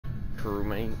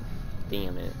crewmate.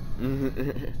 Damn it.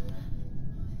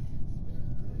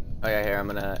 Okay, here, I'm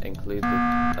gonna include the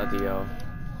audio.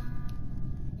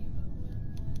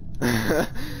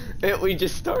 We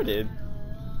just started.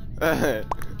 Here,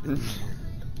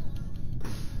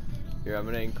 I'm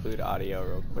gonna include audio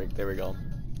real quick. There we go.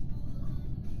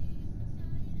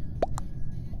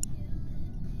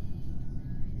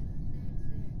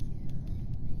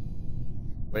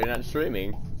 But you're not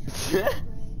streaming.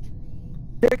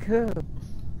 Kick him.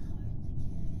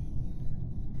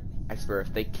 I swear,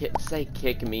 if they say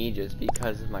kick me just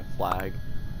because of my flag,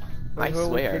 I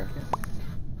swear.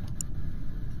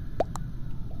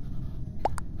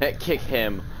 Kick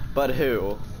him, but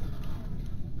who?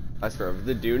 I swear, if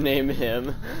the dude named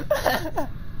him.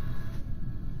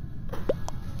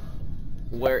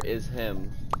 Where is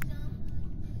him?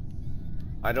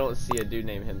 I don't see a dude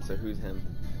named him, so who's him?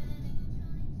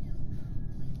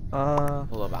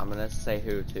 Hold up, I'm gonna say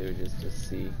who too, just to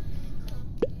see.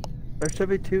 There should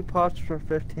be 2 pots for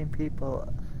 15 people.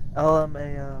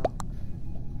 LMAO.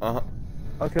 Uh-huh.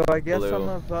 Okay, well I guess Blue. I'm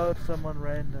gonna vote someone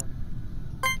random.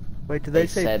 Wait, did they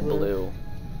say said blue? blue.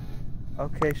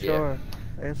 Okay, sure.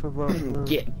 I guess we'll vote blue.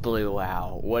 Get blue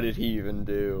out. What did he even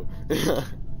do?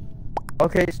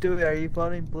 Okay, Stewie, are you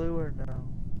voting blue or no?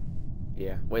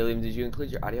 Yeah. Wait, Liam, did you include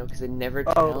your audio? Because it never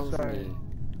Oh, tells sorry. me.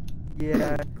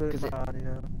 Yeah, I included my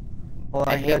audio. Well,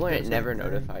 I hate guess when the it same never thing.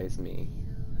 notifies me.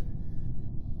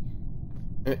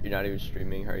 You're not even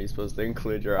streaming. How are you supposed to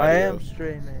include your I audio? am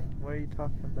streaming. What are you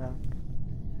talking about?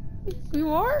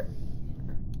 You are?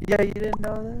 Yeah, you didn't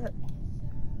know that?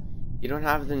 You don't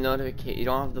have the notification. You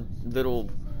don't have the little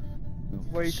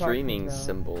What are you streaming talking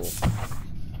symbol.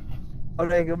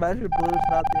 Okay, imagine Blue's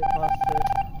not the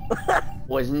imposter.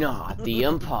 Was not the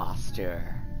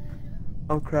imposter.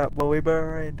 Oh crap, well we better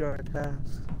hurry do our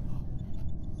task.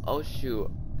 Oh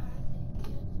shoot.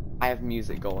 I have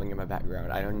music going in my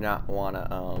background. I do not wanna,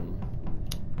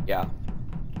 yeah.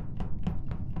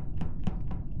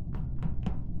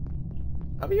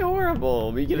 That'd be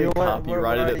horrible. We get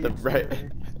copyrighted at the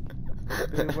right.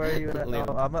 Where are you at?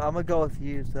 Oh, I'm gonna go with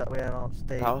you so that way I don't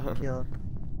stay killed.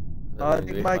 I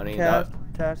think my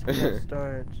task is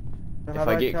storage. So If how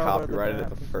do I get tell where the copyrighted at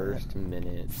map the is first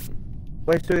minute.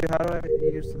 Wait, Stewie, how do I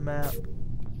use the map?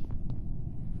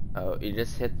 Oh, you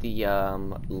just hit the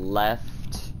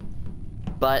left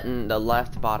button, the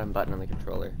left bottom button on the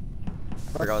controller.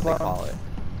 I forgot what they call it.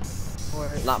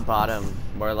 Wait. Not bottom,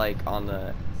 more like on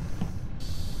the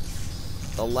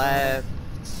left.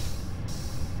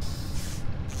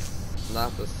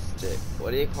 Not the stick.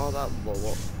 What do you call that?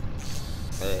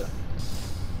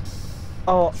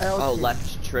 Oh, L. Oh,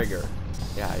 left trigger.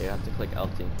 Yeah, you have to click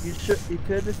LT. You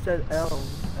could have said L,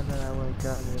 and then I would have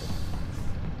got it.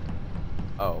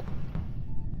 Oh.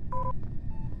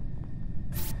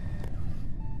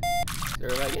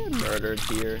 Did I get murdered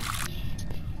here?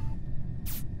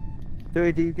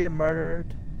 Stewie, do you get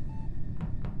murdered?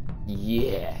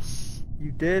 Yes.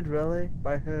 You did, really?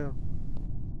 By who?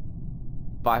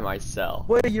 By myself.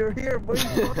 Wait, you're here. What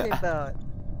are you talking about?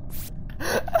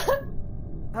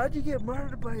 How'd you get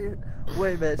murdered by your...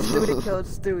 Wait a minute, Stewie killed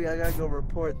Stewie. I gotta go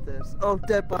report this. Oh,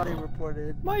 dead body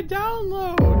reported. My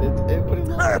download. It wouldn't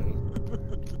let me.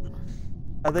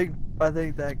 I think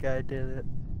that guy did it.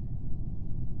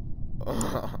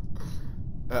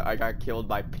 I got killed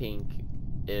by Pink.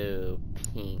 Ew,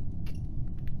 Pink.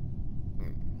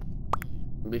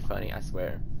 It'd be funny, I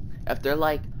swear. If they're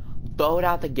like, vote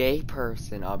out the gay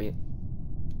person, I'll be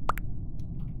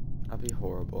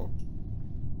horrible.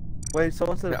 Wait,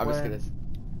 someone said I'm just when. gonna,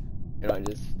 you know,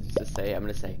 just to say, I'm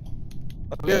gonna say.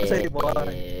 I'm gonna say what?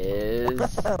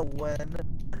 Is when?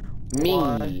 me.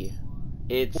 Why?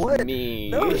 It's What? me.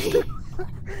 No,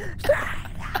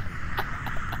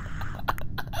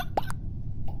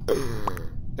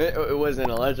 It wasn't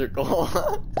electrical.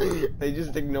 They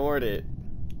just ignored it.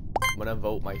 I'm gonna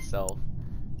vote myself,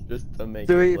 just to make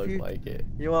Stewie, it look like it.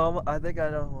 You know, I think I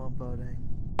know who I'm voting.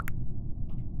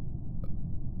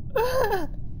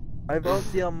 I vote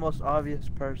the most obvious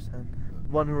person, the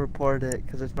one who reported it,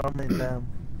 because it's normally them.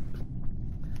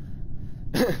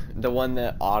 the one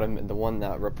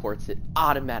that reports it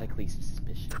automatically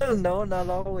suspicious. No, not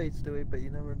always, Stewie, but you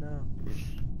never know.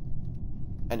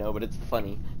 I know, but it's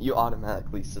funny. You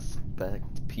automatically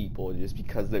suspect people just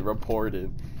because they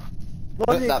reported.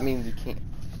 But that means you can't.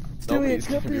 Stewie, it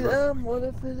could be them. What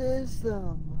if it is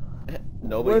them?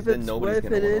 Nobody's gonna What want if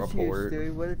to it is you, report.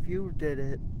 Stewie? What if you did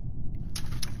it?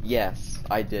 Yes,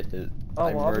 I did it. Oh,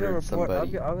 I well, I'm gonna murdered report.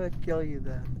 somebody. I'm gonna kill you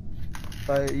then.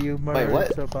 But you murdered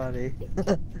what? somebody.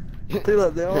 See,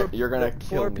 look, You're gonna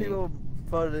kill 4 me. people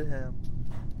voted him.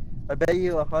 I bet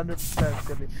you 100%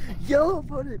 gonna be yellow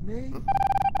voted me.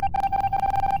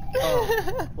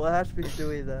 Oh, well, it has to be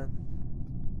Stewie then.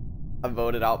 I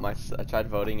tried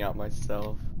voting out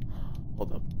myself.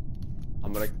 Hold up.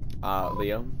 I'm gonna,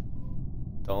 Liam.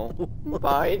 Don't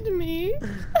mind me.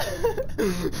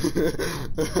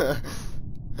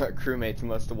 Crewmates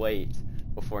must wait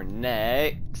before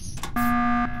next.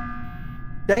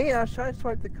 Dang it, I was trying to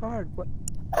swipe the card. What?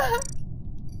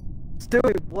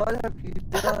 Stewie, what have you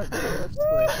done?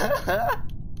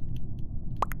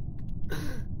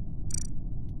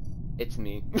 It's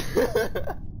me.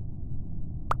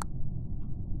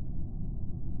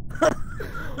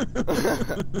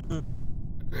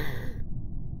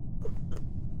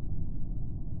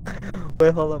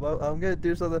 Wait, hold up. I'm gonna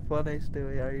do something funny,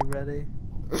 Stewie. Are you ready?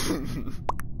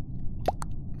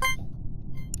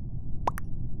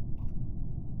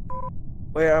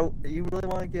 Wait, you really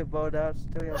want to get voted out,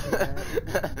 Stewie?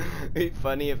 It'd be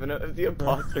funny if the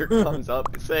imposter comes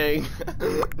up saying,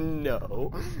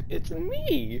 "No, it's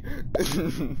me."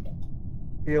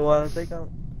 You want to think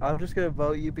I'm just gonna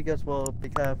vote you because, well, it'd be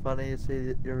kind of funny to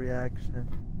see your reaction.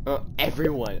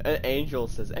 Everyone, an angel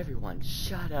says, "Everyone,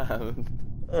 shut up."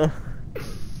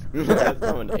 That's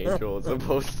what an angel is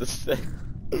supposed to say.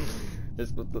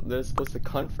 They're supposed to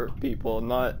comfort people,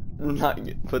 not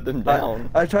put them down.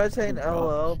 I tried saying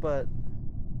LOL, but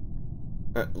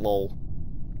lol.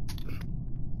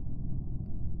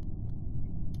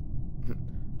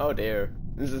 Oh dear,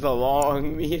 this is a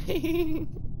long meeting.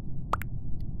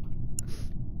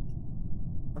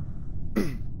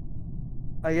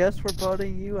 I guess we're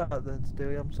voting you out then,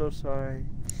 Stewie. I'm so sorry.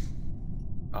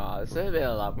 This would have been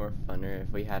a lot more funner if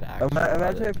we had actually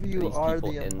imagine if you are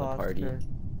the in the party.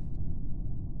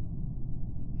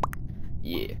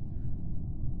 Yeah.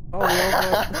 Oh,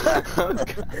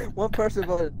 one person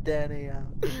voted Danny out.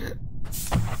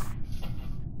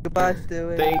 Goodbye,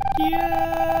 Stewie. Thank you.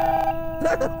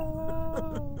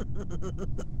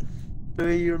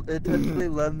 Stewie, you intentionally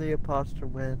let the imposter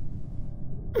win.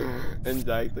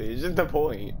 Exactly. It's just the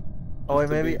point. Oh wait,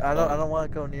 maybe I don't want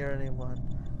to go near anyone.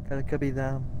 Cause it could be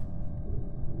them.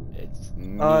 It's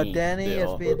me. Danny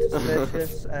is being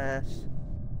suspicious as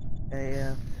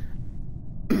AF.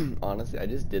 Honestly, I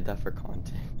just did that for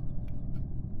content.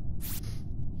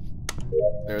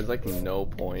 There was like no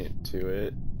point to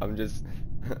it. I'm just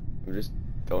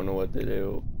don't know what to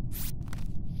do.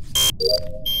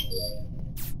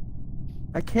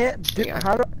 I can't do. Yeah.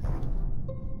 How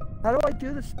do I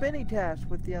do the spinny task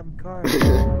with the card?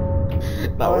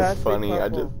 That was funny. I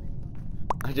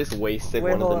just wasted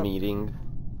one of the meeting.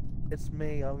 It's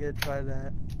me. I'm gonna try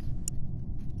that.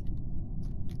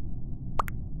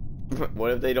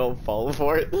 What if they don't fall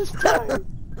for it this time?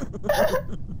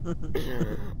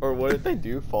 Or what if they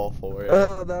do fall for it?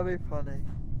 Oh, that'd be funny.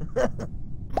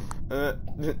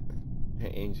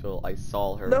 Hey, Angel, I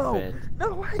saw her vent.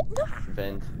 No, wait, no.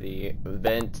 Vent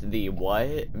the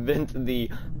what? Vent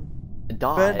the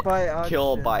dot.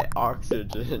 Killed by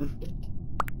oxygen.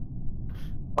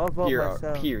 I'll vote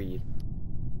myself. Period.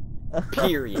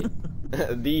 Period.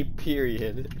 The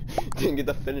period. Didn't get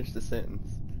to finish the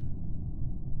sentence.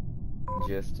 Oh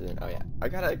yeah, I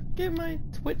gotta get my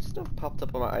Twitch stuff popped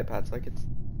up on my iPad so I could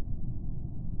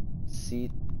see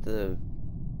the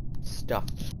stuff.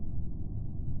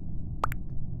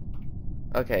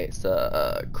 Okay,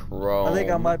 so Chrome. I think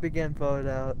I might be getting voted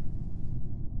out.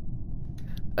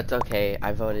 It's okay,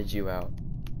 I voted you out.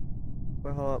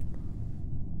 Wait, hold up.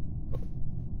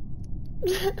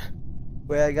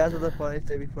 Wait, I got to the funny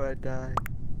thing before I die.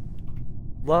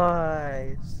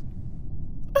 Lies.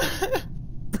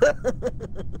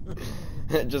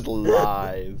 Just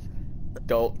lies.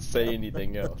 Don't say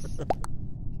anything else.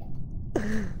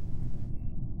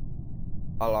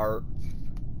 Alert.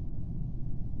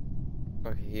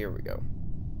 Okay, here we go.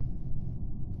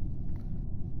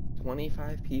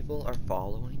 25 people are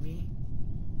following me?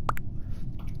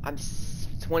 I'm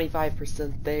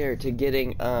 25% there to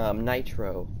getting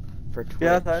Nitro for Twitch.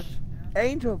 Yeah, that's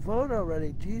Angel, vote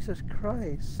already. Jesus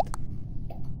Christ.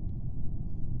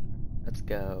 Let's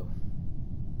go.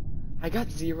 I got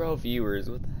 0 viewers.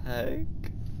 What the heck?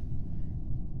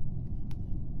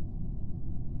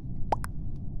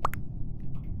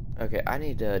 Okay, I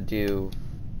need to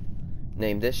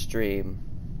name this stream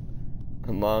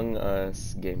Among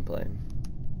Us gameplay.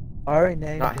 I already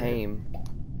named Not it. Haim.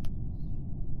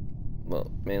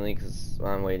 Well, mainly because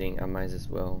I'm waiting. I might as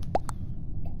well.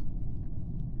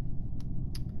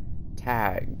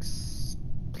 Tags.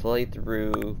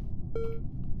 Playthrough.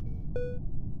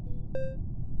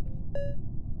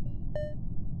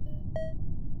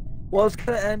 Well, it's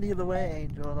gonna end either way,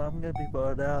 Angel, and I'm gonna be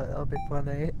voted out. It'll be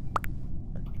funny.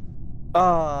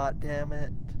 Ah, damn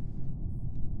it.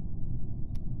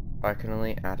 I can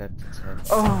only add up to 10.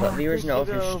 Oh, Let viewers know if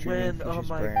you're gonna streaming win. Oh Future's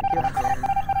my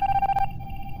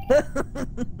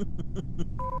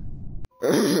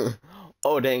brand.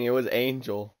 Oh dang, it was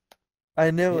Angel.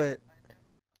 I knew it.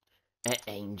 An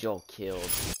Angel killed.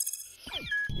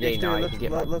 Hey, Yeah, now I can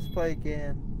get my... let's play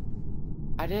again.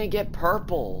 I didn't get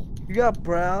purple. You got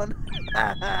brown?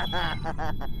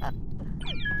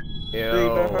 Ew, You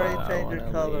better hurry and change your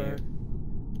color.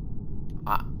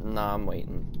 Nah, I'm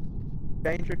waiting.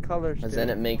 Change your colors, Cause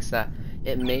then it makes it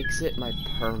my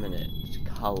permanent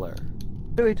color.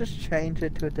 Dude, just change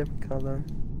it to a different color.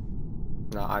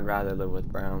 No, I'd rather live with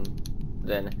brown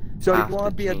than. So you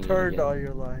want to be a turd all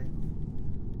your life?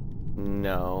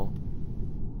 No.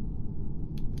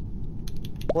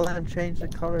 Well then change the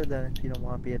color then if you don't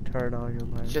want to be a turd all your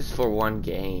life. Just for one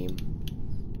game.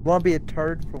 You want to be a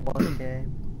turd for one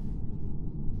game?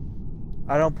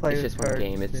 I don't play with turds. It's just one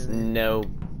game. It's no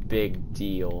big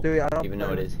deal. Dude, I don't even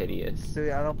though it is hideous.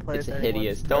 Dude, I don't play it's with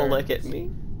hideous. Turds. Don't look at me.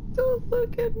 Don't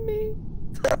look at me.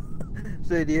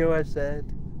 So do you know what I said?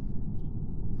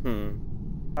 I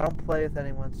don't play with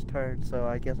anyone's turd, so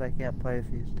I guess I can't play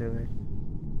with you, Stewie.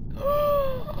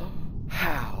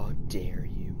 How dare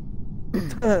you?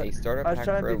 A starter pack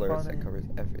for alerts that covers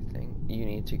everything. You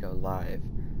need to go live.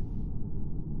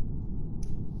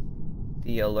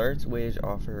 The alerts wage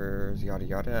offers yada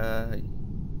yada.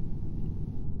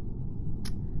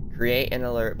 Create an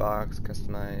alert box,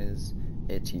 customize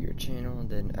it to your channel,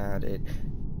 then add it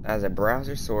as a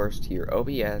browser source to your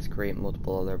OBS. Create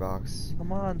multiple alert boxes.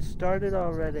 Come on, start it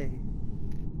already.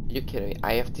 You're kidding me.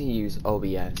 I have to use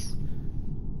OBS.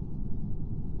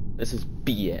 This is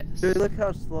BS. Dude, look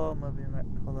how slow I'm moving right.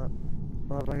 Hold up.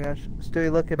 Oh my gosh.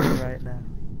 Stewie, look at me right now.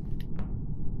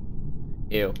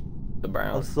 Ew. The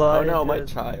brown. Oh no, my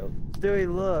child. Stewie,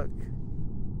 look.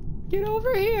 Get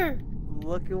over here.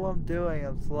 Look at what I'm doing.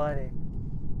 I'm sliding.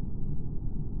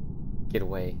 Get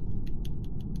away.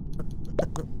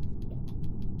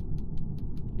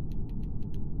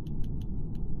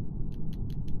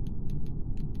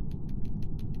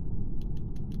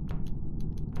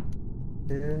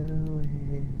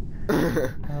 Stewie.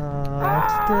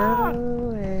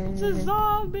 Stewie. It's a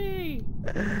zombie.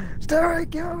 Stewie,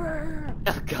 get over here.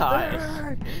 Oh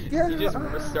gosh. You just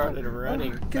started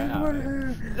running get over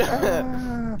here.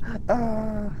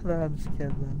 No, I'm just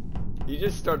kidding. You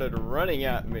just started running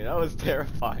at me. That was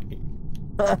terrifying.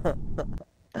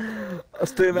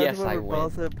 Stewie, yes, I win. We're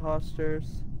both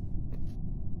imposters.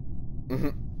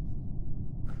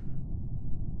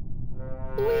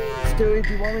 Stewie, do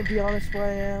you want me to be honest where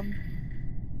I am?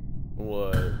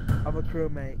 What? I'm a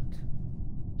crewmate.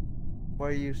 Where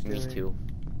are you, Stewie? Me too.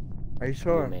 Are you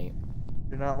sure? Crewmate.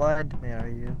 You're not lying to me, are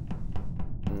you?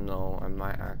 No, I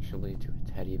might actually do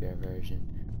a teddy bear version.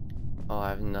 Oh, I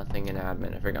have nothing in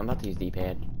admin. I forgot. I'm about to use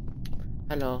D-pad.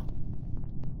 Hello.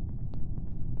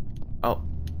 Oh.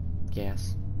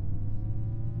 Yes.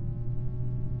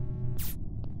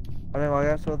 Okay, well, I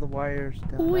gotta throw the wires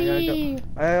down. I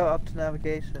gotta go up to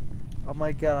navigation. Oh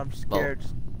my god, I'm scared.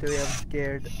 Stewie, I'm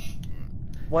scared.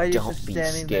 Why are you just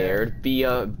standing there? Don't be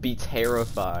scared. Be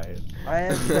terrified. I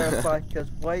am terrified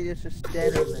because White is just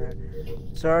standing there.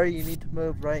 Sorry, you need to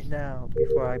move right now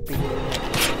before I beat you.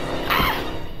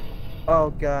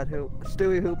 Oh god,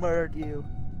 Stewie, who murdered you?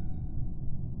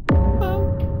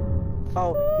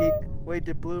 Oh, wait,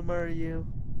 did Blue murder you?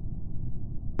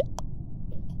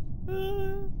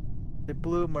 Did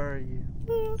Blue murder you?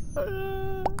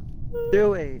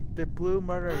 Stewie, did Blue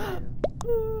murder you?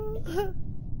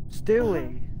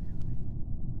 Stewie!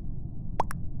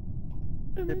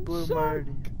 Did Blue murder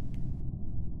you?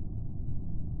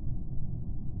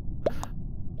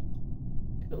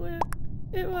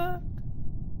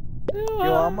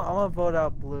 Yo, I'm gonna vote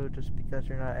out Blue just because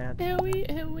you're not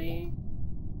answering.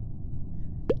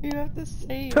 You have to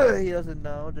say it. He doesn't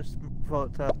know, just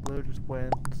votes out Blue, just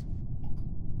wins.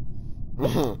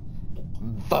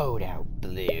 Vote out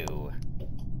Blue.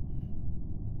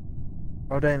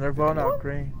 Oh dang, they're voting out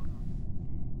Green.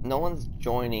 No one's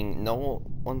joining our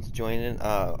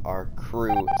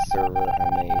crew server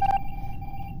I made.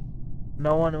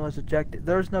 No one was ejected.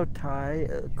 There's no tie.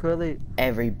 Clearly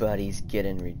everybody's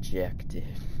getting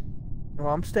rejected.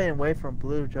 Well, I'm staying away from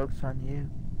Blue. Joke's on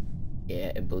you.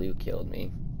 Yeah, Blue killed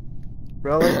me.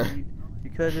 Really?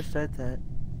 You could have just said that.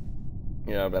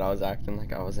 Yeah, but I was acting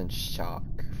like I was in shock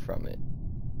from it.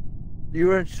 You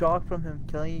were in shock from him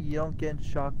killing you? You don't get in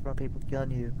shock from people killing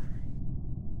you.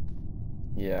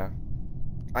 Yeah.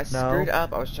 I screwed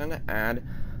up. I was trying to add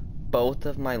both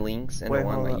of my links into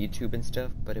one, my YouTube and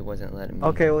stuff, but it wasn't letting me.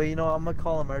 Okay, well, you know, I'm gonna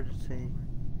call emergency.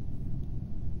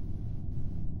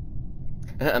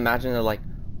 Imagine they're like,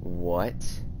 what?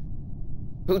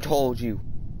 Who told you?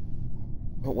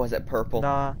 What was it, purple?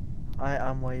 Nah,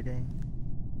 I'm waiting.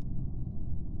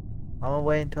 I'm gonna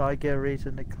wait until I get a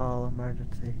reason to call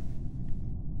emergency.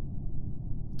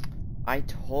 I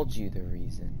told you the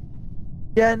reason.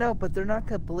 Yeah, I know, but they're not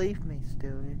gonna believe me,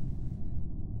 Stewie.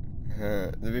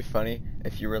 It'd be funny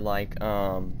if you were like,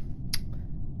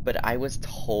 but I was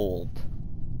told.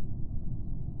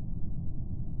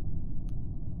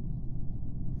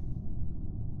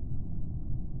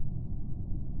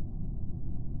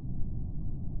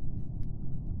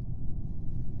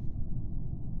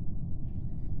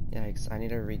 Yikes, I need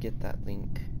to re-get that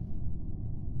link.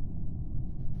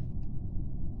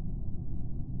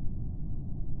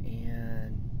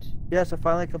 And Yes, I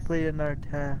finally completed another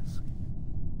task.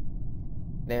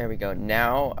 there we go.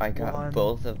 Now I got 1,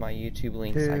 both of my YouTube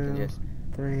links. 2, I can just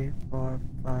 3, 4,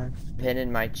 5, 6, pin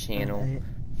in my channel 8,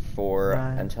 for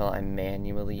 9, until I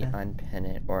manually 10. unpin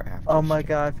it or after. Oh my stream.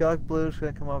 god, I feel like Blue's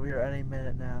gonna come over here any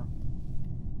minute now.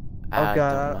 I Oh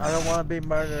god, don't I don't know. want to be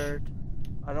murdered.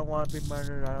 I don't want to be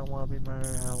murdered. I don't want to be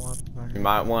murdered. I don't want to be murdered. You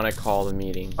might want to call the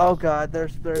meeting. Oh god,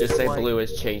 there's Just say white. Blue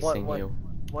is chasing What? you.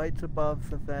 White's above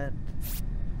the vent.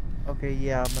 Okay,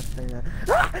 yeah, I'm gonna say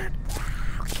that.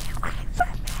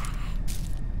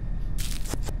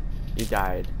 You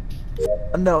died.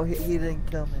 No, he didn't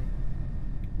kill me.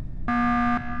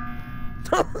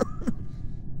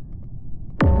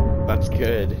 That's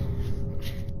good.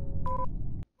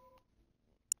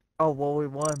 Oh well, we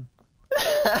won.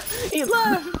 He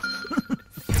left.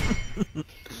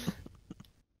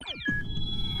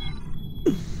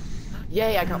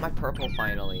 Yay! I got my purple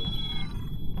finally.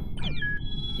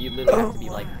 You literally have to be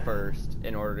like first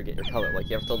in order to get your color. Like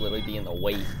you have to literally be in the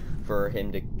wait for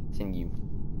him to continue.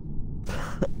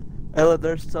 Oh,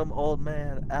 there's some old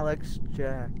man, Alex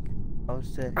Jack. Oh,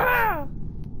 sick. Ah!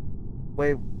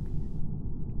 Wait.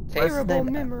 Terrible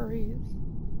name? memories.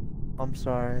 I'm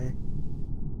sorry.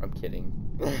 I'm kidding.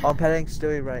 I'm petting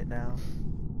Stewie right now.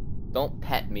 Don't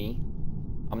pet me.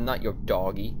 I'm not your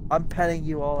doggy. I'm petting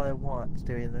you all I want,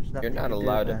 Stewie, and there's nothing You're not you can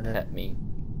allowed do to about pet it. me.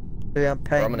 Stewie, I'm Or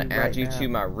petting I'm gonna you add right you now. to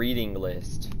my reading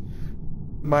list.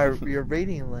 Your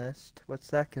reading list? What's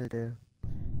that gonna do?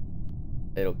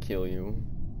 It'll kill you.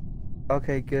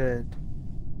 Okay, good.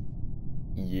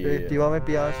 Yeah. Do you want me to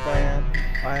be honest?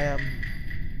 I am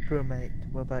crewmate.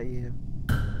 What about you?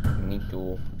 Me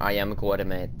too. I am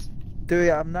Guadamet.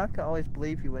 Stewie, I'm not gonna always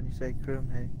believe you when you say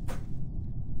crewmate.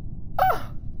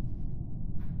 Ah!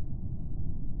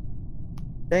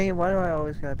 Dang it, why do I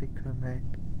always gotta be crewmate?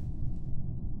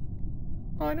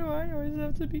 Why do I always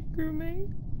have to be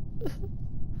crewmate?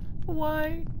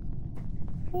 Why?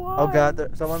 Why? Oh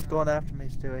god, someone's going after me,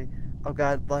 Stewie. Oh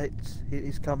god, lights.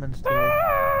 He's coming, Stewie.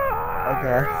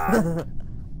 Okay.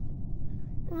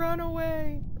 Run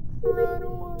away! Run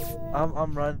away!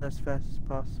 I'm running as fast as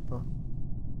possible.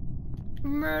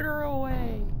 Murder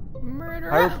away!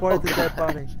 Murder! I reported the dead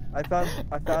body. I found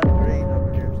green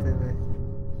over here,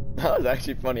 Stewie. That was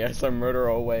actually funny. I saw murder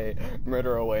away,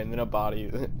 and then a body.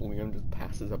 Liam just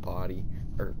passes a body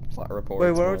or reports.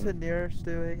 Wait, where was one. it near,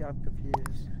 Stewie? I'm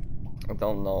confused. I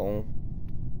don't know.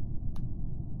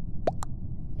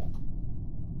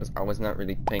 'Cause I was not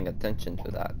really paying attention to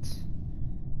that.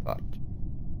 But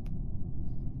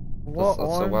What so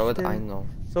orange why would did- I know?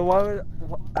 So why would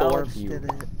Alex you. did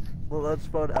it? Well, let's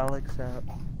vote Alex out.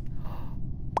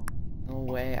 No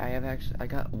way. I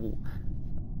got. Dude,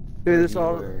 this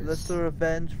viewers. the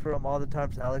revenge from all the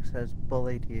times Alex has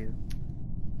bullied you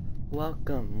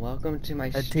Welcome to my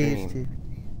and stream. teased you.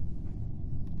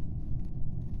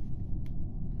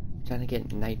 I'm trying to get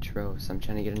nitros. I'm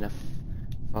trying to get enough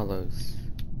follows.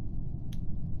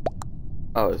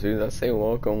 Oh, as soon as I say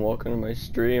welcome to my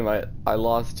stream, I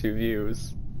lost 2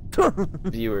 views.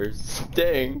 Viewers.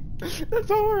 Dang. That's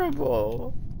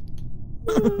horrible.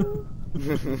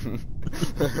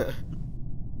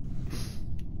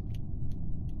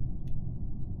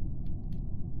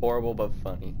 Horrible but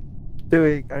funny.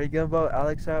 Stewie, are you gonna vote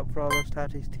Alex out for all those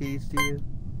times he's teased you?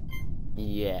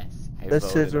 Yes. I This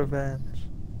voted is him. revenge.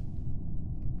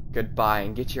 Goodbye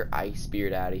and get your ice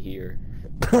beard out of here.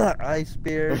 Ice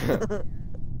beard.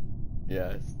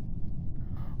 Yes.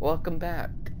 Welcome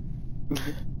back.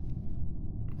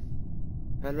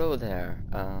 Hello there.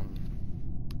 I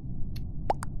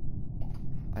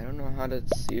don't know how to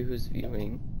see who's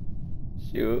viewing.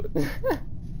 Shoot.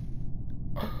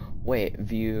 Wait,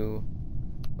 view.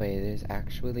 Wait, there's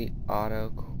actually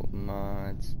auto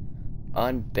mods.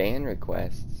 Unban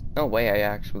requests. No way, I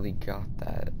actually got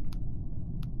that.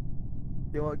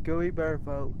 You want Gooey Bear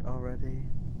vote already?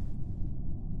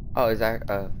 Oh, is that,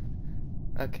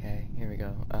 okay, here we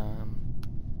go.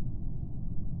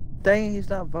 Dang it, he's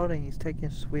not voting. He's taking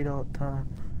sweet all the time.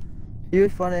 It'd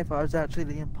be funny if I was actually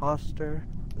the imposter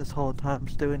this whole time,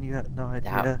 Stu, and you had no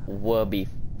idea. That would be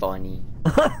funny.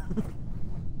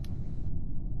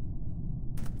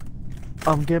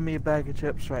 Give me a bag of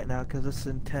chips right now, because it's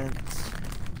intense.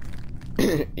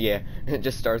 Yeah, it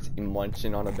just starts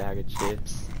munching on a bag of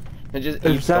chips. It just eats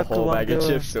Exactly the whole what I'm bag of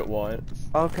doing. chips at once.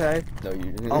 Okay. No,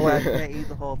 you. Oh, I can't eat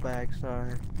the whole bag,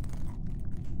 sorry.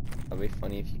 That'd be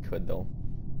funny if you could, though.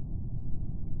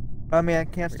 I mean, I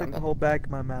can't stick the whole bag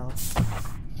in my mouth.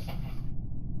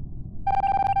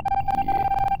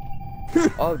 Yeah.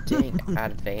 Oh, dang.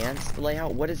 Advanced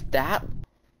layout? What is that?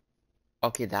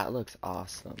 Okay, that looks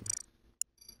awesome.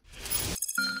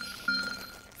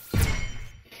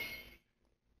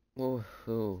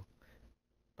 Woohoo.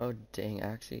 Oh, dang,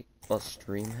 actually. Well,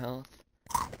 stream health.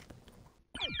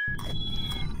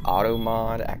 Auto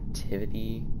mod,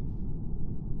 activity.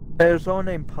 There's someone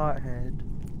named Pothead.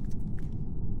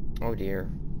 Oh dear.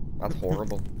 That's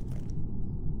horrible.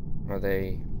 Are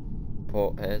they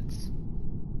potheads?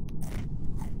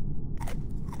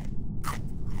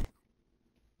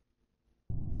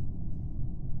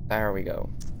 There we go.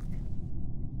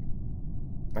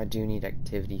 I do need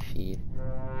activity feed.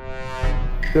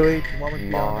 Billy, you want me to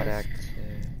be Mod honest?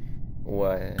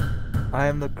 What? I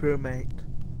am the crewmate.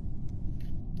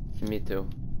 Me too.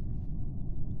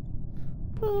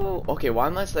 Oh, okay, why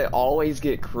must I always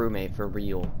get crewmate for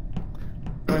real?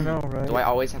 I know, right? Do I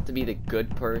always have to be the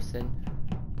good person?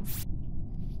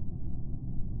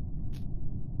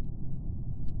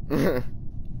 I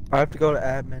have to go to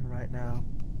admin right now.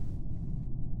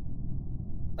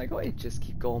 Like, I just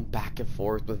keep going back and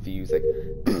forth with views. Like,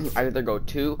 I either go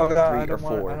 2, Oh god, 3, I or don't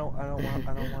 4. want. I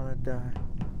don't want to die.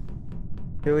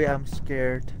 Billy, I'm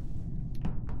scared.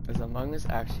 Is Among Us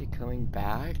actually coming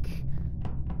back?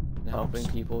 And helping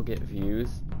people get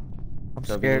views? I'm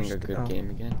So scared. being a good game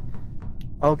again?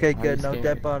 Okay, Why are good. you No scared?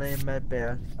 dead body in med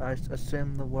bay. I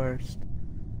assumed the worst.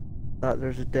 Thought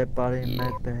there's a dead body in Yeah.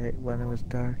 med bay when it was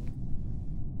dark.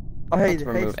 Oh hey, Let's hey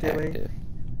remove Stewie. active.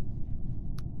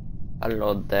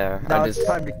 Hello there. Now I it's just...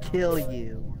 time to kill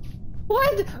you.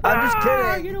 What? I'm just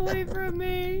kidding. Get away from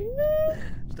me!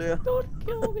 Stewie. Don't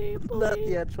kill me, please. Not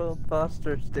the actual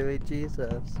imposter, Stewie.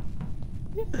 Jesus.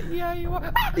 Yeah, you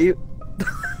are. You.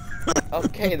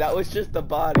 Okay, that was just the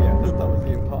body. I thought that was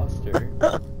the imposter.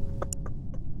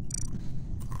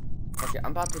 Okay,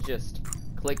 I'm about to just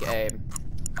click a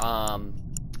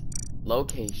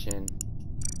location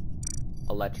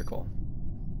electrical.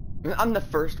 I'm the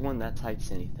first one that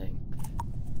types anything.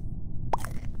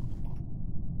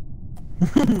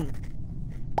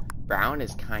 Brown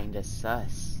is kinda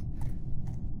sus.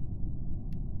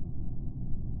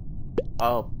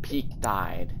 Oh, Peak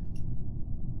died.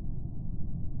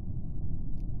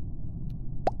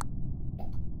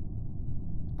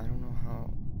 I don't know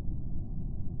how.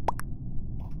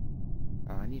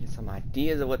 Oh, I needed some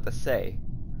ideas of what to say.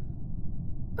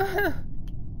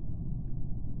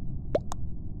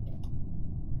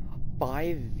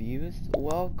 5 views?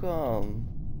 Welcome.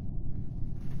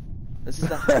 This is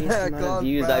the highest amount of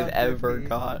views I've ever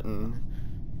gotten.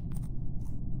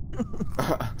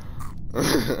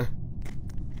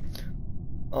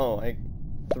 Oh, like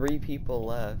 3 people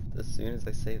left as soon as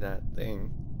I say that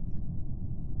thing.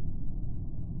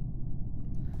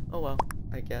 Oh well,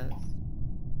 I guess.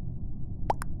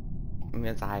 I mean,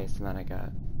 it's the highest amount I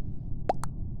got.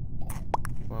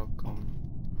 Welcome.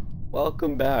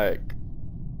 Welcome back.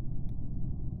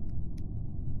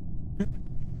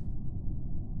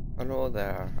 Hello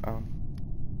there. How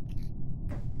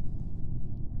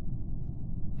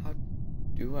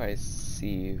do I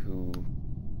see who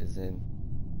is in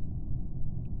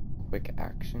quick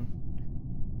action?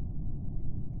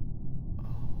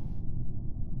 Oh.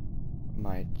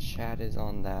 My chat is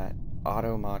on that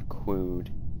Automod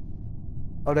Quood.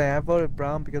 Oh dang, I voted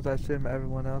brown because I assumed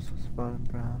everyone else was voting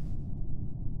brown.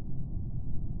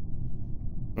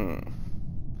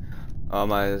 I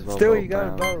might as well Still, vote you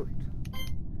gotta brown. vote.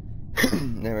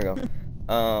 There we go.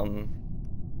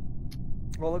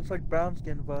 Well, looks like brown's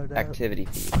getting voted out. Activity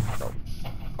feed. So,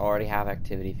 already have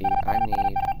activity feed. I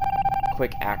need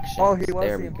quick actions. Oh, he was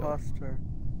there the we go. imposter.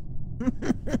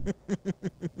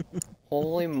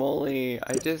 Holy moly!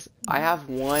 I have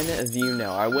 1 view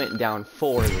now. I went down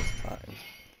 4 this time.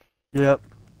 Yep.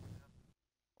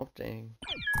 Oh dang.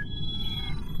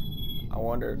 I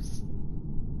wonder if...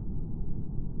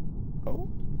 Oh?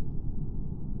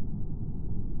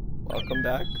 Welcome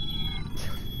back.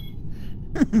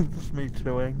 It's me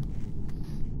chewing.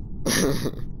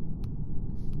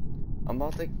 I'm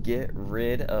about to get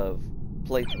rid of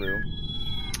playthrough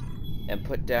and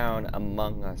put down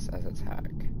Among Us as a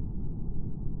tag.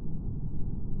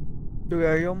 Dude,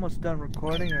 are you almost done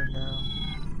recording or no?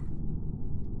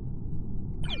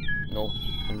 Nope,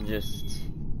 I'm just...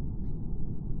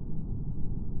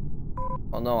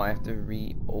 Oh no, I have to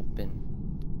reopen.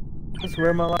 That's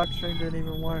where my lock screen didn't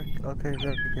even work. Okay,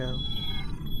 there we go.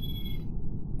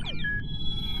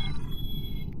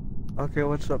 Okay,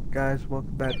 what's up guys?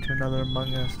 Welcome back to another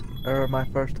Among Us, or my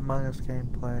first Among Us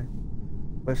gameplay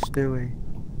with Stewie.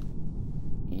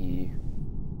 Yeah.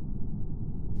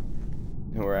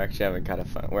 We're actually having kind of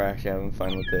fun. We're actually having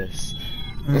fun with this.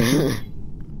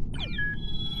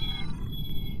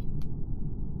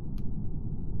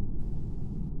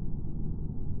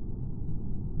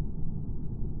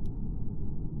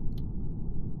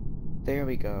 There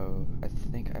we go. I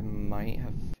think I might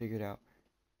have figured out.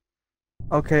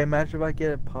 Okay, imagine if I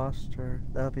get imposter.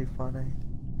 That would be funny.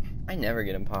 I never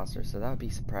get imposter, so that would be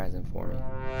surprising for me.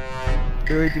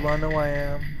 Stewie, do you want to know who I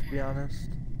am, to be honest?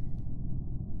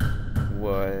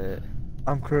 What?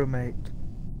 I'm crewmate.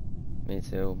 Me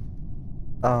too.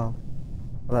 Oh.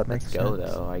 Well, that makes Let's sense. go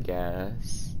though, I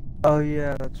guess. Oh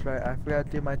yeah, that's right. I forgot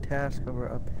to do my task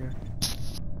over up here.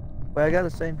 But I got the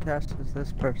same task as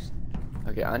this person.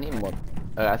 Okay, I need more.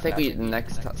 I think we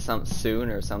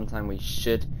soon or sometime we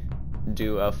should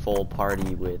do a full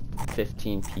party with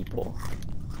 15 people.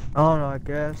 I don't know, I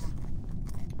guess.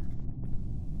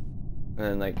 And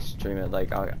then like stream it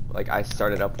like I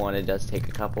started up one. It does take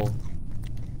a couple.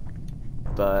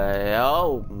 But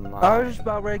oh my! I was just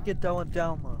about ready to get done with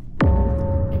download.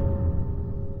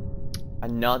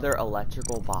 Another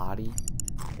electrical body?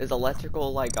 Is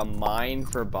electrical like a mine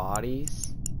for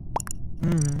bodies?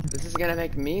 This is gonna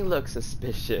make me look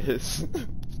suspicious.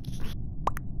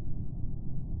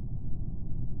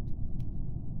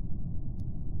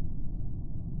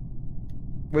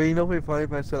 Well, you know what'd be funny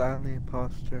if I said I'm the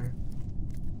imposter.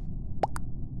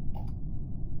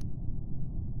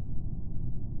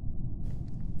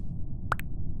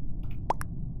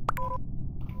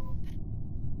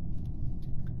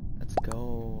 Let's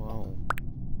go. Oh,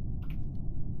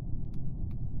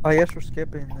 I guess we're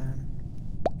skipping then.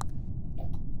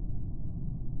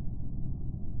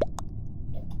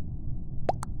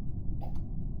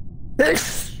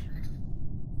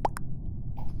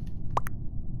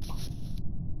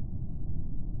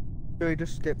 Should we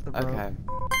just skip the vote? Okay.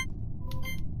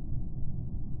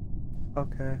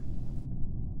 Okay.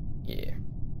 Yeah.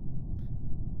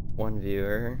 One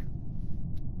viewer.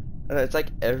 It's like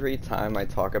every time I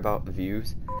talk about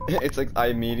views, it's like I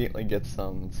immediately get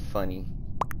some. It's funny.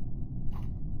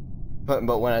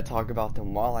 But when I talk about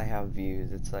them while I have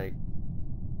views, it's like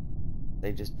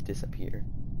they just disappear.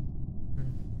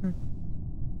 So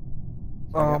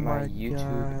I Oh got my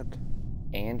YouTube god.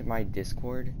 and my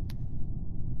Discord.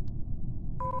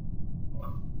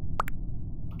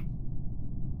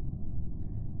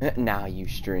 Now you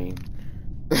stream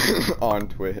on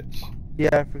Twitch. Yeah,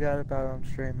 I forgot about I'm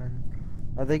streaming.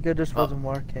 I think it just wasn't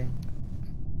working.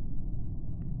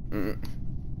 I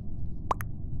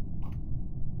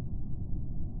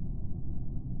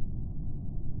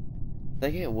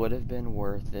think it would have been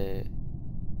worth it.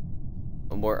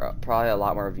 Probably a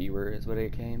lot more viewers would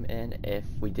have came in if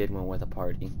we did one with a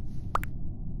party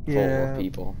full Yeah. of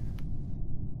people.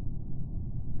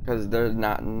 Because there's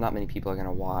not many people are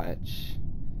gonna watch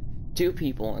 2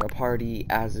 people in a party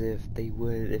as if they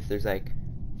would if there's like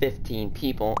 15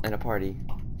 people in a party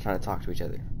trying to talk to each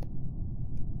other.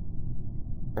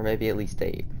 Or maybe at least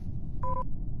 8.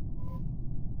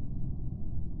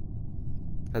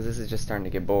 Because this is just starting to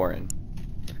get boring.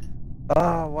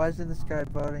 Oh, why isn't this guy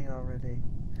voting already?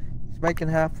 He's making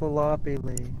half the lobby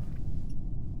leave.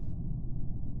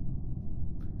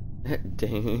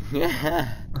 Dang.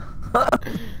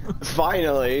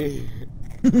 Finally!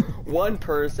 One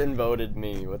person voted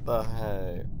me. What the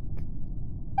heck?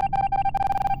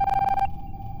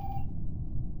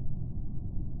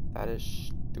 That is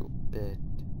stupid.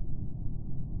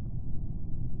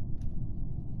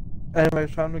 Anyway,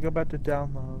 it's time to go back to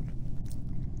download.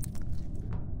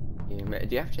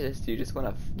 Yeah, after this, do you just want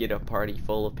to get a party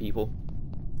full of people?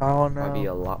 I don't know. That'd be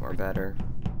a lot more better.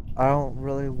 I don't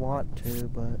really want to,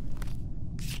 but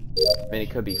I mean, it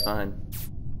could be fun.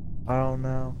 I don't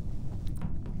know.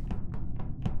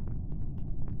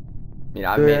 I mean,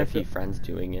 I've Do we made a have few to- friends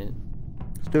doing it.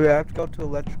 Do we have to go to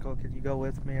electrical? Can you go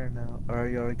with me or no? Or are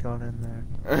you already going in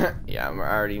there? Yeah, I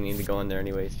already need to go in there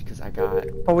anyways because I got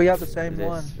Oh, we got the same this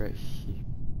one. right here.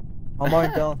 I'm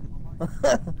already done.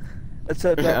 It's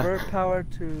a divert power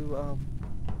to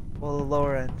well, the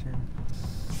lower engine.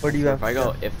 Where do you So have if I to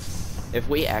go, if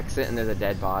we exit and there's a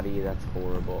dead body, that's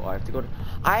horrible. I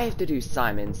have to do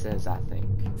Simon Says, I think.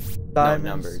 No Simon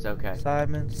numbers, okay.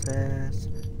 Simon Says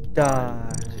die.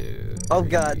 1, 2, Oh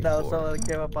god, three, no, four. someone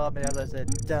came up on me and I said,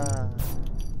 duh.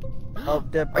 Oh,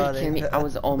 dead Are you body. kidding me? I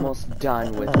was almost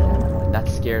done with that one. That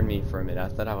scared me for a minute. I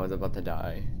thought I was about to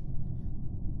die.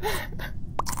 I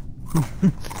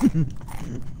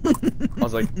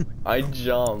was like, I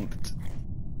jumped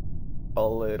a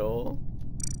little.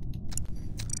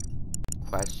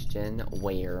 Question,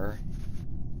 where?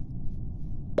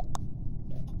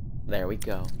 There we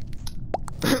go.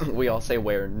 We all say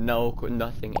where. No,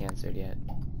 nothing answered yet.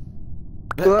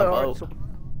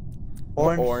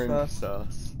 Orange sus.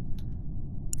 sus.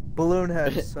 Balloon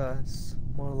head sus.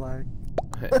 More like.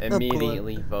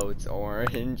 Immediately votes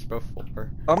orange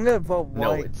before. I'm gonna vote white.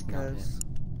 No, it's not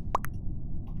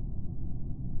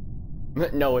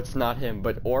him. No, it's not him,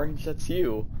 but orange, that's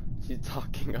you. She's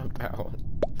talking about.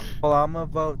 Well, I'm gonna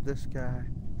vote this guy.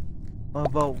 I'm gonna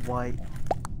vote white.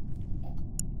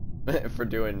 For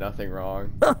doing nothing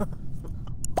wrong.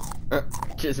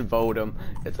 Just vote him.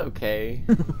 It's okay.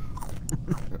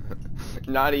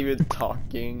 Not even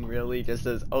talking, really. Just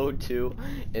says O2,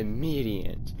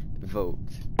 immediate vote.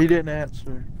 He didn't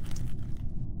answer.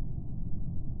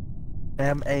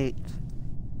 M8.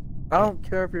 I don't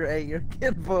care if you're 8, you're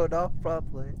getting voted off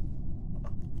properly.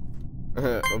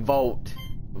 Vote.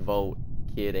 Vote.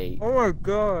 Kid 8. Oh my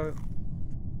god.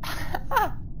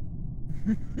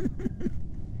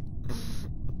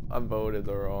 I voted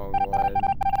the wrong one.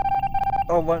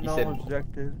 Oh, what? You No said- one was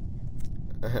rejected.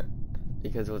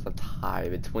 Because it was a tie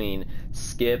between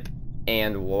Skip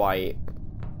and White.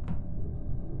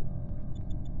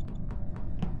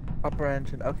 Upper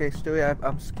engine. Okay, Stewie,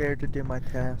 I'm scared to do my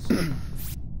task.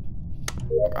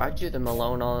 I do them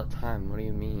alone all the time. What do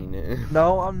you mean?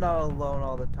 No, I'm not alone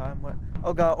all the time. What?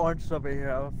 Oh god, Orange is over here.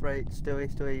 I'm afraid.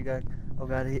 Stewie, you got. Oh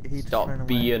god, he just ran Stop away.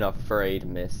 being afraid,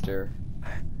 mister.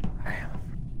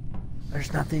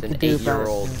 There's nothing you It's can an do about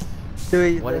 8-year-old. it.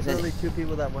 Stewie, What there's is it? only 2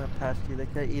 people that went past you. They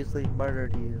could have easily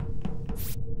murdered you.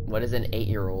 What is an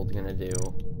 8-year-old gonna do?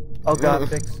 Oh god,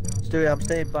 fix. Stewie, I'm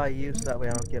staying by you so that way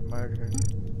I don't get murdered.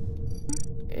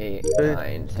 8, Stewie,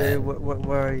 9, Stewie, 10.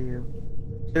 where are you?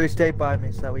 Stewie, stay by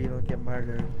me so that way you don't get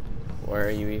murdered. Where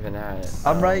are you even at?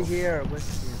 I'm Oh. right here with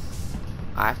you.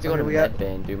 I have to go Okay, to we med got-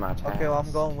 bay and do my task. Okay, well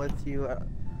I'm going with you.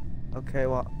 Okay,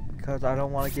 well, because I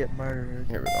don't want to get murdered.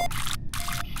 Here we go.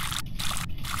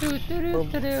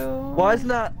 Why is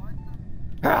not?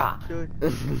 Ah! Dude.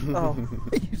 Oh,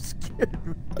 you scared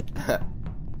me.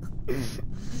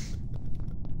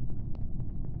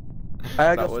 I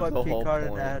That gotta was swipe the key whole card in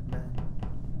point. admin.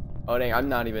 Oh dang, I'm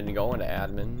not even going to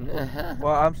admin.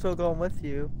 Well, I'm still going with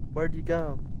you. Where'd you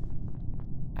go?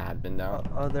 Admin now.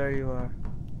 Oh, there you are.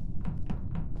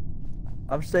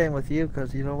 I'm staying with you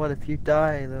because you know what? If you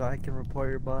die, then I can report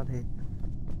your body.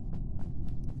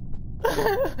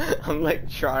 I'm like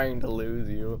trying to lose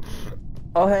you.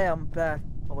 Oh, hey, I'm back.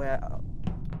 Oh, wait.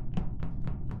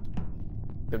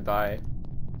 Goodbye.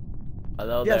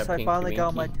 Hello Yes, there, I Pinky finally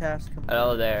got my Winky. task complete.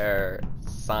 Hello there,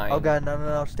 sign. Oh, God,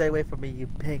 no. Stay away from me, you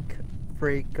pink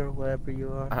freak or whatever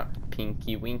you are.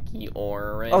 Pinky Winky,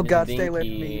 orange. Oh, God, stay away from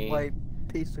me, dinky. you white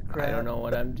piece of crap. I don't know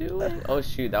what I'm doing. Oh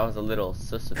shoot, that was a little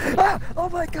sus of me. Ah! Oh,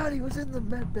 my God, he was in the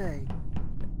med bay.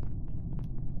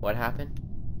 What happened?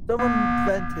 Someone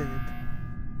vented.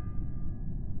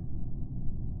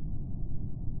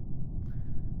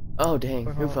 Oh dang,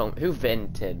 who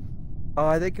vented? Oh,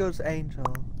 I think it was Angel.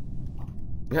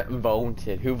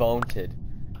 Voted. Who voted?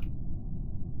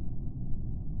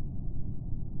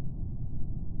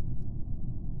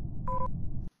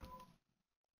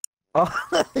 Oh,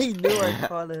 he knew I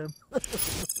caught him.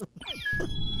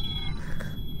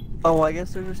 Oh, I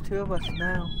guess there's just 2 of us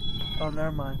now. Oh,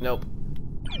 never mind. Nope.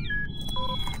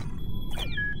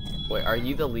 Wait, are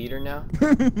you the leader now?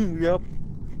 Yep.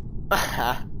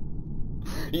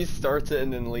 He starts it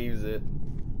and then leaves it.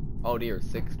 Oh dear,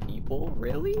 6 people?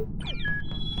 Really?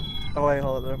 Oh wait,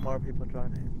 hold on, there are more people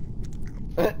joining.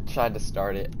 Tried to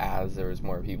start it as there was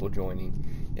more people joining.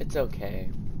 It's okay.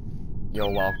 You're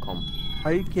welcome.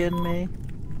 Are you kidding me?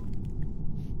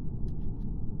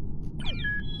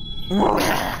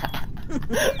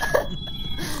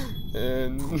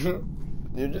 And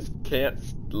you just can't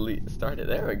start it.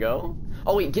 There we go.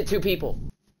 Oh wait, get 2 people.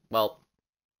 Well,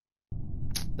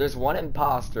 there's 1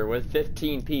 imposter with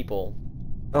 15 people.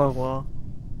 Oh well.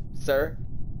 Sir,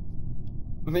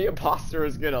 the imposter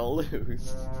is gonna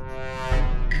lose.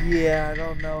 Yeah, I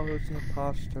don't know who's the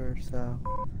imposter, so.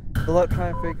 But look,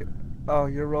 trying to figure. Oh,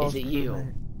 your role Is it you?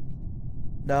 crewmate.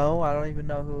 No, I don't even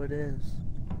know who it is.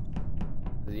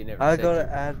 'Cause you never I said go to you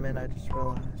were admin, I crewmate. just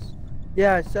realized.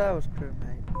 Yeah, I said I was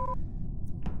crewmate.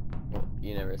 Well,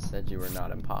 you never said you were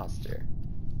not imposter.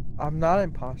 I'm not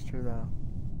imposter though.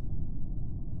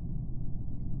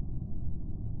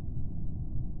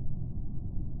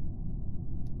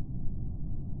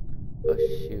 Oh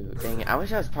shoot, dang it. I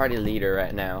wish I was party leader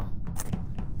right now.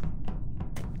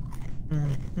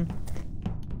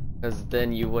 Because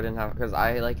then you wouldn't have, because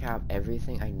I like have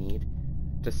everything I need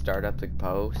to start up the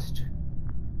post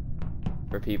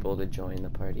for people to join the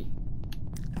party.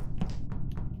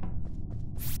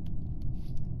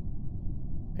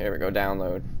 Here we go,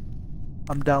 download.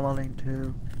 I'm downloading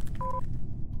too.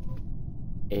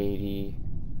 80.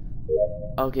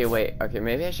 Okay, wait. Okay,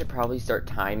 maybe I should probably start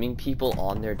timing people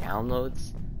on their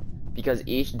downloads. Because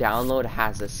each download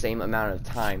has the same amount of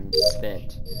time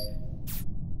spent.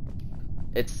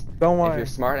 It's, Don't worry. if you're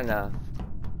smart enough,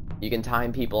 you can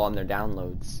time people on their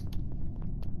downloads.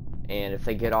 And if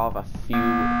they get off a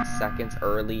few seconds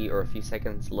early or a few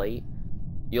seconds late,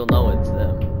 you'll know it's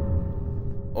them.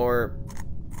 Or,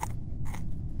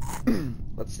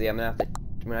 let's see, I'm gonna have to,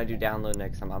 when I do download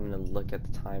next time, I'm gonna look at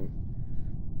the time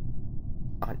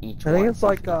on each one. I think it's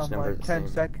like, each number is like the 10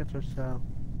 same. seconds or so.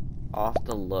 I'll have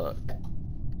to look.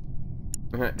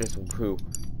 Just who?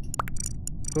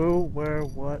 Who, where,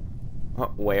 what?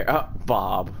 Where?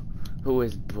 Bob. Who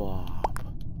is Bob?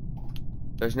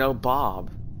 There's no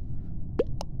Bob.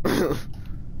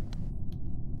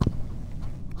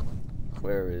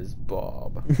 Where is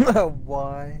Bob?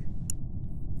 Why?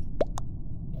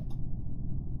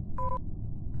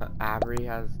 Avery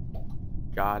has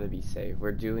gotta be safe.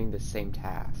 We're doing the same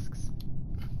tasks.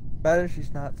 Better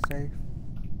she's not safe.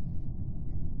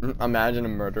 Imagine a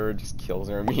murderer just kills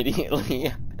her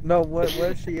immediately. No, what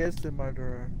if she is the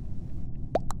murderer?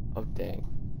 Oh dang.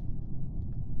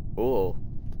 Ooh.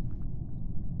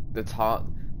 The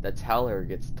teller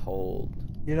gets told.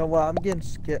 You know what? I'm gonna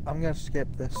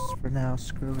skip this for now.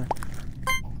 Screw it.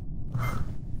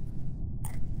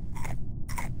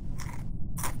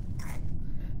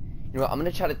 You know what, I'm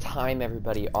gonna try to time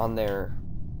everybody on their,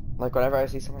 like whenever I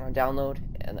see someone on download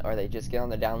or they just get on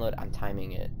the download, I'm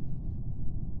timing it.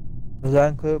 Does that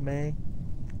include me?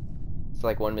 So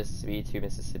like 1 Mississippi, 2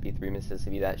 Mississippi, 3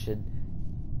 Mississippi, that should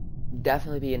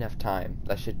definitely be enough time.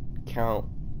 That should count.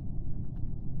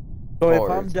 So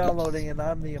if I'm downloading and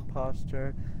I'm the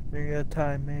imposter, then you're gonna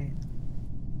time me.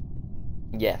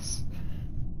 Yes.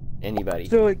 Anybody.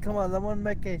 Dude, come on, that wouldn't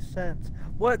make any sense.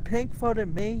 What, Pink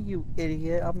voted me, you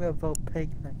idiot? I'm gonna vote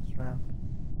Pink next round.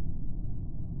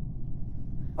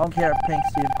 I don't care if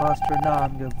Pink's the imposter, no,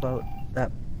 I'm gonna vote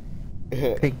that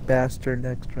Pink bastard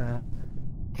next round.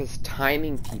 Because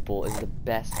timing people is the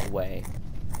best way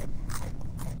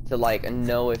to like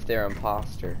know if they're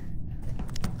imposter.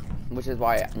 Which is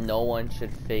why no one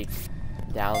should fake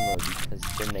download, because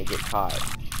then they get caught.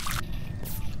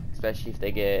 Especially if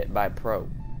they get by pro.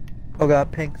 Oh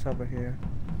god, Pink's over here.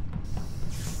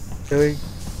 Dewey, I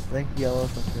think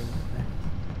yellow's up here.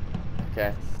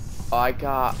 Okay. Oh,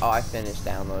 I finished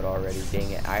download already.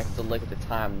 Dang it. I have to look at the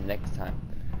time next time.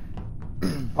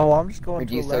 Oh, I'm just going Or to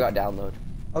do you still got download?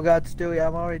 Oh god, Stewie,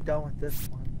 I'm already done with this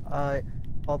one.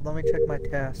 Hold, let me check my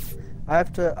task. I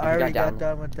already got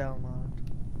done with download.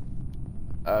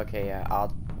 Okay, yeah,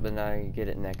 when I get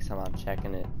it next time, I'm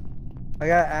checking it. I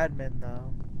got admin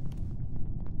though.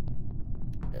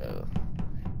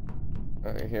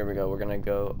 Okay, here we go. We're gonna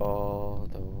go all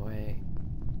the way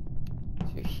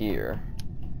to here.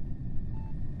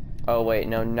 Oh wait,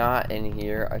 no, not in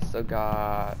here. I still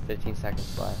got 15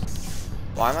 seconds left.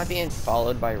 Why am I being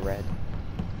followed by Red?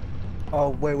 Oh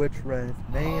wait, which Red?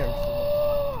 Me or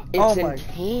someone? It's Oh in my-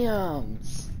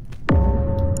 Cam's.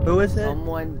 Who is it?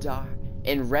 Someone died,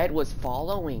 and Red was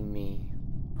following me.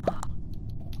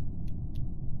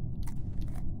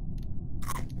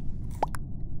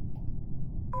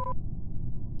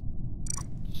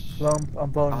 Well,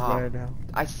 I'm voting Ah. Red now.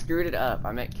 I screwed it up.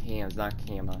 I meant Cam's, not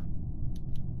Cama.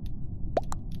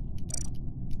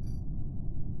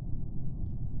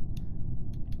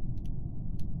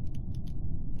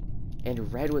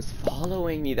 And Red was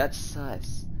following me. That's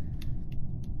sus.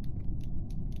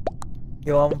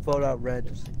 Yo, I'm gonna vote out Red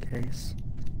just in case.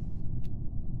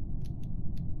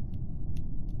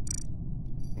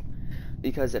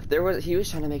 Because if there was, he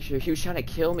was trying to make sure, he was trying to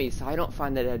kill me so I don't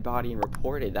find the dead body and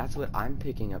report it. That's what I'm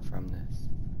picking up from this.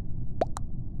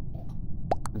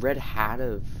 Red had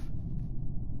of.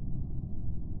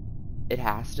 It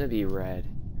has to be Red.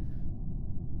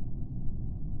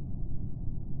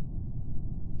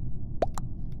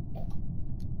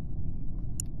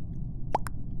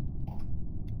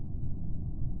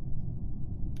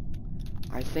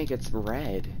 I think it's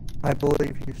Red. I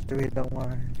believe you, Stewie, don't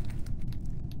worry.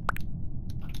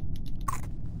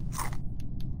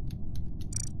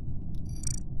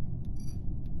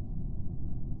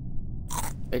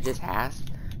 It just has,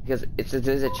 because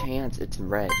there's a chance it's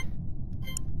Red.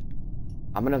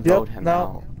 I'm gonna vote him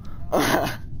no. out.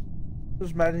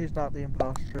 Just imagine he's not the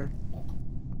imposter.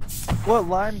 What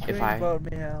line can you vote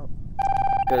me out?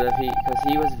 Because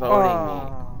he was voting me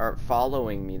or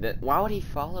following me. Why would he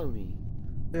follow me?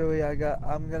 Dewey,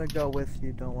 I'm gonna go with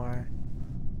you. Don't worry.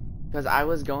 Because I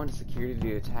was going to security to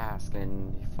do a task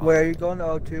and. Where are you going to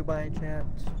O2 by any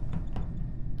chance?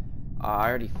 I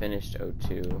already finished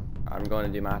O2. I'm going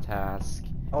to do my task.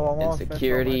 Oh, I'm in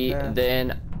security.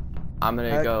 Then I'm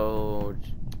gonna go.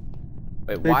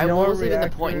 Wait, why was even the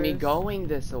point in me going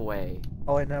this way?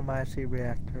 Oh wait, never mind. I see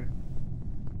reactor.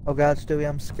 Oh God, Stewie,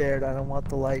 I'm scared. I don't want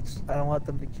the lights. I don't want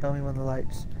them to kill me when the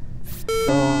lights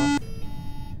go off.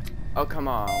 Oh come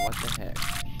on! What the heck?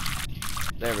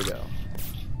 There we go.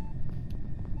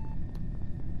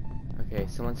 Okay,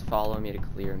 someone's following me to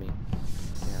clear me.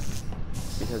 Yeah.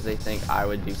 Because they think I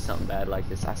would do something bad like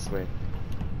this. I swear.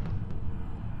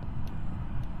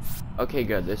 Okay,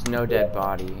 good. There's no dead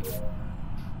body.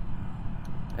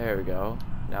 There we go.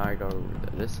 Now I go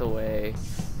this way.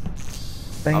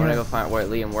 I'm gonna go find. Wait,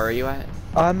 Liam, where are you at?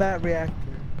 I'm at reactor.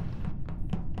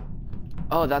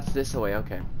 Oh, that's this way.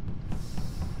 Okay.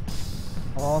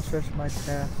 I'll switch my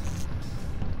task.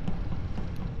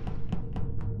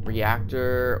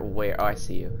 Reactor. Where? Oh, I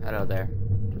see you. Hello there.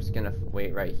 I'm just gonna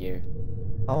wait right here.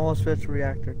 I'll switch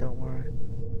reactor. Don't worry.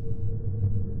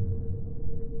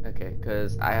 Okay,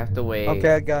 cause I have to wait.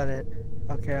 Okay, I got it.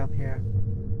 Okay, I'm here.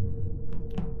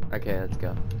 Okay, let's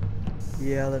go.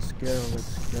 Yeah, let's go,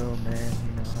 man.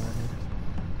 You know how it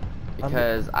is.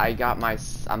 Because I got my.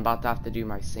 I'm about to have to do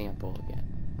my sample again.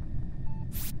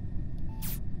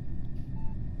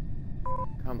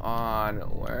 Come on,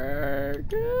 work.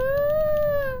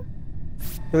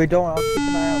 So we don't. I'll keep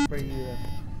an eye out for you.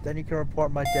 Then you can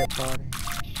report my dead body.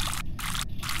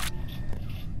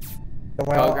 Go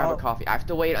grab a coffee. I have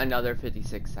to wait another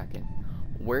 56 seconds.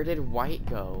 Where did White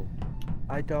go?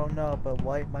 I don't know, but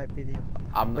White might be the.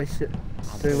 I'm gonna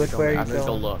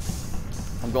go look.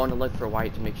 I'm going to look for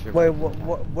White to make sure. Wait,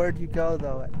 where'd you go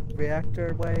though?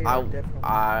 Reactor way? Or different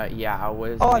way? Yeah, I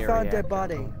was. Oh, I found a dead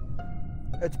body.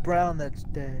 It's Brown that's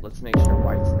dead. Let's make sure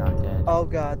White's not dead. Oh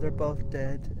God, they're both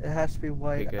dead. It has to be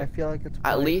White. Okay, I feel like it's.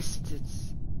 White. At least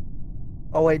it's.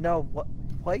 Oh wait, no.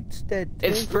 White's dead too.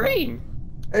 It's Spring.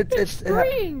 It's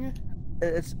Spring.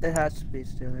 It has to be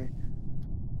Stewie.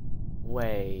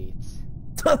 Wait.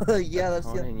 Yeah, that's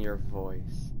the tone in your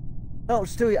voice. No,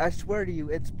 Stewie, I swear to you,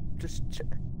 it's just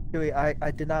Stewie.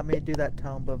 I did not mean to do that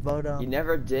tone, but vote on. You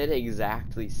never did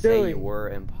exactly say Stewie, you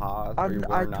were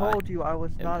imposter. I told you I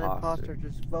was not imposter.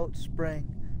 Just vote Spring.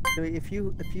 Stewie, if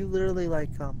you literally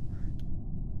like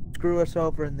screw us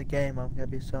over in the game, I'm gonna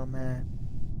be so mad.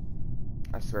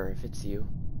 I swear, if it's you.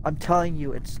 I'm telling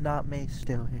you, it's not me,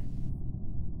 Stewie.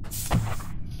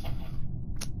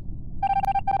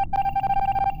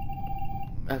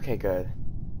 Okay, good.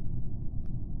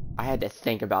 I had to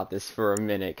think about this for a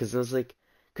minute, because it was like,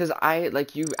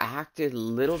 you acted a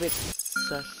little bit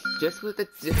sus, just with a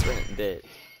different bit.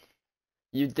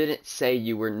 You didn't say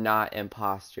you were not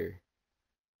imposter.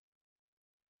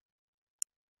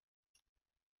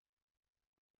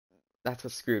 That's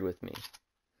what screwed with me.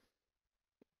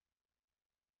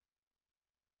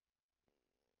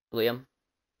 Liam?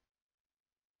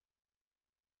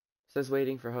 Says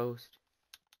waiting for host.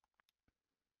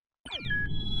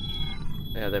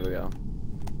 Yeah, there we go.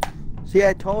 See,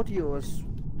 I told you it was.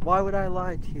 Why would I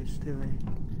lie to you, Stewie?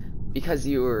 Because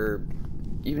you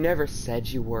never said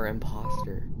you were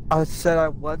imposter. I said I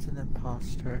was an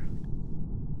imposter.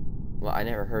 Well, I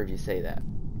never heard you say that.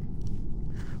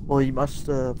 Well, you must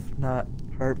have not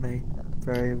heard me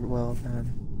very well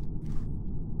then.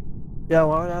 Yeah,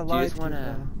 why would I lie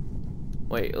to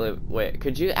you? Wait,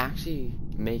 could you actually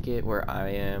make it where I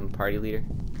am party leader?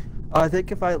 I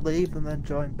think if I leave and then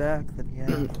join back, then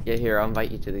yeah. Yeah, here, I'll invite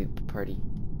you to the party.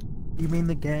 You mean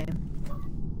the game?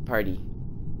 Party.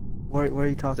 Where are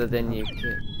you talking So then about? you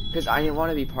can... Because I want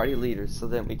to be party leader, so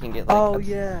then we can get like... Oh,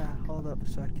 yeah. Hold up a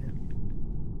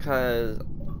second. Because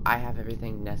I have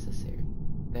everything necessary.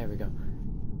 There we go.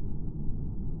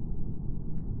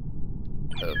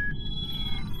 Oh.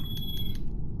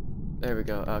 There we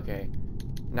go, okay.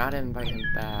 Not invite him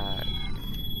back.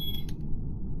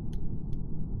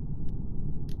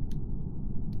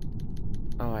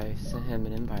 Oh, I sent him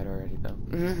an invite already, though.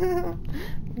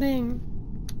 Ding!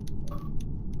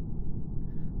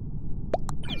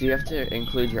 Do you have to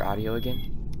include your audio again?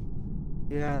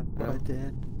 Yeah, No? I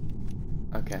did.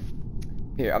 Okay.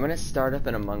 Here, I'm gonna start up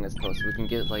an Among Us post so we can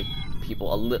get, like,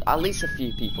 people, at least a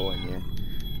few people in here.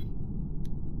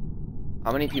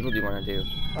 How many people do you want to do?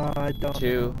 I don't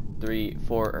 2, know. 3,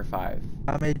 4, or 5?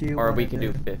 How many do you Or want we to could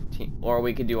do 15. Or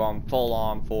we could do full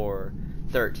on for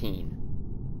 13.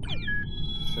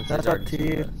 Since That's there's up to already two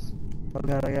you. of us. Oh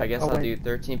god, I guess I'll do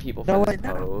 13 people for this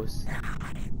post.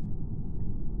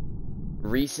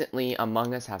 Recently,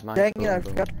 Among Us have my Dang boom it, I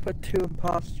boom. forgot to put 2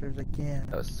 imposters again.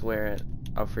 Oh, swearing.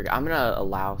 Oh, forget. I'm gonna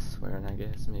allow swearing, I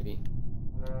guess, maybe.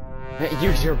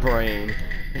 Use your brain.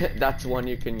 That's one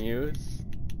you can use.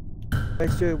 Wait,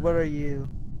 Stewie, what are you?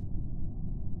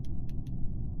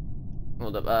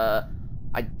 Hold up,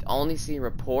 I only see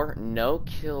report, no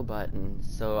kill button,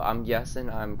 so I'm guessing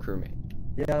I'm crewmate.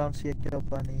 Yeah, I don't see a kill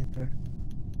button either.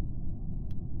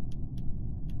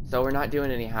 So we're not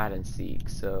doing any hide and seek,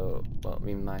 so, well,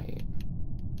 we might.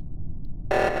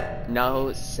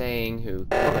 No saying who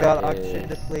Oh god, I is. should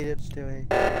deplete it, Stewie.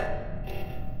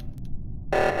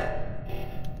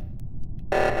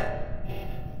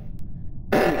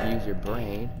 Use your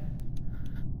brain.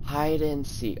 Hide and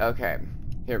seek. Okay,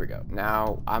 here we go.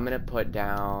 Now I'm gonna put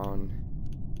down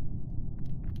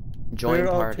join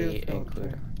party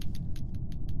include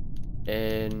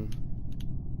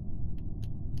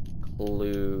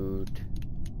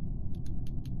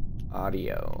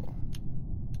audio.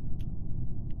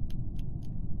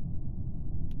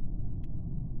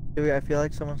 Stewie, I feel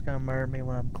like someone's gonna murder me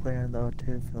when I'm clearing the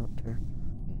O2 filter.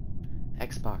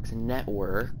 Xbox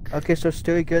network. Okay, so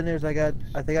Stewie, good news. I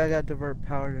think I got divert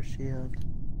power to shield.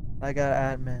 I got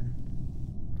admin.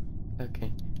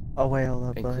 Okay. Oh wait, hold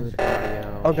up, Include boys.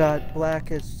 audio. Oh god,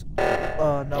 black is.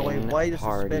 No wait, white is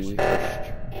party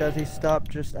suspicious because he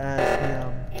stopped just as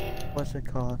the what's it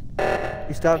called?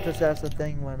 He stopped just as the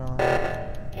thing went on.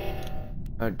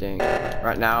 Oh dang.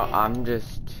 Right now I'm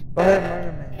just Go ahead,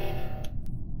 murder me.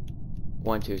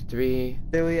 1, 2, 3.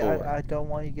 Stewie, 4. I don't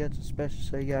want you to get suspicious,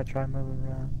 so you gotta try moving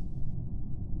around.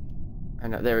 I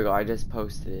know. There we go. I just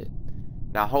posted it.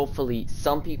 Now hopefully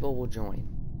some people will join.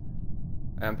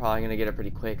 I'm probably gonna get it pretty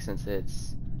quick since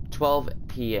it's 12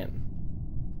 p.m.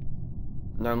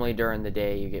 Normally during the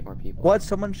day you get more people. What?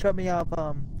 Someone shut me off.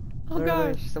 Oh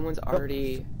literally- gosh, someone's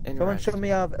already Someone shut interested.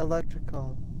 me off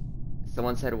electrical.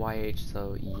 Someone said YH,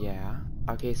 so yeah.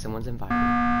 Okay, someone's invited.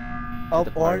 Oh,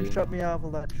 the orange party. shut me off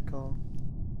electrical.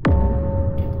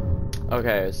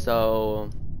 Okay, so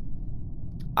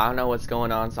I don't know what's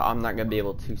going on, so I'm not gonna be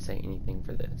able to say anything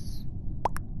for this.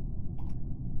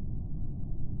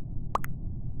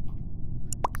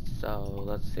 So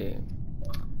let's see.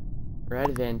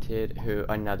 Red vented, who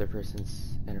another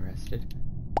person's interested.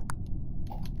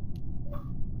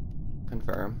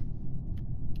 Confirm.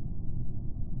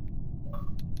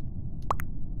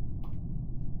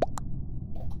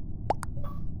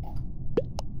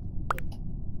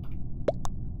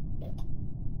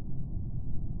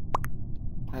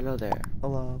 Hello there.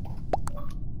 Hello.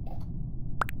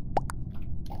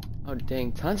 Oh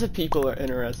dang, tons of people are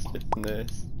interested in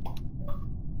this.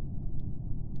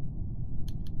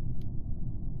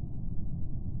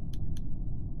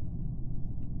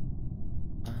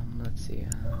 Let's see.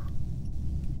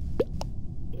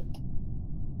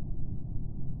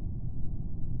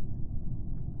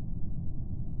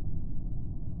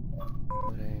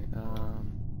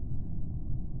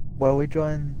 Well, we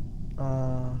join.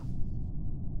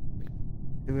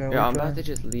 Yeah, I'm about to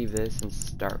just leave this and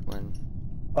start one.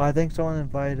 Oh, I think someone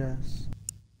invited us.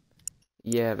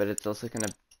 Yeah, but it's also kind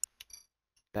of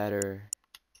better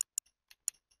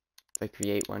if I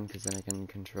create one, because then I can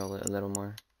control it a little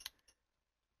more.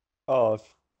 Oh,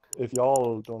 if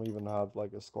y'all don't even have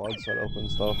like a squad set up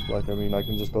and stuff, like I mean, I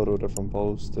can just go to a different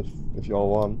post if y'all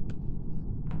want.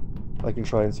 I can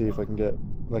try and see if I can get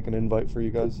like an invite for you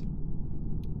guys.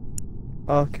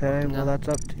 Okay, No. well that's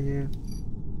up to you.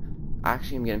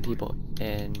 Actually, I'm getting people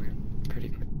in pretty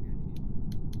quick.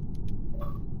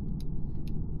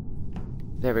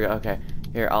 There we go. Okay,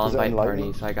 here I'll Is it invite enlightened?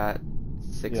 parties. So I got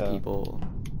 6 Yeah. people.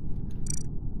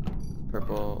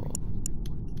 Purple.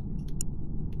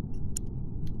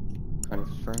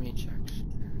 Confirm each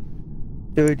action.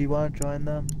 Dude, do you want to join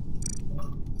them?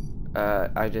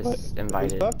 I just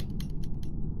invited. Back?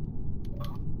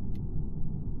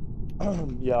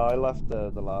 Yeah, I left the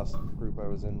last group I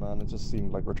was in, man. It just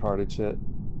seemed like retarded shit.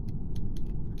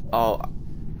 Oh,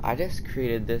 I just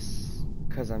created this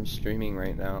because I'm streaming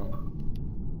right now.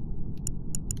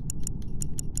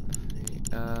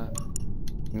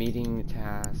 Meeting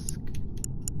task.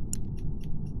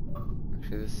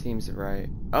 Actually, this seems right.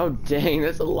 Oh, dang,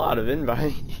 that's a lot of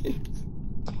invites.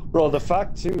 Bro, the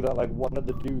fact too that like one of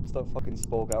the dudes that fucking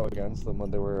spoke out against them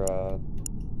when they were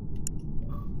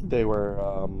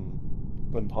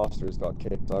imposters got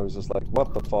kicked. I was just like,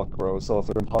 what the fuck, bro? So if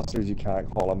they're imposters, you can't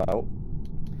call them out.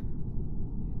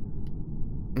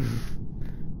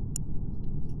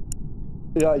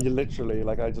 Yeah, you literally,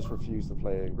 like, I just refuse to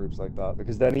play in groups like that,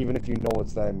 because then even if you know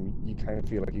it's them, you kind of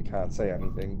feel like you can't say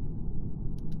anything.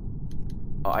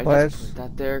 Oh, I just Wes, put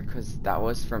that there because that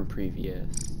was from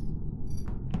previous.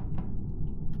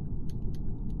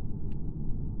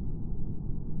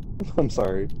 I'm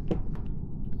sorry.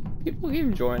 People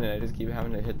keep joining, I just keep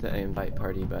having to hit the invite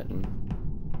party button.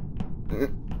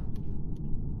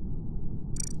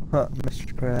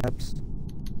 Mr. Krabs.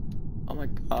 Oh my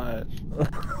gosh.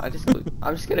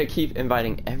 I'm just gonna keep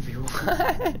inviting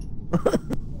everyone.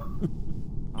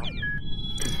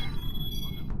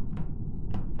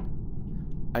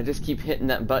 I just keep hitting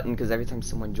that button because every time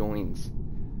someone joins,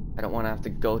 I don't want to have to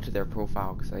go to their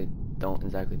profile because I don't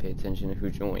exactly pay attention to who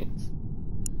joins.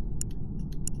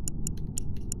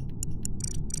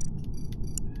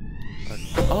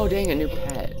 Oh dang, a new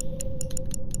pet.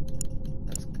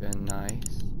 That's good, nice.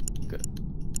 Good.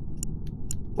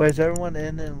 Wait, is everyone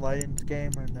in Enlightened's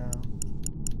game or no?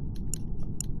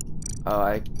 Oh,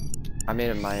 I made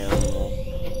it my own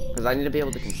because I need to be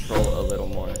able to control a little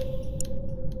more.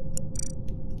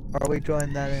 Are we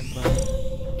joining that invite?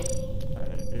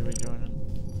 Are we joining?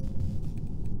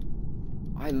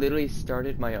 I literally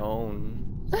started my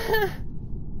own.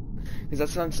 Because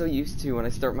that's what I'm so used to when I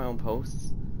start my own posts.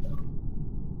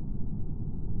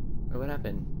 Oh, what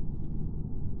happened?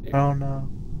 I don't know.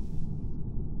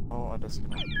 Oh, I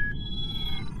disconnect.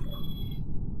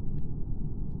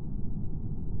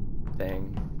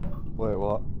 Thing. Wait,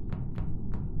 what?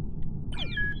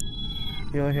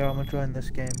 Here, I'm gonna join this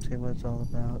game, see what it's all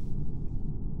about.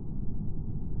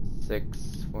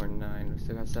 6, 4, 9. We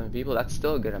still got 7 people. That's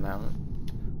still a good amount.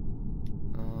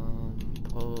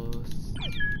 Post.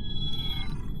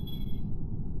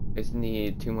 I just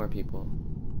need 2 more people.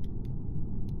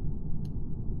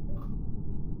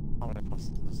 How many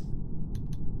posts?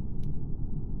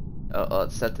 Oh,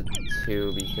 it's set to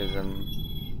 2 because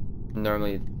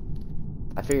normally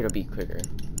I figured it'll be quicker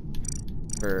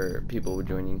for people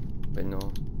joining, but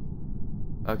no.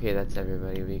 Okay, that's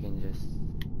everybody. We can just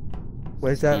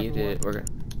Wait, is that speed it. everyone?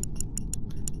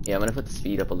 Yeah, I'm gonna put the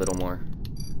speed up a little more.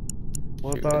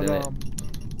 What Shoot, about, isn't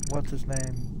it? what's his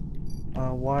name?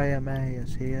 YMA,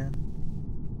 is he in?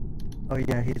 Oh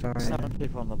yeah, he's already 7 in.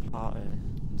 people on the party.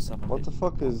 And 7 What the people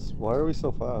fuck is... Why are we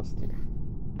so fast?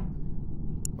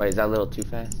 Wait, is that a little too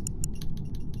fast?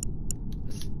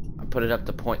 I put it up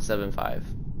to 0.75.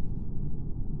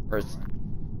 Or it's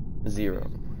 0.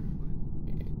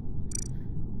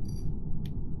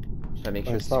 Should I make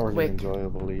sure It's not really quick?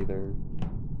 enjoyable either.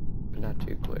 But not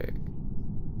too quick.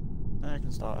 Yeah, you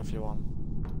can start if you want.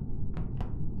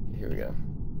 Here we go.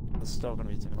 There's still gonna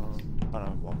be 2 roles. I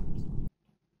don't know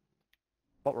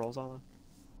what roles are there?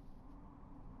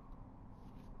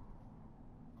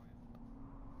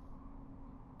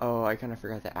 Oh, I kind of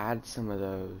forgot to add some of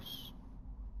those.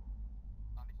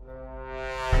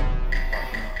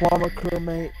 Llama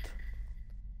crewmate.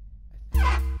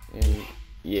 And,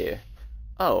 yeah.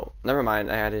 Oh, never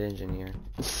mind. I added engineer.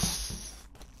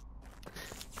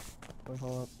 Wait,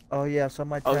 hold up. Oh yeah,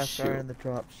 some of my Oh, tasks are shoot. in the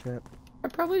dropship. I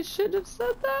probably shouldn't have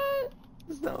said that.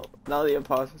 No, now the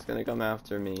imposter's gonna come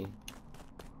after me.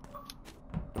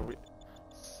 Are we...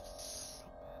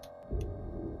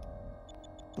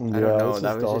 Yeah, I don't know. this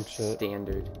That is was dog just shit.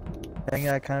 standard. Dang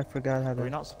it, I kind of forgot how Are we to...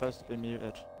 not supposed to be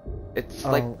muted? It's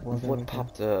Oh, like well, there we what go.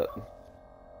 popped up.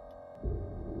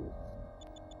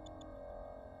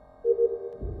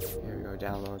 Here we go.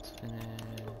 Downloads finished.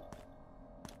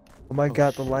 Oh my Oh,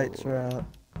 god, the lights sure. are out.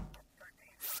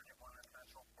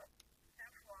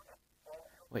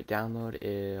 Wait, download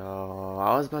is.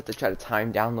 I was about to try to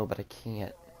time download, but I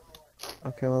can't.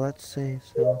 Okay, well let's see,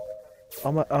 so...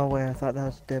 Oh wait, I thought that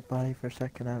was a dead body for a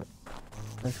second.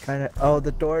 That's kind of... Oh,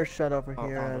 the door's shut over Oh,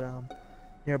 here found at,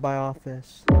 nearby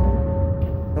office.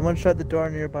 Someone shut the door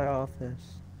in nearby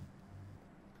office.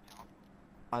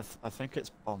 I think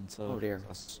it's Bonta. Oh, dear.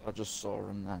 I just saw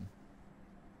him then.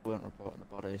 We weren't reporting the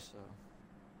body, so...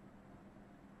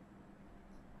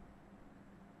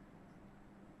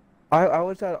 I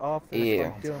was at office, Yeah.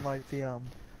 like, doing,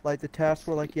 like, the task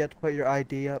where, like, you have to put your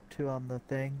ID up to on the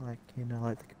thing, like, you know,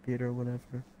 like the computer or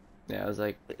whatever. Yeah, I was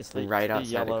like It's like right the outside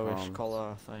the yellowish comms. colour,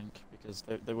 I think, because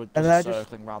they were And just then I just-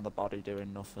 circling around the body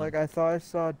doing nothing. Like, I thought I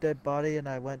saw a dead body and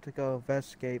I went to go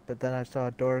investigate, but then I saw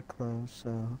a door close,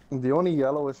 so... The only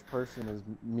yellowish person is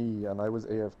me, and I was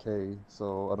AFK,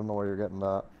 so I don't know where you're getting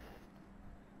that.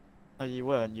 No, you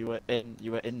weren't. You were in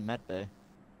medbay.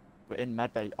 You were in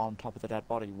medbay on top of the dead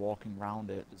body, walking around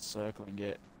it, circling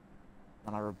it.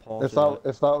 And I reported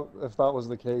If that was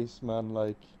the case, man,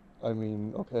 like, I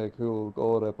mean, okay, cool,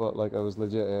 go with it, but like I was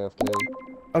legit AFK.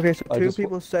 Okay, so I two just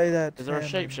people say that. Is there a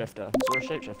shapeshifter? Is there a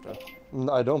shapeshifter?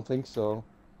 I don't think so.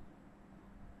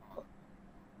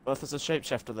 Well, if there's a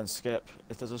shapeshifter, then skip.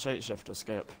 If there's a shapeshifter,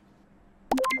 skip.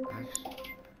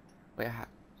 Actually, wait,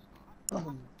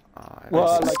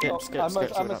 Well, Skip, like, skip, skip, I skip,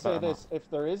 must, so I we must don't say better this: if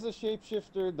there is a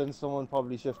shapeshifter, then someone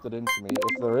probably shifted into me.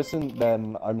 If there isn't,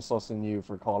 then I'm sussing you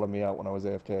for calling me out when I was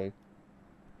AFK.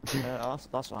 Yeah,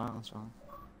 that's fine, that's fine.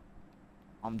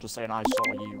 I'm just saying I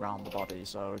saw you round the body,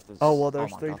 so if there's... Oh well, there's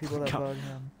my 3 God. people that voted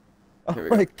him. Here we Oh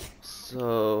go. my God.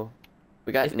 So,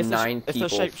 we got If the 9 if the people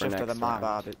for shapeshifter, next then my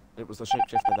round. bad. It was the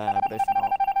shapeshifter there, but if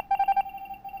not...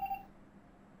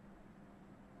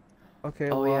 Okay,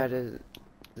 Oh well, yeah,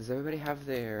 does everybody have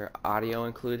their audio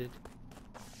included?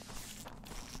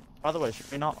 By the way,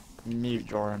 should we not mute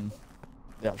during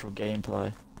the actual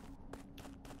gameplay?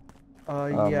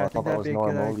 yeah, I thought think that that'd was be a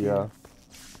good normal, idea. yeah.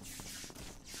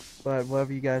 But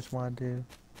whatever you guys want to do.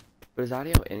 But is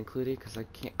audio included? Cause I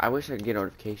can't. I wish I could get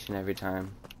notification every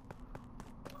time.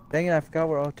 Dang it, I forgot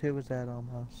where O2 was at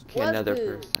almost. Okay, What another the-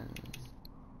 person.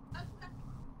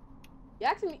 You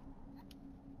asking me?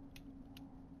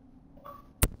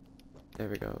 There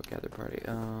we go. Gather party.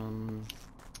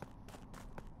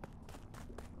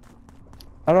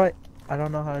 I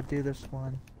don't know how to do this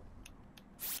one.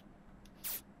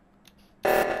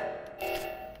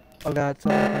 Oh God,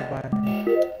 someone came by me.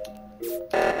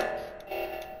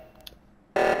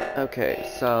 Okay,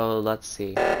 so let's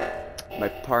see. The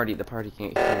party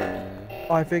can't hear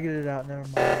Oh, I figured it out. Never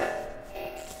mind.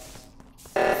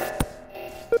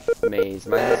 me. Maze.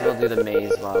 Might as well do the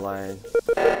maze while I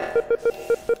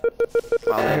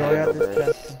Okay, I handle got this this.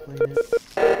 quest completed.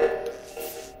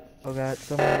 Oh God,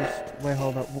 someone just wait.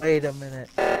 Hold up. Wait a minute.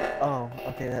 Oh,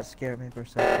 okay, that scared me for a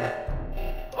second.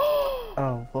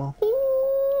 Oh well.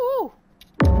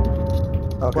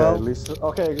 Okay, Well- at least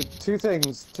okay. Two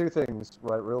things,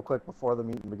 right, real quick before the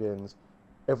meeting begins.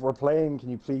 If we're playing, can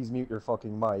you please mute your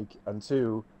fucking mic? And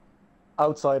 2,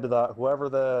 outside of that, whoever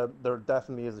there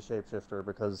definitely is a shapeshifter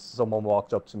because someone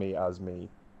walked up to me as me,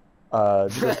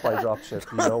 just by dropship.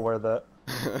 You know where the?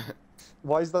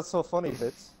 Why is that so funny,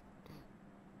 Fitz?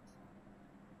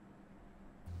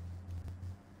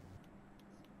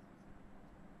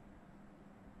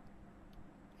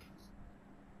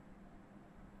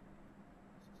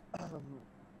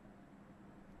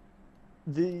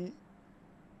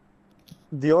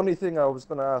 The only thing I was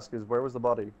gonna ask is where was the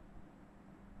body?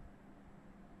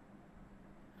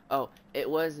 Oh, it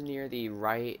was near the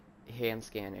right hand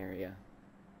scan area.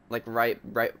 Like right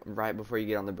before you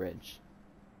get on the bridge.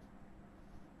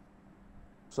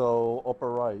 So upper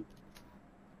right.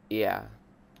 Yeah.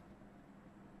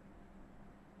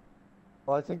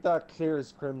 Well, I think that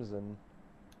clears Crimson.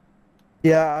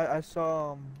 Yeah, I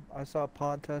saw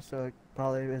Ponta, so it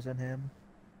probably isn't him.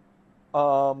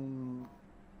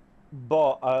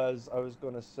 But as I was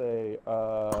gonna say,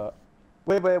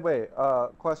 wait,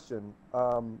 question,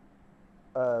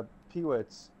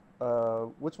 Pewits,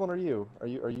 which one are you? Are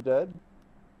you dead?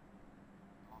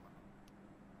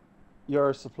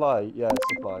 Your supply, yeah, it's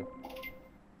supply.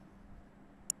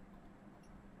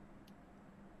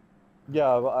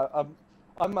 Yeah, but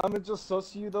I'm just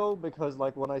sus you though, because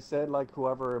like when I said like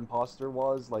whoever imposter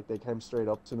was, like they came straight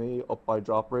up to me up by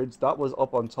drop bridge. That was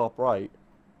up on top right.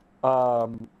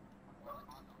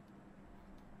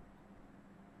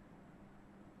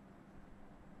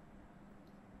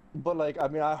 But like I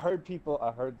mean I heard people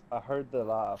I heard the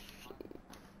laugh.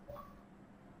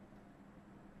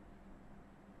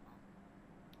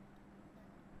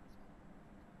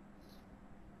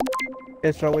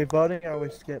 Okay, so are we voting or are we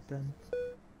skipping?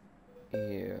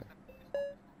 Yeah.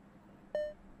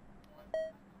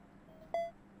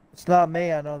 It's not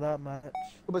me, I know that much.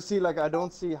 But see, like I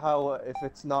don't see how if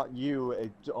it's not you,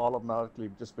 it all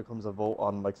automatically just becomes a vote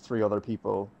on like 3 other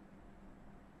people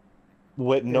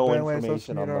with no but anyways, let's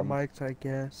information mute on our them. mics, I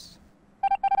guess.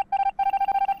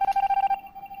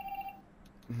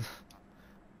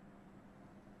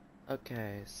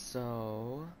 Okay,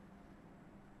 so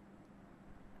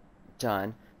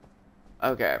done.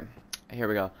 Okay, here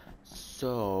we go.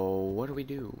 So what do we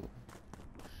do?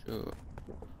 Sure.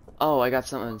 Oh, I got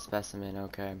something in specimen.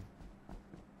 Okay.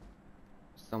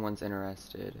 Someone's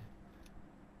interested.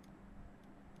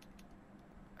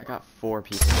 I got 4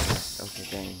 people. Okay,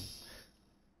 dang.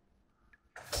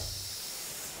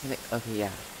 Okay,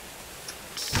 yeah.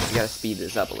 You gotta speed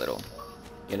this up a little,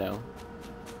 you know?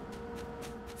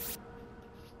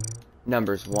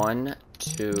 Numbers 1,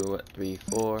 2, 3,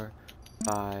 4,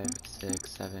 5,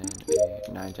 6, 7,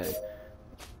 8, 9, 10.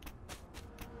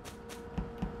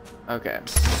 Okay.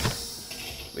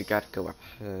 We gotta go up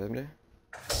could.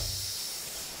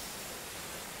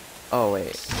 Oh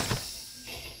wait.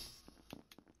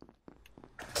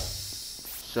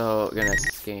 So gonna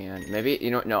scan. Maybe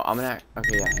you know. No, I'm gonna.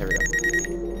 Okay, yeah. Here we go.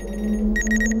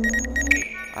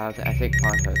 I think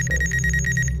Ponto's safe.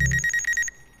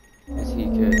 Cause he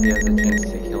has a chance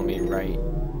to kill me right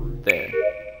there.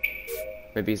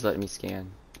 Maybe he's letting me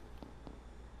scan.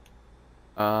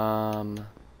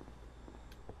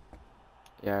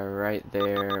 Yeah, right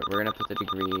there. We're gonna put the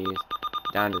degrees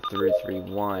down to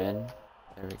 331.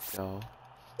 There we go.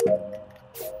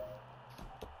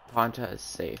 Ponta is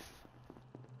safe.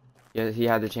 Yeah, he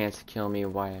had the chance to kill me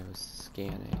while I was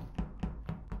scanning.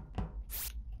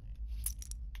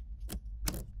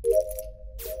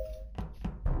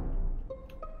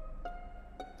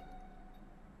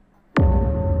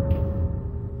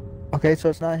 Okay, so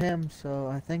it's not him, so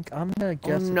I think I'm gonna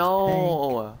guess Oh it's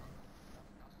no!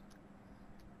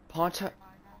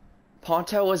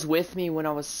 Ponta was with me when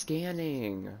I was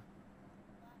scanning. Pink.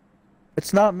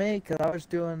 It's not me, because I was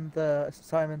doing the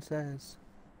Simon Says.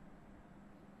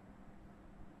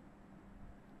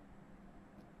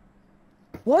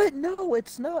 What? No,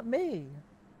 it's not me.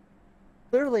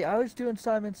 Literally, I was doing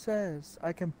Simon Says.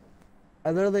 I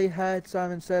literally had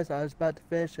Simon Says. I was about to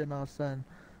finish, and all of a sudden,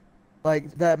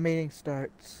 like, that meeting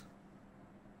starts.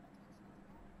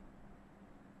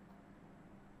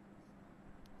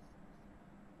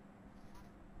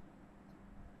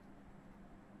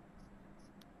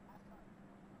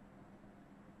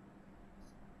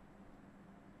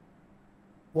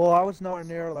 Well, I was nowhere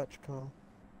near electrical.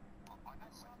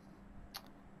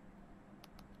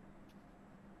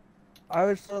 I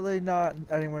was literally not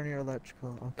anywhere near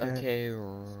electrical, okay?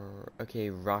 Okay,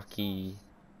 Rocky.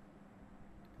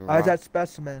 I was at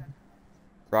Specimen.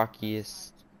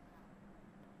 Rockiest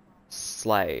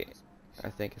Slight, I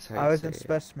think is how you I was say in it.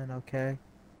 Specimen, okay?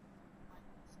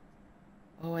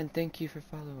 Oh, and thank you for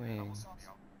following.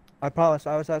 I promise,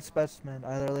 I was at Specimen.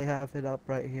 I literally have it up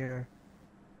right here.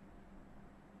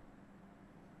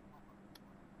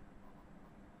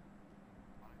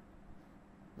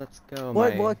 Let's go,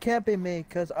 What? Well, it can't be me,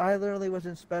 because I literally was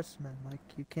in Specimen. Like,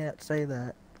 you can't say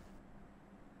that.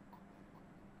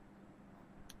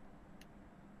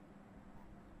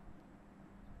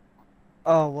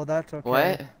 Oh, well, that's okay.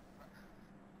 What?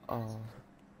 Oh.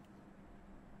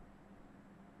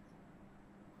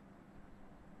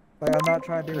 Like, I'm not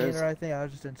trying to be mean Because- or anything, I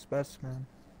was just in Specimen.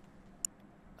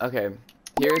 Okay,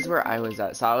 here's where I was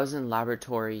at. So I was in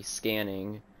laboratory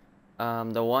scanning.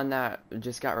 The one that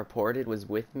just got reported was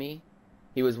with me.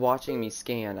 He was watching me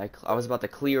scan. I was about to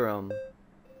clear him.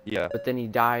 Yeah. But then he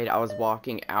died. I was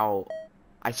walking out.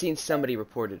 I seen somebody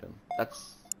reported him.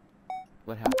 That's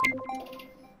what happened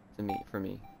for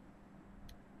me.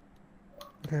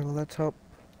 Okay, well, let's hope.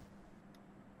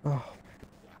 Oh.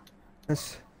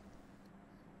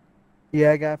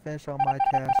 Yeah, I gotta finish all my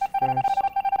tasks first.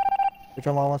 Which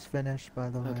I'm almost finished, by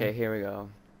the way. Okay, here we go.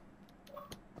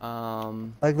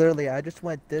 Like, literally, I just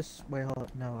went this way. Hold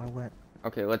up. No, I went.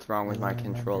 Okay, what's wrong with I my don't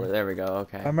remember. controller? There we go, If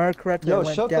I okay. remember correctly, I Yo,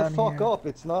 went shut the down fuck here. up.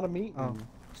 It's not a meeting. Oh, Here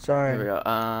we sorry. go,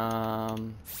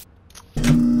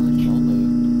 holy moly.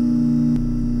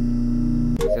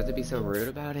 You have to be so rude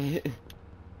about it?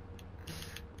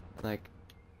 Like,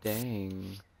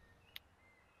 dang.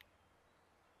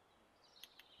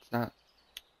 It's not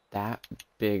that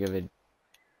big of a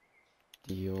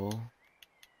deal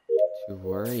to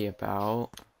worry about.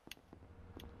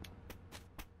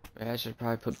 I should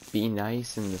probably put be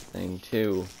nice in the thing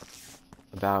too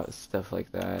about stuff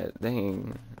like that.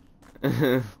 Dang.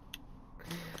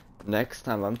 Next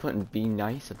time I'm putting be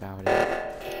nice about it.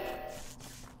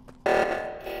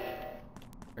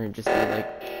 Or just be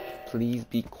like, please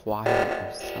be quiet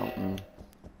or something.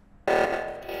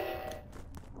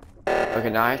 Okay,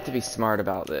 now I have to be smart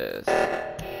about this.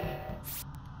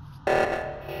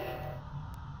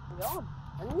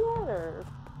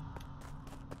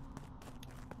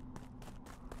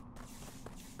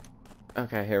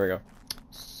 Okay, here we go.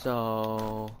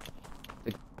 So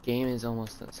the game is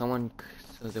almost done. So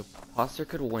the imposter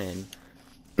could win.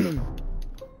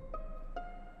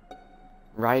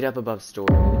 Right up above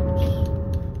storage.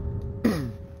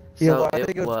 Yeah, So well, I it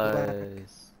think it was black.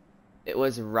 it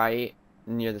was right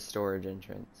near the storage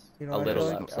entrance. You know, A I little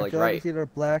feel up. like, So I like feel like right it's either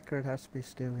black or it has to be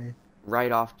Stewie.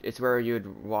 right off. It's where you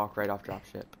would walk right off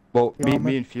dropship. Well, Yeah,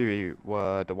 me and Fury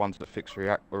were the ones that fixed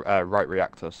right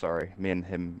reactor. Sorry, me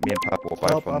and Purple were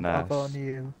both on I'll there. vote on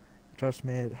you. Trust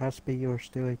me, it has to be yours,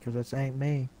 Stewie, because this ain't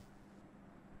me.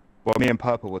 Well, me and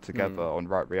Purple were together on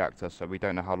right reactor, so we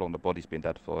don't know how long the body's been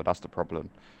dead for. That's the problem.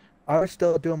 I was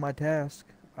still doing my task.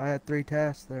 I had 3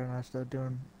 tasks there, and I was still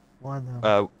doing one of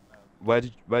them. where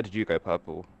did you go,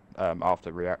 Purple?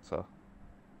 After reactor.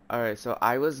 Alright, so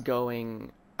I was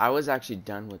actually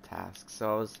done with tasks,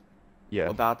 so I was Yeah.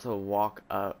 about to walk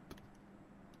up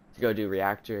to go do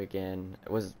reactor again.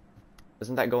 Wasn't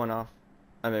that going off?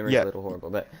 My memory's Yeah. a little horrible,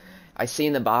 but I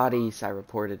seen the body, so I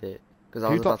reported it because I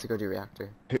Who was got- about to go do reactor.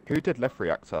 Who did left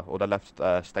reactor or the left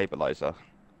stabilizer?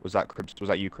 Was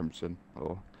that you, Crimson?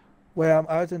 Or Well,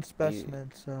 I was in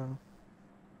specimen, so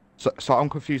so I'm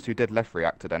confused who did left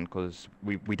reactor then, because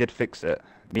we did fix it.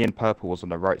 Me and Purple was on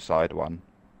the right side one,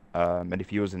 and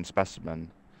if you was in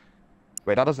specimen,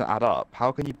 wait, that doesn't add up.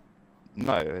 How can you?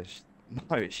 No,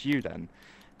 it's you then.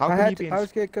 How can you be in? I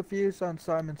was getting confused on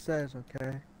Simon Says.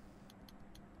 Okay.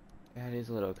 Yeah, it is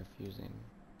a little confusing.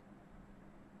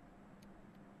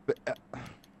 But,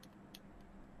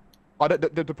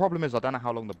 the problem is I don't know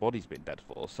how long the body's been dead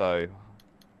for, so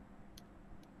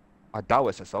I doubt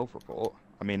it's a self-report.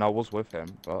 I mean, I was with him,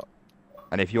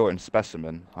 and if you're in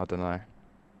specimen, I don't know.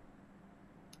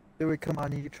 Dewey, come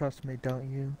on, you trust me, don't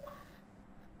you?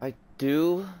 I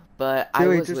do, but I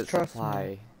Dewey, was just with trust me.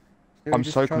 supply. Dewey, I'm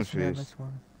just so trust me on confused. this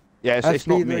one. Yeah, That's it's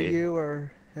not either me. you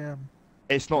or him.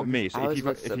 It's not me. So I if was you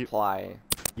with if you supply.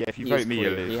 if you He is vote me, you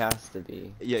clear. lose. He has to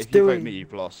be. Yeah, if you vote Stewie. me,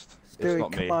 you've lost. It's Stewie,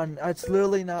 not come me. on, it's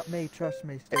literally not me. Trust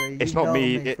me, Stewie. It's You not know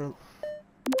me,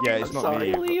 Yeah, it's I'm not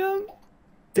sorry, me. Liam.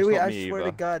 It's Stewie, not I me swear to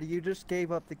either. God, you just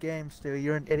gave up the game, Stewie.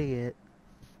 You're an idiot.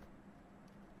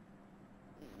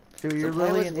 Stewie, you're Supply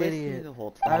really was an with me idiot. the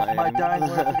whole time. As my dying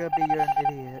words are gonna be, you're an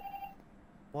idiot.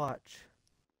 Watch.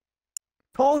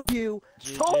 Told you!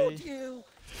 Told GG. you!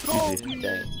 GG. Told you!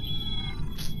 Dang.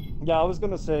 Yeah, I was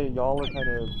gonna say y'all are kind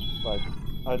of like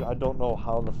I don't know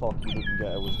how the fuck you didn't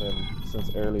get it with him since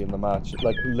early in the match.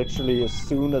 Like literally as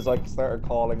soon as I started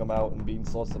calling him out and being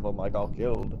sus of him, I got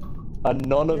killed, and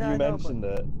none of Yeah, you I know, but- mentioned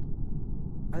it.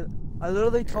 I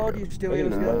literally told you, Stewie, it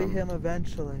was gonna be Um, him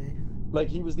eventually. Like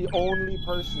he was the only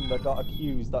person that got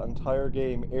accused that entire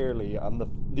game early, and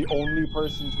the only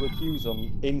person to accuse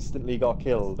him instantly got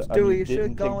killed. And Stewie, you you should've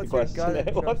didn't gone think with to your question gut,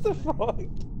 it. What the trust me.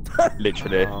 fuck?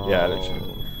 Literally, yeah, literally.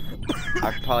 Oh.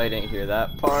 I probably didn't hear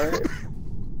that part.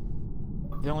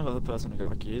 The only other person who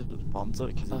got accused was Bonzo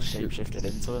because he Oh, shoot. shapeshifted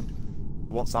into him.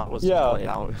 Once that was Yeah. cleared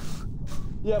out.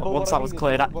 Yeah, but Once what I that was mean is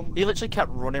cleared out, when- he literally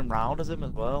kept running round as him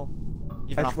as well.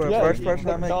 Even I after swear, Yeah, first he- person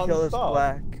I'm gonna kill is non-stop.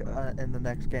 Black in the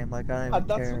next game. Like, I don't And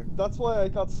even care. that's why I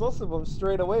got sus of him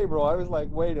straight away, bro. I was like,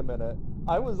 wait a minute.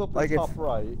 I was up Like, in if- top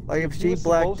right. Like, if he she was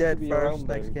Black supposed to dead be first around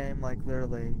next me. game, like,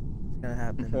 literally, it's gonna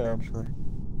happen Yeah. eventually.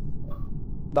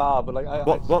 Nah, but like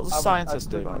What does the I scientist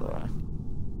do, by couldn't- the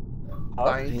way? Huh?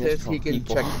 Scientist, he can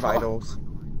People. check vitals.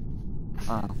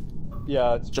 Oh.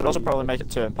 Yeah, it's Should also true. probably make it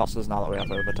 2 imposters now that we have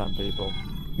over 10 people.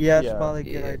 Yeah, it's Yeah. probably a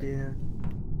good Yeah. idea.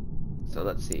 So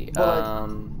let's see. But, like,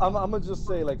 I'm gonna just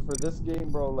say, like, for this game,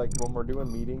 bro, like, when we're doing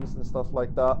meetings and stuff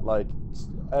like that, like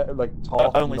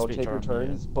talk, Only you know, speak take your during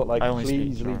turns, but, like, Only speak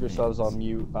please leave during yourselves on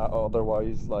meetings. mute,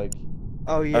 otherwise, like,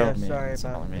 Oh, yeah, Only sorry meetings,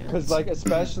 about only that. meetings. because, like,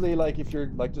 especially, like, if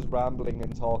you're, like, just rambling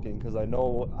and talking, because I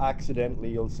know accidentally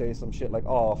you'll say some shit like,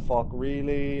 oh, fuck,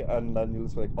 really? And then you'll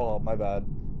just be like, oh, my bad.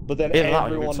 But then Either that or you'll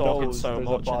everyone be talking knows so there's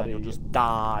much a and then body. you'll just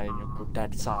die and you'll go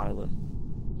dead silent.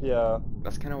 Yeah.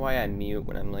 That's kind of why I mute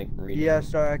when I'm like reading. Yeah,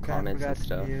 sorry, I kind of comments forgot and to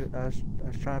stuff. mute. I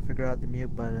was trying to figure out the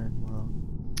mute button. Well,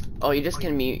 Oh, you just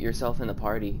can mute yourself in the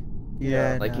party.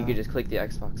 yeah, Like you no, could just click the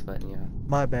Xbox button. Yeah.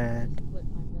 my bad.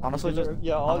 Honestly, just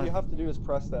Yeah, all I- you have to do is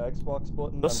press the Xbox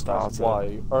button Just and press start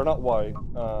Y. Or not Y.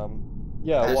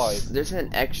 Yeah, Y. There's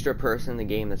an extra person in the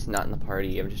game that's not in the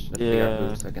party. I'm just trying to figure out Yeah.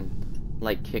 who so I can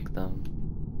like kick them.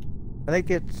 I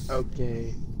think it's.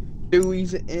 Okay.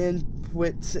 Dewey's in,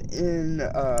 Twit's in,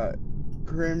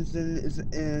 Crimson is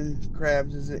in,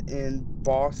 Krabs is in,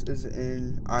 Boss is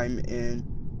in, I'm in,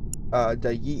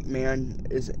 the Yeet Man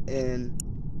is in,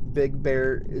 Big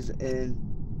Bear is in,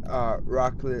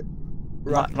 Rocklet.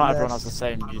 not everyone has the Rockless-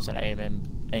 same username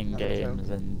in game Okay. as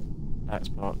in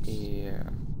Xbox. Yeah.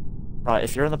 Right,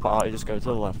 if you're in the party, just go to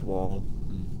the left wall.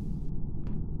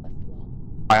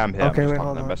 I am here. Okay, I'm wait, just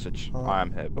hold typing a on. message. Hold I on.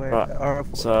 am here. Wait, Right, or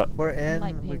if so- we're in,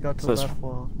 Might we be. go to So the it's- left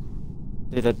wall.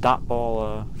 Either Dat Ball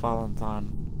or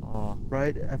Valentine or...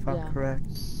 Right, if I'm Yeah.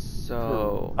 correct.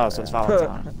 So. Oh, so it's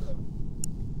Valentine.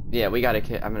 Yeah, we gotta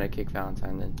kick. I'm gonna kick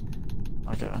Valentine then.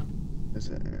 Okay. Is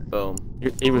it in? Boom.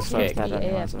 He was Okay. first dead The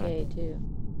anyway, so... AFK too.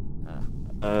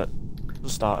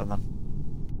 Just starting then.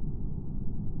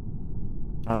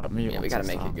 Mute Yeah, we once gotta it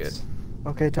make it good. starts.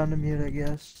 Okay, time to mute, I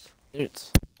guess.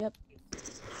 Mute.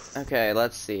 Okay,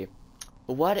 let's see.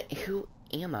 Who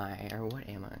am I? Or what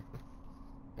am I?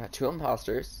 Got 2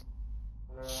 imposters.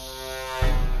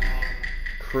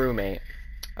 Crewmate.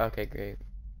 Okay, great.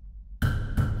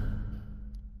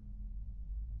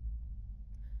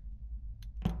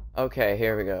 Okay,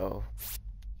 here we go.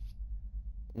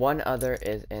 One other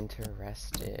is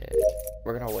interested.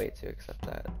 We're gonna wait to accept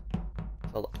that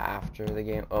till after the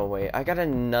game. Oh wait, I got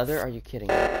another. Are you kidding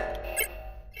me?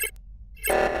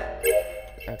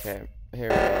 Okay, here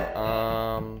we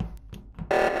go.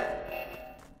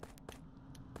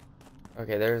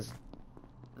 Okay, there's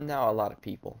now a lot of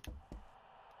people.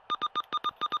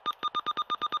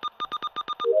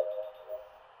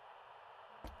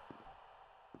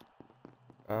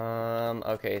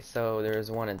 Okay, so there's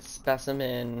one in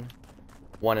specimen,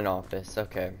 one in office.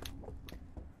 Okay.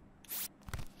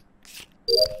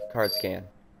 Card scan.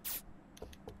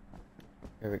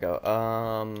 Here we go.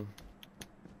 I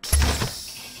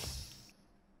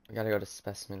gotta go to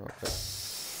specimen real quick.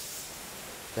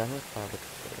 Done with laboratory.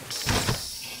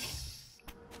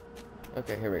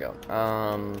 Okay, here we go.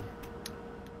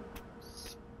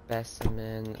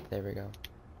 Specimen. There we go.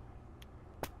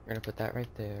 We're gonna put that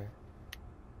right there.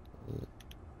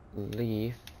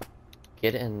 Leaf.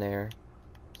 Get in there.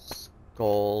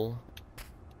 Skull.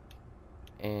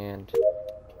 And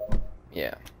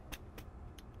yeah.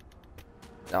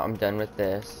 Now I'm done with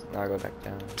this. Now I go back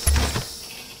down.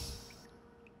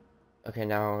 Okay,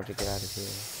 now to get out of here.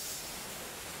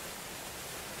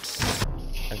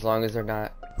 As long as they're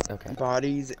not okay.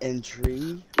 Bodies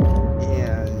entry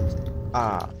and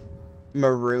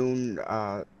Maroon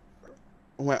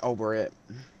went over it.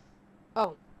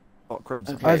 Oh, What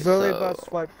Crimson? Okay. I was literally so- about to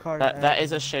swipe card. That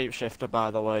is a admin. shapeshifter,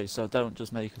 by the way, so don't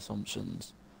just make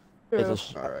assumptions. true.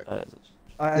 Alright.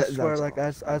 I That- swear, that's like, all. I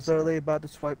was That's all. literally about to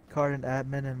swipe card in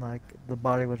admin, and like the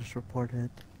body was just reported.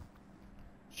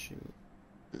 Shoot.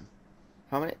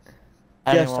 How many?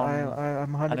 Yes, Anyone,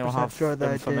 I'm 100% anyone have sure that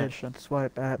I information? did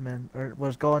swipe admin, or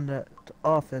was going to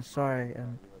office. Sorry,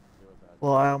 and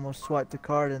well, I almost swiped the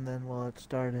card, and then well, it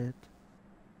started.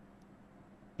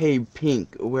 Hey,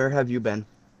 Pink, where have you been?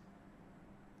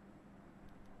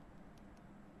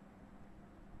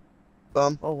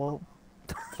 Oh well.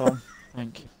 Tom,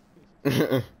 thank you.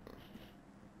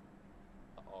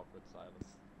 Awkward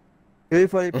silence. It'd be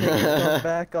funny. Pink comes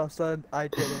back. All of a sudden, I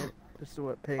did it. This is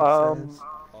what Pink says.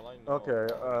 All I know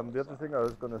Okay, the other thing I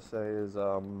was gonna say is,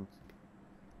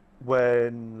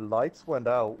 when lights went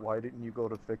out, why didn't you go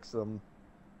to fix them?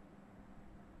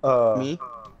 Me?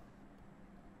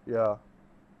 Yeah.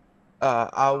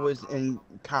 I was in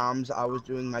comms, I was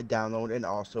doing my download, and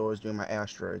also I was doing my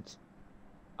asteroids.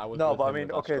 I was No, with but I him mean,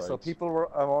 with okay, so asteroids. people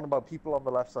were, I'm on about people on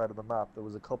the left side of the map. There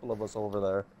was a couple of us over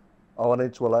there. I went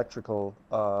into electrical,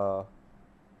 I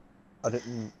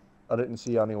didn't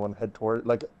see anyone head toward,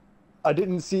 like, I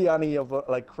didn't see any of,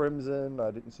 like, Crimson, I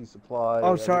didn't see Supply.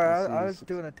 Oh, sorry. didn't I see was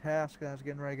doing a task, and I was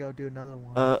getting ready to go do another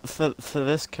one. For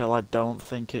this kill, I don't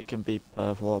think it can be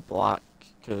purple or black,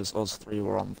 because us three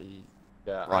were on the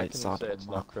Yeah, I right can side say of it's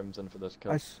the not map. Crimson for this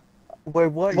kill. Wait,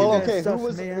 what? Well, you gonna okay, who suss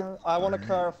was, me out? I want to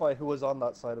clarify who was on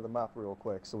that side of the map real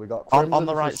quick. So we got On Crimson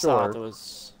the for right sure. side, there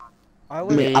was I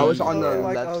Me, I was Me, on the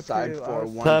like left side O2. I for was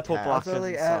one purple, task. black, and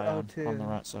Literally at cyan O2. on the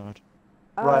right side.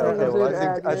 Right, I okay, was well,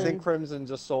 in I think admin. Crimson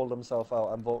just sold himself out.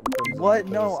 I'm voting Crimson. What?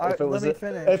 because No, if it was let me a,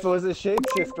 finish. If it was a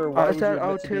shapeshifter, why I would was you at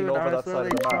admit to O2, being and over I was that side of literally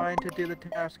the map? trying to do the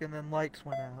task, and then lights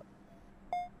went out.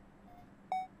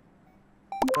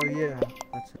 So yeah,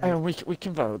 that's it. Oh, we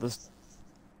can vote. There's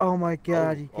Oh my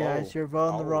god, you oh, guys, you're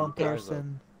voting the oh, wrong you guys are-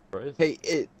 person. Right? Hey,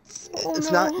 it's Oh,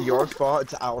 it's no. not your fault,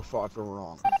 it's our fault if we're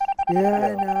wrong.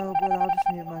 Yeah, I know, but I'll just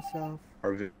mute myself.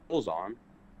 Are visuals on?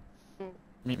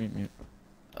 mute.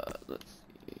 Let's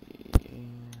see.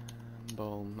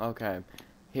 Boom. Okay.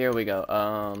 Here we go.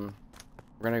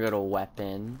 We're gonna go to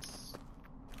weapons.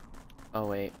 Oh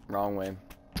wait, wrong way.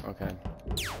 Okay.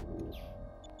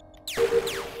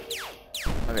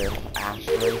 Okay,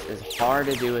 asteroids is hard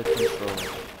to do with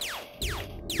controller.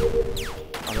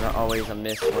 I'm gonna always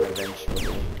miss one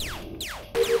eventually.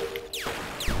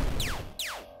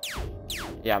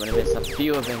 Yeah, I'm gonna miss a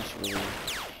few eventually.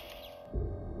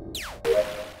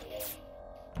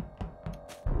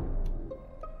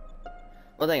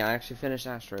 Well, dang, I actually finished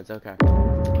asteroids. Okay.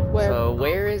 Where? So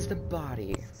where is the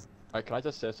body? Alright, can I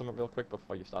just say something real quick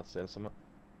before you start saying something?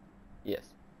 Yes.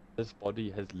 This body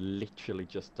has literally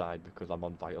just died because I'm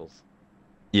on vitals.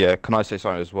 Yeah, can I say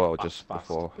something as well, Fast, just fast.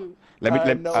 before? Hmm. Let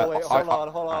me. No, wait,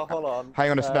 hold on.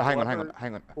 Hang on a second. Hang on. Whoever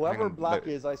hang on, Black look,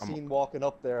 is, I seen walking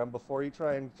up there, and before you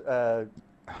try and It's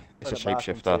a turn it back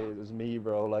and shapeshifter. say it was me,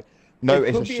 bro. Like, No, it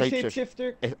it's a could be a shapeshifter.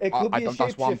 shapeshifter. It- It could be a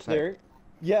that's what I'm saying. shapeshifter.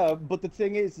 Yeah, but the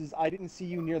thing is I didn't see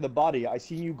you near the body. I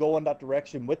seen you go in that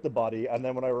direction with the body, and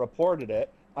then when I reported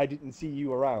it, I didn't see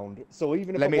you around. So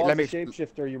even if Let it me- was let a me-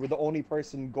 shapeshifter, you were the only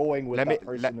person going with that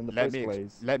person in the first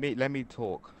place. let me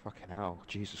talk. Fucking hell,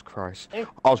 Jesus Christ! Eh.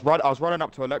 I was running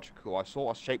up to electrical. I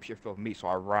saw a shapeshifter of me, so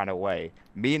I ran away.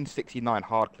 Me and 69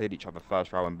 hard cleared each other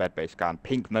first round in medbay scan.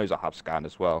 Pink knows I have scan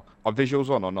as well. Are visuals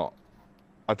on or not?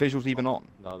 Are visuals even on?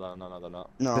 No, they're not.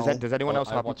 No. Does anyone Oh, else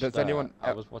I have? watched, Does anyone?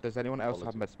 I was watching Does anyone else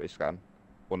have politics. medbay scan,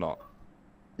 or not?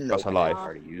 No. That's a lie. Nah.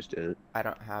 already used it. I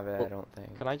don't have it. I Well, don't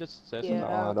think. Can I just say Yeah, something?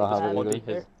 I don't have it This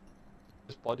either.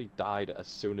 this body died as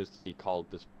soon as he called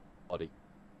this body.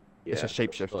 It's a So it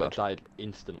shapeshifter. died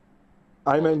instantly.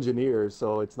 I'm engineer,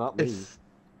 so it's not me.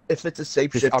 If it's a I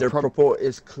shapeshifter, prom- purple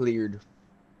is cleared.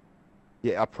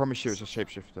 Yeah, I promise you, it's a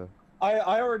shapeshifter.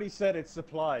 I already said it's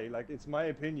supply, like it's my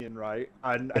opinion, right?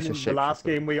 And It's a in the last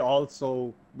shapeshifter.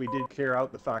 game we did clear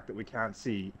out the fact that we can't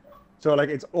see. So like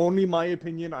it's only my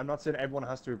opinion. I'm not saying everyone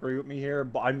has to agree with me here,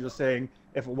 but I'm just saying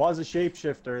if it was a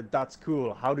shapeshifter, that's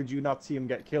cool. How did you not see him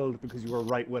get killed because you were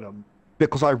right with him?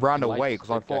 Because I ran Lights away,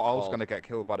 because I did get thought I was called. gonna get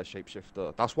killed by the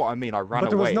shapeshifter. That's what I mean. I ran But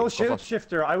there was away. no 'cause I-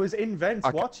 shapeshifter. I was in vents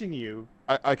Okay. watching you.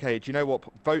 Okay, do you know what?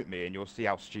 Vote me, and you'll see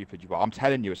how stupid you are. I'm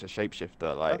telling you, it's a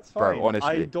shapeshifter. Like, That's fine. bro, honestly,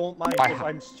 I don't mind I if ha-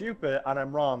 I'm stupid and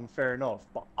I'm wrong. Fair enough.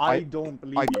 But I don't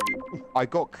believe you. I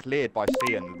got cleared by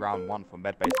seeing round 1 for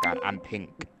medbay scan and pink.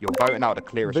 You're voting out the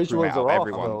clearest crewmate Visuals out of are off,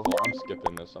 everyone. though. Oh, I'm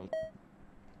skipping this.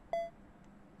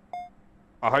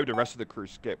 I hope the rest of the crew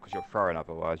skip because you're throwing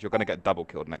otherwise. You're gonna get double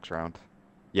killed next round.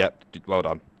 Yep, well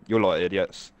done. You're a lot of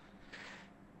idiots.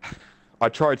 I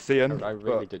tried seeing. I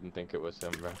really but didn't think it was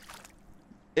him, bro.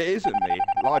 it isn't me.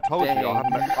 Like I told you, Dang.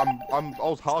 I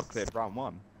was hard cleared round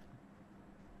 1.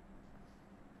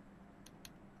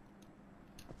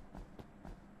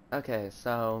 Okay,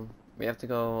 so we have to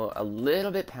go a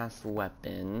little bit past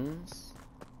weapons.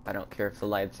 I don't care if the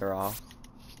lights are off.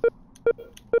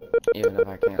 Even if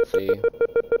I can't see.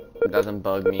 It doesn't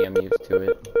bug me, I'm used to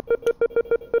it.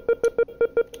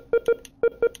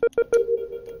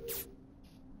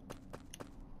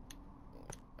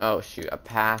 Oh shoot, I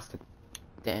passed the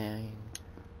dang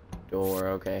door.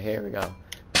 Okay, here we go.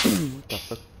 What the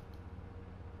fuck?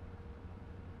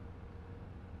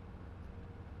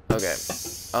 Okay.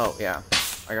 Oh, yeah.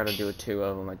 I gotta do 2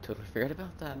 of them. I totally forgot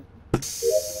about that.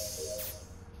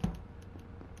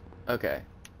 Okay.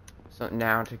 So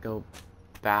now to go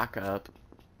back up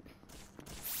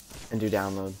and do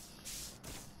download.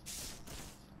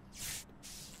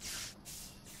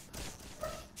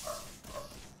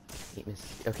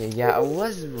 Okay, yeah, I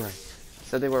was right.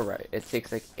 So they were right. It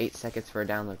takes like 8 seconds for a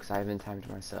download because I haven't timed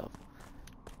myself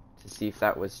to see if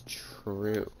that was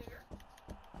true.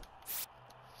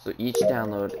 So each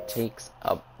download takes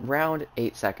around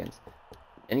 8 seconds.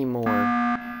 Any more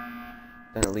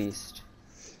than at least.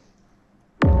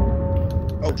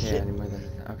 Oh Okay, shit. any more than.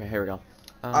 Okay, here we go.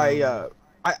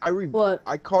 What?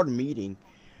 I called a meeting.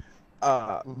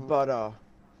 But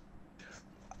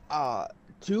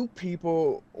 2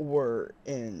 people were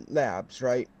in labs,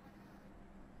 right?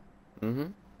 Mm-hmm.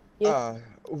 Yeah.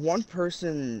 One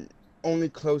person only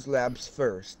closed labs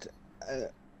first.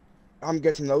 I'm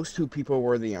guessing those 2 people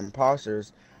were the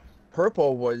imposters.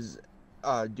 Purple was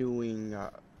doing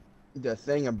the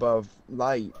thing above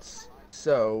lights.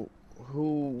 So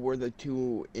who were the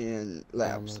 2 in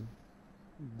labs?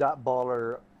 That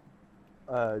baller,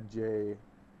 Jay,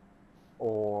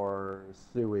 or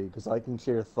Suey, because I can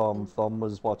clear Thumb. Thumb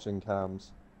was watching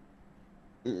cams.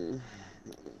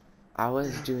 I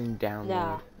was doing download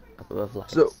Nah. above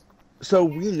lights. So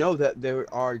we know that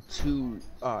there are 2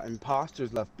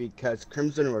 imposters left because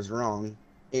Crimson was wrong,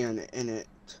 and it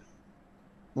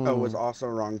was also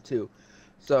wrong too.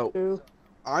 So True.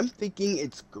 I'm thinking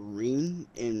it's green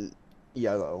and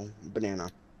yellow banana.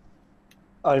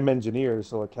 I'm engineer,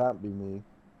 so it can't be me.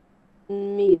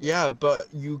 Me. Yeah, but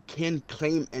you can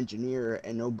claim engineer,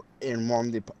 and one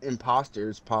of the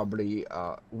imposters probably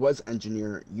was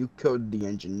engineer. You killed the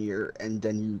engineer, and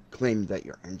then you claim that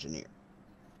you're engineer.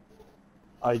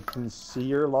 I can see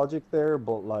your logic there,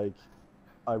 but like,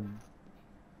 I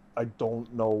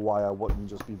don't know why I wouldn't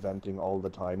just be venting all the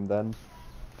time then.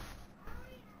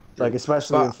 Like,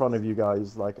 especially in But- front of you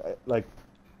guys, like.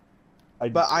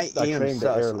 But I am claimed it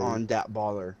sus early. on that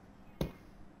baller.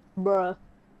 Bruh.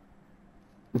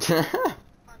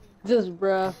 Just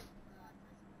bruh.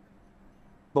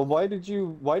 But why did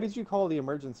you call the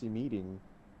emergency meeting?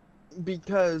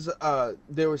 Because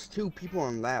there was 2 people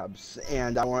in labs,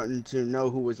 and I wanted to know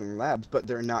who was in labs, but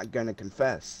they're not gonna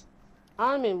confess.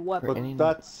 I'm in But weapon.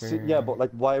 yeah, but like,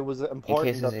 why was it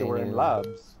important case that there's they were any in new-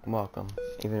 labs? Welcome.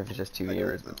 Even if it's just 2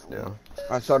 years, but still.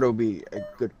 I thought it would be a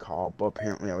good call, but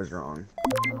apparently I was wrong.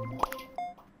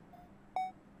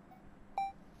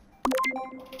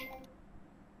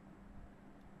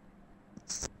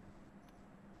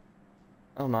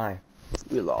 Oh my.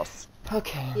 We lost.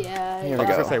 Okay. Yeah. Here I we was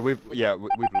go. gonna say we've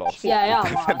lost. Yeah, yeah,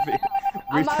 We've lost. definitely,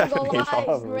 I'm we've not gonna definitely lie,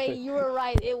 lost. Ray, you were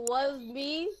right. It was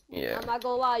me. Yeah. I'm not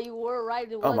gonna lie, you were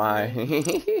right. It was Oh my. me.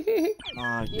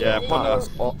 Oh, Yeah, you Punter.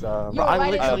 were- Damn. You were I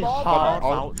right in the literally hard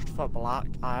ballpark. vouched for black.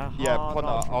 I Yeah, hard Punter.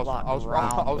 vouched for black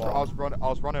round one. I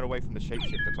was running away from the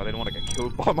shapeshifter because I didn't want to get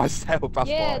killed by myself. That's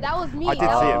Yeah, why. that was me. I did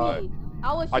that see was him me.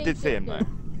 I was I did see him shapeshifting.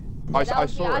 though. Yeah, that I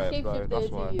was me. saw I it though. shapeshifted That's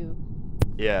into why. you.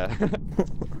 Yeah.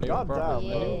 God damn.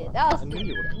 Yeah, that was. I knew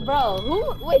you were coming. Bro,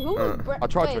 who? Wait, who was? I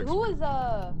tried wait, to who was?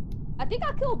 I think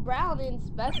I killed Brown in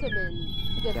Specimen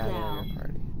just Get out now. of your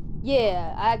party.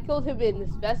 Yeah, I killed him in the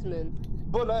Specimen.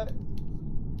 But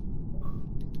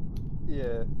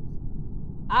yeah.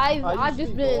 I've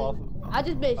just usually go been off- I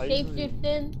just been I shape usually-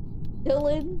 shifting,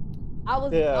 killing. I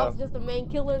was Yeah. just the main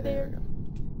killer There we there. go.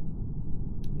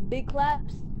 Big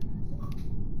claps.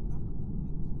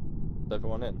 Is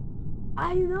everyone in?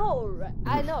 I know, right?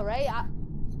 I know, right?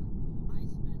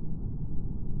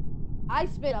 I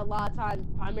spent a lot of time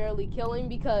primarily killing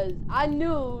because I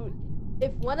knew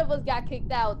if one of us got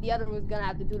kicked out, the other was gonna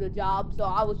have to do the job. So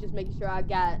I was just making sure I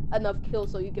got enough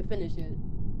kills so you could finish it.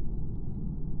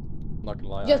 Not gonna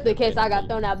lie. Just in case I got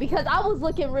thrown. thrown out because I was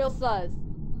looking real sus.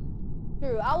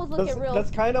 True, I was looking real.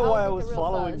 That's kind of why I was looking real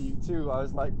following sus. you too. I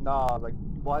was like, nah, like,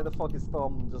 why the fuck is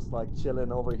Thumb just like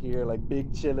chilling over here, like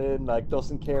big chilling, like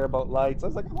doesn't care about lights? I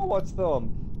was like, I'm gonna watch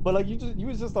Thumb, but like you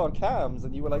was just on cams,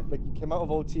 and you were like you came out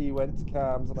of OT, went to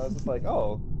cams, and I was just like,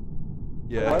 oh, why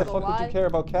Yeah. the fuck would you care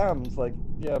about cams? Like,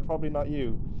 yeah, probably not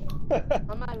you.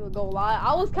 I'm not even gonna lie.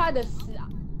 I was kind of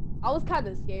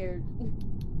scared.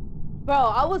 Bro,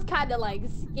 I was kind of like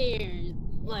scared.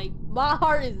 Like my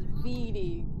heart is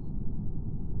beating.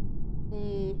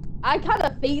 I kind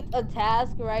of faked a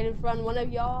task right in front of one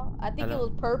of y'all. I think it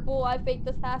was purple. I faked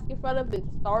the task in front of and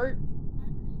start.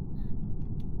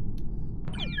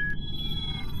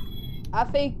 I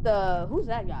faked the who's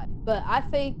that guy? But I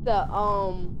faked the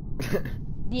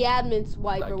admin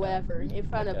swipe That or guy. whatever in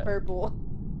front of Okay. purple.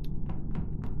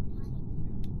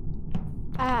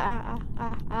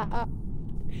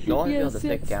 No one Yes, feels a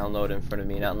thick yes. download in front of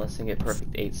me, not unless I get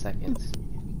perfect 8 seconds.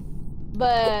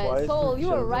 But Why is Soul, the you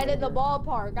were children right in the here?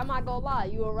 ballpark. I'm not gonna lie,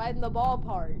 you were right in the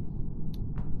ballpark.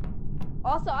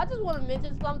 Also, I just want to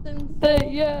mention something.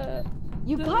 Yeah.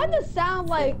 You kind of sound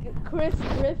like Chris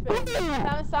Griffin. You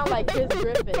kind of sound like Chris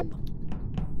Griffin.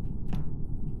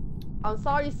 I'm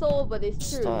sorry, Soul, but it's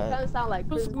true. You Stop. kind of sound like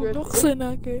Chris Griffin.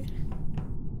 Okay.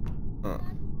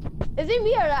 Is it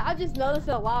me or I just noticed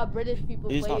a lot of British people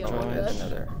He's play not Among joined. There's Us?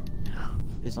 another.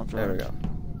 He's not There we joined. go.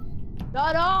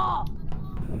 Not all.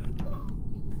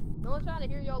 No one's trying to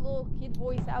hear your little kid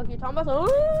voice out here talking about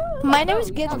some. My name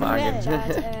is Oh, Git Oh my Van. God.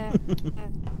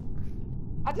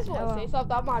 I just want to say Hello.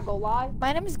 something. I'm not gonna lie.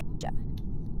 My name is.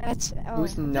 That's.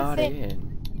 Who's not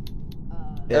in?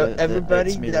 Yeah,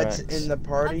 Everybody it's me, that's Rex. in the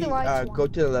party, Otherwise, go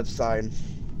to the left side.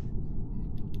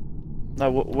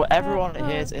 No, everyone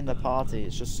here's in the party.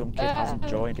 It's just some kid hasn't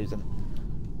joined. Who's in?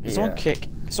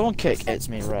 Someone kick It's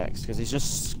Me Rex because he's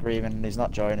just screaming and he's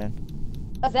not joining.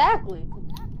 Exactly.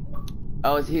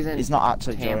 Oh, he's in He's not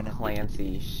actually Camp joining.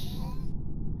 Clancy.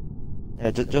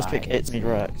 Yeah, just kick It's Me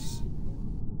Rex.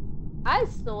 I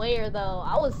swear though,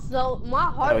 I was so my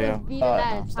heart Oh, yeah. was beating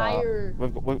that No, start.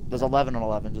 entire. There's 11 on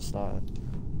 11. Just started.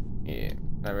 Yeah,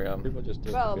 there we go. People just do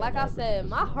it Bro, to be like I average. said,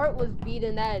 my heart was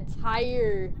beating that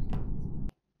entire.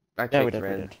 I Yeah, we kicked did. We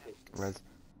Red.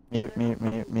 did.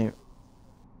 Red. Mute.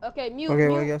 Okay, mute. Okay,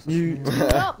 mute, well, I guess. mute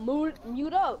up,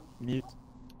 mute up, Mute.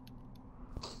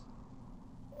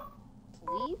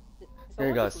 please. There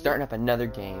you go, Someone starting up another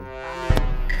game.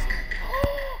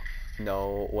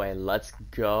 No way, let's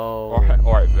go.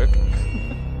 Alright, Vic.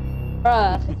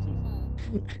 Bruh.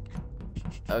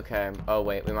 Okay, oh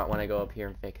wait, we might want to go up here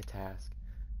and fake a task.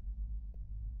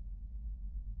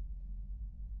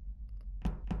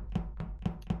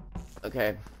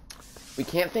 Okay, we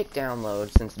can't fake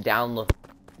download since download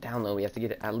we have to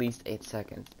get it at least 8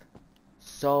 seconds.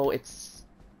 So it's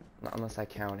not unless I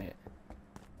count it.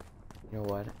 You know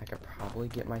what? I could probably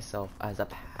get myself as a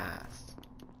pass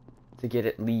to get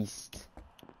at least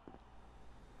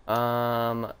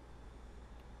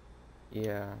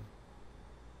yeah.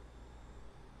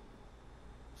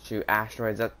 Shoot,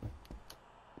 asteroids. That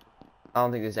I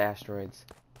don't think there's asteroids.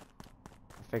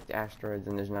 I faked asteroids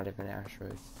and there's not even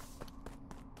asteroids.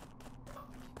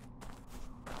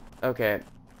 Okay,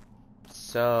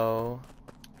 so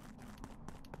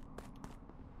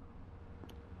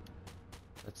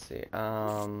let's see.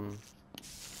 How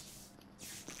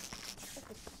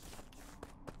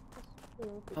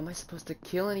am I supposed to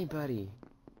kill anybody?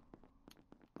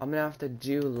 I'm gonna have to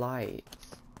do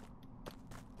lights.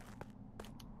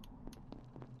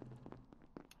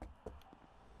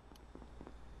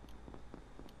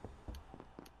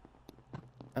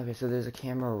 Okay, so there's a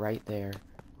camera right there.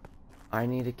 I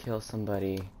need to kill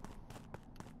somebody.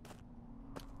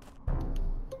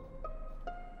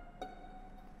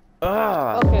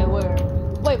 Ah! Okay, where?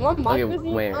 Wait, my mic Okay, was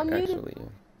where unmuted? actually?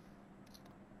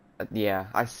 Yeah,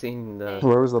 I seen the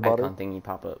Where was the icon body? thingy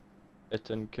pop up. It's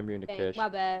in Dang, communication. my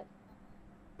bad.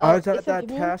 I was it's at that in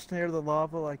commu- task near the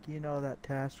lava, like you know that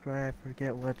task, right? I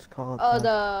forget what it's called. Oh,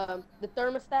 now. the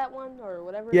thermostat one or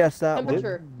whatever. Yes, that one.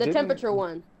 temperature. The Didn't- temperature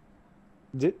one.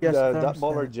 Did Yes, that thermostat.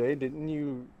 baller Jay? Didn't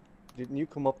you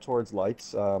come up towards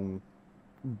lights?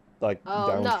 Like Oh,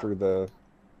 down no. through the.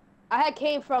 I had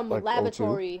came from Like O2?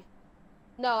 laboratory.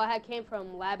 No, I had came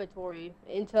from laboratory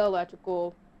into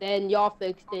electrical. Then y'all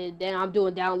fixed it. Then I'm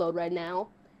doing download right now,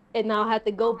 and now I have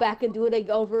to go back and do it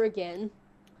over again.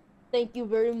 Thank you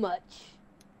very much.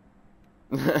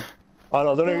 Oh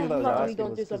no, the only Yeah, reason I was I'm not really asking going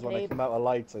was through because some when I pain. came out of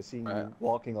lights, I seen you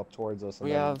walking up towards us and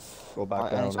We then have go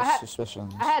back any down. I had-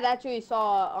 suspicions. I had actually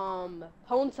saw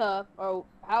Ponta, or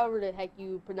however the heck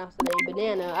you pronounce the name,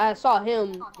 Banana. I saw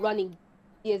him running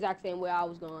the exact same way I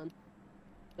was going.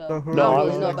 So So I who- No, don't I really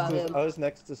was, know next about to, him. I was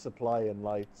next to supply and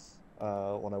lights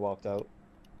when I walked out.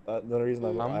 The only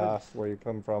reason I asked where you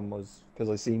come from was because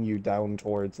I seen you down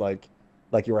towards like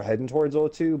you were heading towards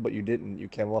O2, but you didn't. You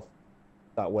came up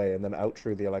that way and then out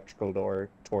through the electrical door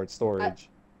towards storage.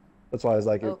 That's why I was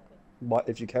like, Okay. what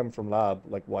if you came from lab?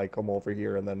 Like, why come over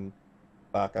here and then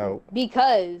back out?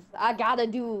 Because I gotta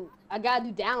do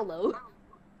download.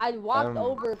 I walked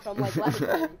over from like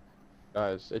laboratory.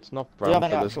 Guys, it's not Do you have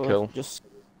brown any for this actual? kill. Just.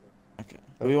 Okay.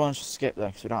 We want to skip that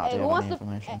because we don't Hey, actually who have wants any to?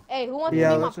 information. Hey, who wants Yeah,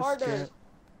 to be my let's just partner? skip.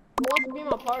 Who wants to be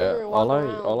my partner Yeah, and walk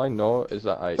around? all I know is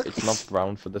that it's not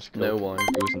brown for this kill. No one.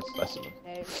 Using specimen.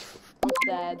 Hey, I'm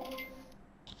sad.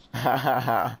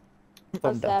 Hahaha.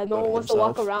 I'm sad. No one wants to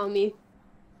walk around me.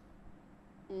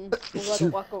 I'm going to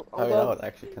walk around. Oh, yeah, that was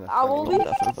actually kind of I will funny. be-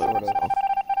 Definitely vote himself.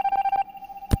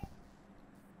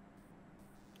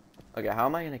 Okay, how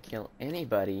am I gonna kill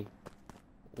anybody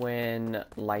when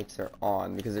lights are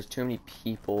on? Because there's too many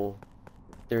people.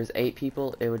 There's 8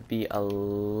 people, it would be a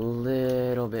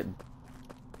little bit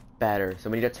better. So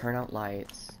we need to turn out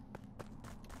lights.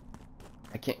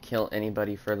 I can't kill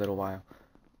anybody for a little while.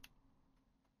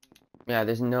 Yeah,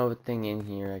 there's no thing in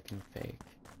here I can fake.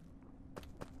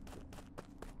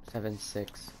 7,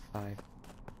 6, 5,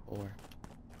 4.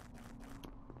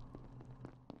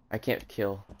 I can't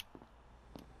kill.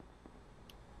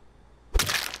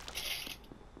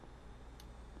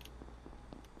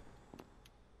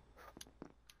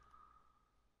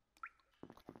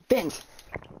 Vent!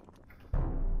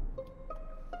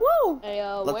 Woo! Hey,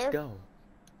 Let's where?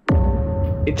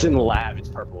 go. It's in lab. It's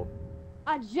purple.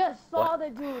 I just saw What? the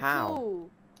dude How? too.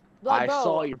 I Bro.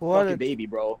 saw your What fucking a- baby,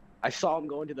 bro. I saw him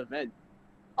go into the vent.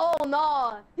 Oh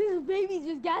no, his baby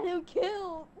just got him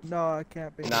killed. No, it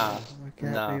can't be. Nah. It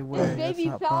can't Nah. be His way. His That's baby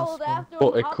not followed possible. after him.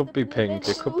 But it hopped could be into the pink. vent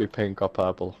It could too. be pink or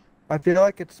purple. I feel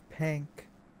like it's pink.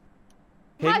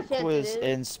 High Pink chance it was is.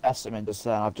 in specimen just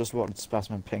then. I've just wanted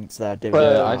specimen pinks there. I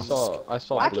Yeah. saw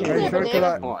Why blue. can't Are you it sure be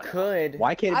that- Come on. Could.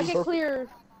 Why can't I it be could purple? clear.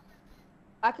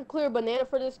 I could clear banana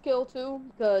for this kill too,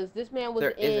 because this man was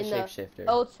There is in a shapeshifter.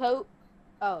 O2.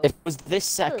 Oh. If it was this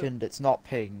second, it's not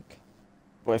pink.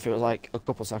 But if it was like a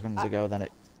couple seconds ago, then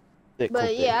it could But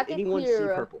be. yeah, I could Anyone see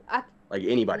clear. purple? Like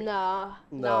anybody. Nah.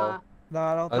 No. No,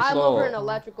 I don't. I think I'm saw- over in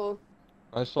electrical.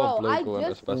 I saw Bro, blue I go into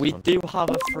just- We specimen. do have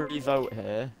a free vote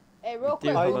here. Hey, real do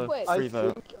quick, have real a quick. free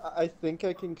vote. I think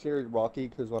I can clear Rocky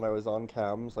because when I was on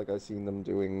cams, like I seen them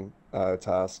doing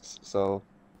tasks. So I'm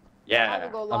Yeah.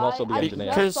 gonna go I'm also the lie,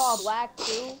 engineer. I just saw Because- black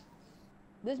too.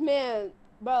 This man,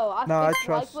 bro, I No, I fixed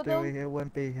lights trust with Stewie. him. It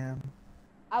wouldn't be him.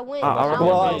 I went I down remember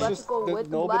well, to it's just electrical that with the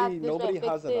black. nobody This man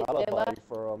has fixed an it, then alibi left.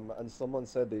 for him, and someone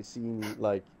said they seen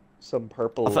like some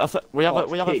purple. We have a Pink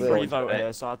free going vote for it.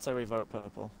 here, so I'd say we vote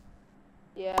purple.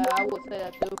 Yeah, I would say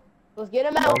that too. Let's get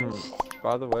him out.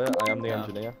 By the way, I am the Yeah.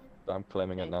 engineer. So I'm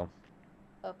claiming it now.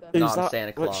 Okay. No, Who's I'm that?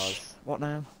 Santa Which- Claus. What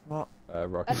name? What?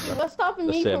 Rocky. Actually, what's stopping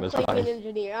The me same from as claiming mine.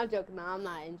 engineer? I'm joking. No, I'm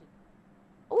not engineer.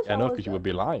 I wish Yeah, I no, was because you though. would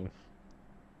be lying.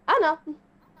 I know.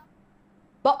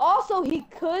 But also he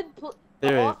could.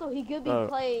 Dude, Also he could be bro.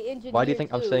 playing engineer. Why do you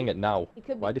think I'm too. saying it now? He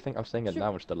could be Why do you think I'm saying it Sure.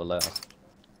 now instead of later?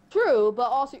 true, but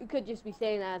also you could just be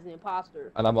saying that as an imposter.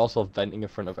 And I'm also venting in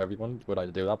front of everyone. Would I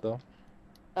do that though?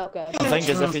 Okay. The thing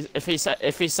is,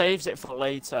 if he saves it for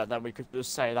later, then we could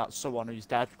just say that someone who's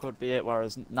dead could be it.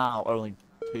 Whereas now only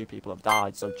 2 people have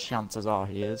died, so chances are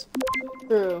he is.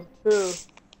 True.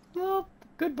 Well,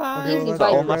 goodbye. Okay, Easy well,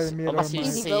 fight. let's Unless, try to mute unless our he's mics.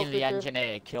 Easy seen vote the for sure.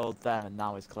 engineer killed them and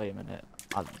now he's claiming it.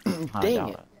 I Dang doubt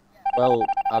it. it. Well,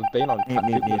 I've been on. Mute,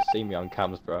 mute, People mute. have seen me on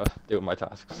cams, bro, doing my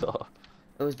task. So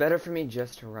It was better for me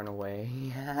just to run away.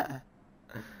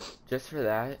 Just for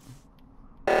that.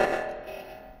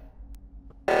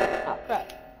 Oh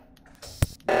crap.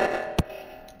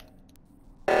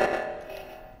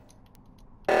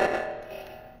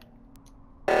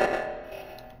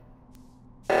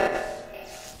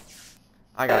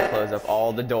 I gotta close up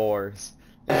all the doors.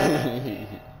 Dang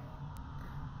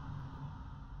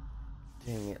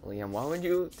it, Liam, why would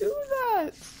you do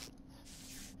that?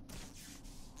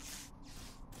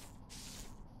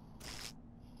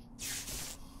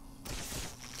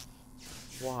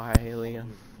 Why, Liam?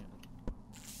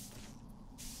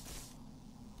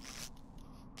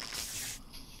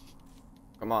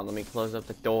 Come on, let me close up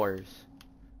the doors.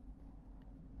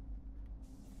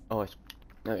 Oh, it's...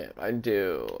 Okay, I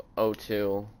do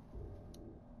O2.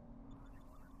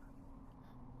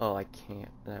 Oh, I can't.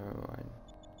 Never mind.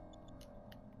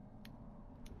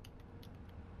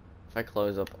 If I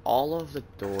close up all of the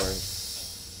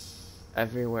doors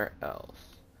everywhere else.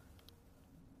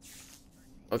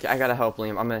 Okay, I gotta help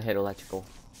Liam. I'm gonna hit electrical.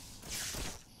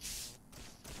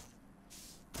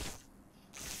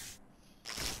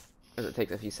 It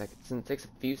takes a few seconds. It takes a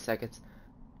few seconds.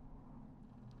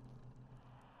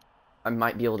 I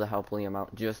might be able to help Liam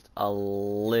out just a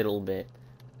little bit.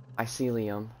 I see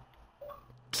Liam.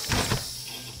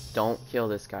 Don't kill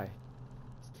this guy.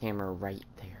 His camera right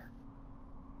there.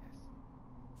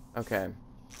 Okay.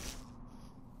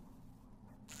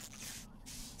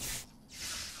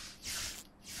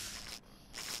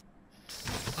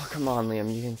 Oh, come on,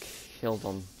 Liam. You can kill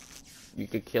them. You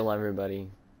could kill everybody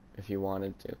if you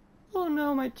wanted to. Oh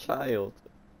no, my child.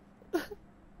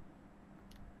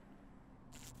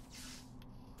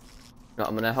 No,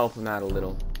 I'm gonna help him out a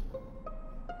little.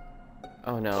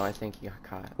 Oh no, I think he got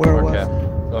caught. Where was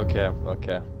Okay. it?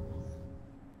 Okay.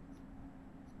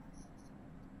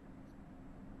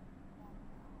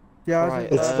 Yeah, I was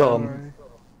Right, in It's the dumb. laboratory.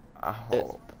 I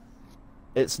hope.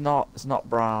 It's not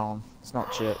Brown. It's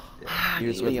not Chip. He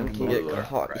was with Liam me can in get the-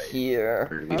 caught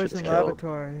here. I was in the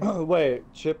laboratory.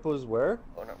 Wait, Chip was where?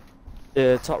 Oh no.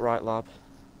 Yeah, top right lab.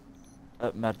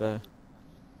 At Medbay.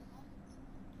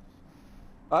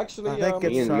 Actually, I think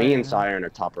Me it's and Siren. Siren are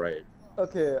top right.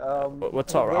 okay, We're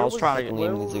top right. I was trying to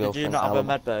Liam needs to go Did you from not have a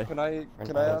alibi. Medbay? Can I An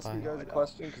ask alibi. you guys a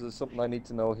question? Because it's something I need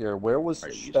to know here. Where was Are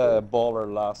you sure?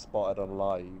 Baller last spotted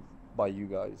alive by you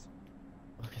guys?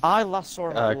 I last saw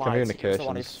him at lights. He was the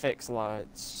one who Communications. fixed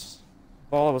lights.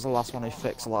 Baller was the last one who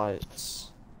fixed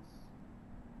lights.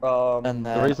 And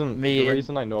The reason me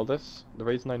I know this, the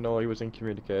reason I know he was in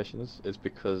communications is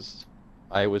because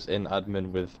I was in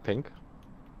admin with Pink.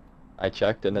 I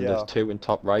checked, and then Yeah. there's 2 in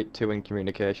top right, 2 in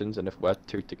communications, and if we're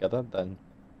 2 together, then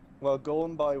Well,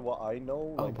 going by what I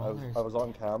know, Oh, like ballers. I was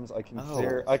on cams. I can Oh.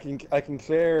 clear. I can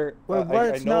clear. Wait, I what?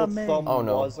 It's know not me. Thumb Oh,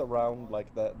 no. was around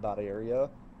like that area.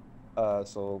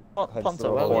 So hence the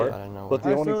Ponto, Oh, report. I don't know. But I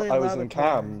the was only really I was in laboratory.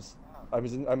 cams.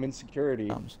 I'm in security.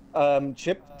 Cams.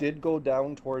 Chip did go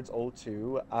down towards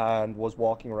O2 and was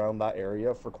walking around that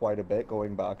area for quite a bit,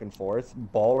 going back and forth.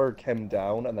 Baller came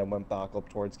down and then went back up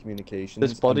towards communications.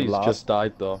 this and body's last- just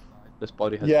died though. This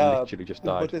body has Yeah, literally just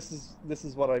But died. this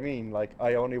is what I mean. Like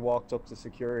I only walked up to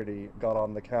security, got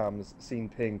on the cams, seen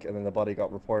Pink, and then the body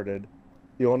got reported.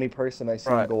 The only person I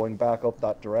seen Right. going back up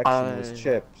that direction was I-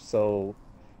 Chip. So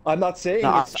I'm not saying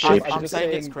No, it's Chip. I'm just saying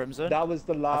it's saying Crimson. that was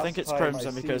the last. I think it's time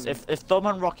Crimson I because seen- if Thumb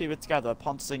and Rocky were together,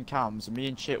 Pontus in cams, and me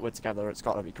and Chip were together, it's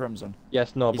got to be Crimson.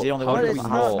 Yes, no, He's but the only how one do who we has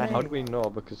know? not How made- do we know?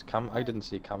 Because I didn't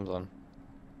see cams on.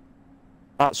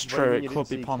 That's When true. you It didn't could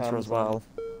be see Ponta cams as well. on.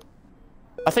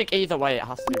 I think either way, it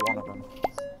has to be one of them.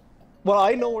 Well,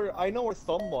 I know where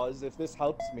Thumb was. If this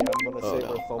helps me, I'm gonna Oh, say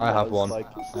no. where Thumb I have was. one. Like,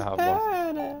 I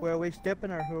have one. Where are we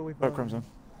skipping or who are we Go voting? Crimson.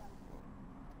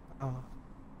 Oh.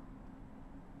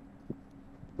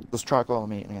 Let's try calling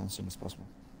the meeting again as soon as possible.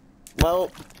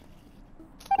 Well,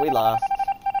 we lost.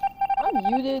 I'm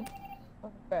muted.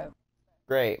 Oh, crap.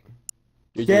 Great.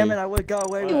 Damn it! I would got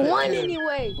away with You it. won too.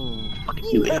 anyway.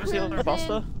 You was the other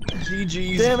imposter?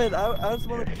 GG's. Damn it! I was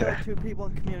one to kill 2 people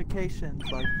in communications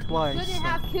like twice. Shouldn't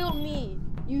have killed me.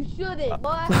 You shouldn't,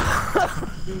 boy.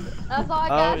 That's all I Oh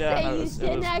gotta yeah, say. no, You it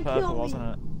shouldn't was have purple, killed me. wasn't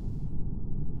it?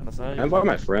 Did I say? I'm by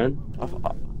my friend.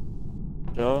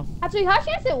 Joe? Actually, how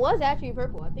chance it was actually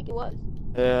purple? I think it was.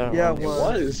 Yeah. Yeah, it It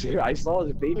was. was. I saw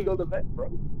his baby go to bed, bro.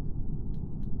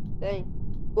 Dang.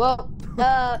 Well,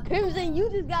 Crimson, you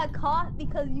just got caught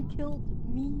because you killed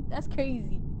me. That's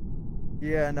crazy.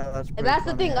 Yeah, no, that's. And that's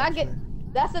the pretty thing. funny,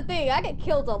 That's the thing. I get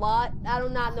killed a lot. I do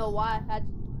not know why.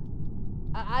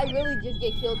 I really just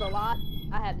get killed a lot.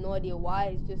 I have no idea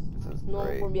why. It's just This is normal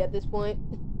great. for me at this point.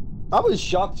 I was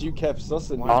shocked you kept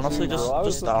sussing me Honestly, too, just- bro. I was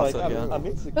just start like, again. I'm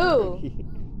in security.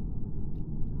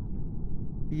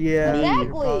 Yeah, Exactly.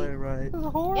 you're probably right. And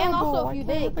also, if you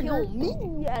didn't kill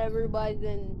me, everybody,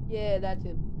 then yeah, that's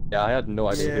it. Yeah, I had no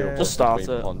idea who Yeah. it was Just start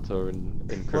between it. Ponto and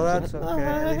Crimson. Well, that's okay.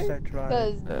 At least I tried.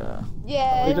 Cause Yeah.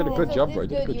 yeah, You did a good it's job, bro. You It's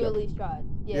did a good good you at job. least tried.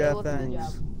 Yeah, Yeah, it was a good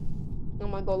thanks. job.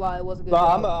 I'm not gonna lie, it was a good No,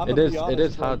 job. I'm It gonna is. be It honest,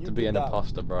 is bro, hard you to be did an that.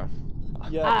 imposter, bro.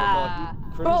 Yeah, Ah, but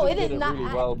no, bro, Crimson it did is it not-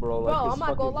 really well, bro. Like, bro, his I'm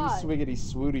not gonna fucking, he lie. swiggity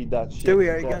swooty that shit. Dewey,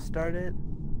 are you Yeah. gonna start it?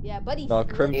 Yeah, buddy. No,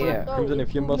 slit Crimson. my Yeah. throat Crimson, in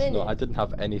if you 2 must know, minutes. I didn't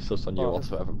have any sus on you Oh.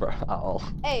 whatsoever, bro, at all.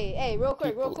 Hey, real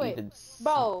quick, Even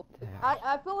bro. said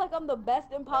I feel like I'm the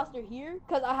best imposter here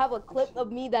because I have a clip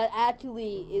of me that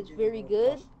actually is very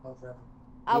good.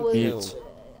 I was. Mute.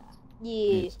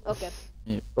 Yeah.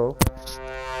 Okay. Bro.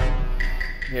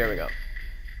 Here we go.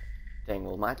 Dang,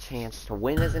 well, my chance to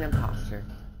win as an imposter,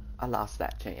 I lost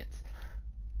that chance.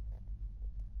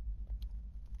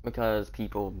 Because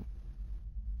people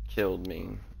killed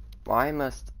me. Why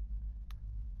must...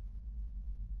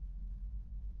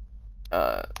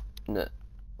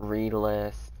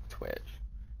 relist Twitch.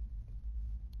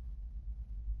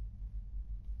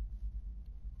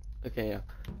 Okay, yeah.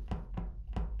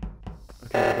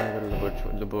 Okay, we're gonna go to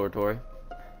the laboratory.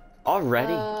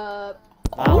 Already?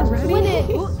 Who just went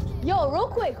in? Yo, real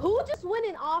quick, who just went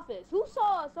in office? Who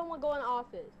saw someone go in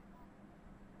office?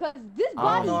 Cause this I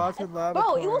body, don't know, I was in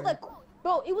bro, it was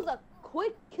laboratory. it was a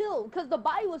quick kill. Cause the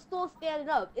body was still standing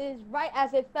up. It is right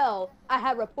as it fell. I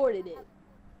had reported it.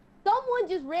 Someone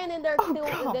just ran in there, killed,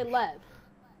 and then left.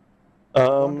 I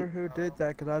wonder who did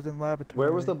that, because I was in laboratory.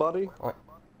 Where was the body?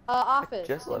 Office.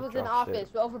 just It left was in drop office,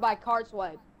 shit. over by card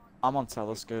swipe. I'm on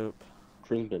Telescope.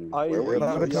 Crimson. I, Where were you?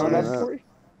 laboratory?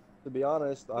 To be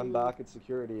honest, I'm back at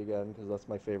security again because that's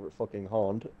my favorite fucking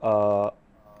haunt. I'm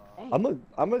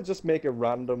gonna just make a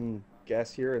random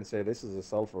guess here and say this is a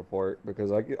self-report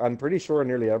because I'm pretty sure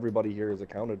nearly everybody here is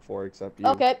accounted for except you.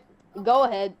 Okay, go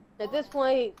ahead. At this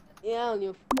point, yeah, I don't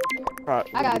give a Right.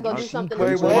 I gotta go do something.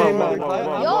 Wait, else. wait, Hey, wait, man, wait, I-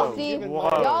 I'm Y'all not see, giving Whoa.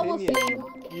 my y'all will see. opinion.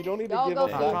 You don't need to Y'all give go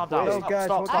up see. that Calm down. quick. Yo, guys,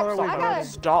 Stop, what stop, color are we stop, voting?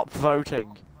 stop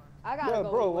voting. I gotta Yeah, go.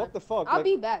 bro, do what one. the fuck? I'll Like,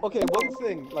 be back. okay, one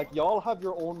thing, like, y'all have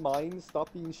your own minds,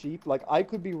 stop being sheep. Like, I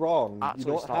could be wrong. Absolutely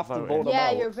You don't stop have to voting. vote them Yeah,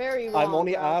 out. you're very wrong. I'm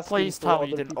only bro. asking Please for tell me other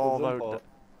you didn't all people's vote. input.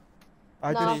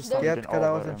 I No, just there's- skipped because I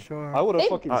Didn't wasn't all sure. I would have They-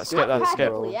 fucking Alright, skip skipped that, this, skip.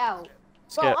 practically bro. out.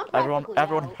 Skip. I'm Everyone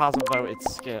practically out. hasn't voted.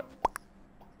 Skip.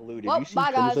 Blue, did Well, you see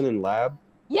bye, guys. Crimson in lab?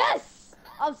 Yes,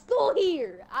 I'm still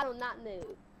here. I do not know.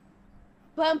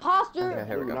 But imposter, Okay,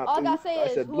 here we go. Not all I blue. gotta say I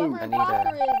is said blue. whoever I need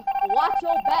imposter is, watch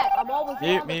your back. I'm always Mute,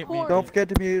 around the mute, corner. mute. Don't forget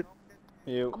to mute.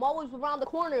 You. I'm always around the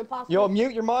corner, imposter. Yo,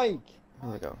 mute your mic. Here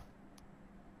we go.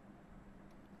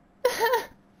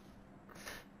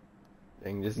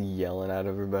 Dang, just yelling at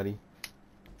everybody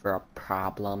for a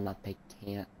problem that they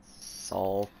can't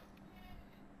solve.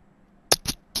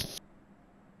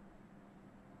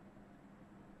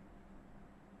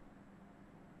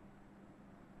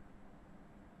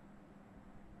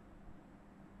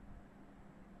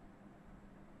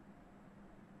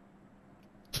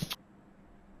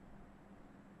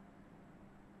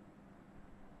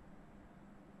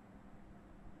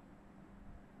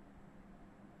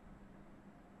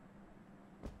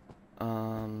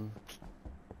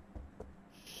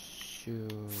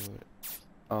 Shoot.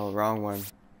 Oh, wrong one.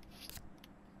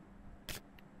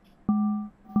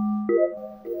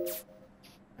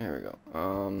 There we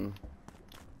go.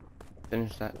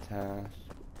 Finish that task.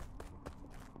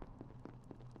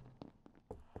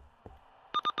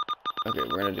 Okay,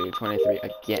 we're gonna do 23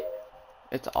 again.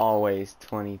 It's always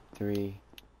 23.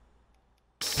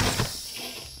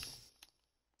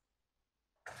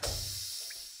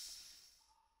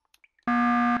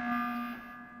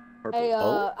 Hey,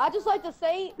 Oh. I just like to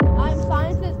say, I'm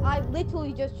scientist. I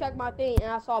literally just checked my thing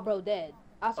and I saw bro dead.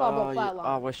 I saw bro I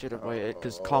flatline. wish you'd have waited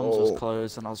because comms was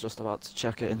closed and I was just about to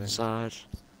check it inside.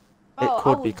 Oh, It I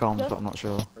could be was comms, just- but I'm not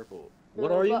sure. Purple.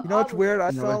 What are you? You know what's weird? I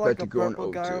No, saw I like bet a you go in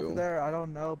purple guy over O2. there. I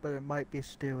don't know, but it might be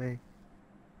Stewie.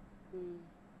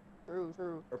 True,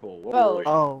 true. Purple. What Bro. were you?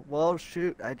 Oh, well,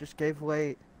 shoot. I just gave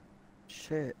away.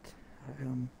 Shit.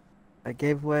 I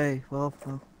gave away. Well.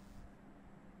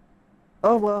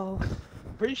 Oh, well.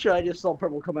 Pretty sure I just saw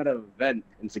Purple come out of a vent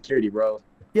in security, bro.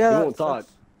 Yeah. You won't talk.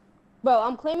 Bro,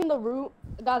 I'm claiming the root.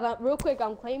 Guys, real quick,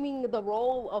 I'm claiming the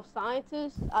role of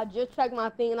scientist. I just checked my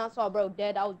thing and I saw bro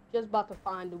dead. I was just about to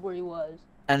find where he was.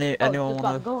 Anyone Just about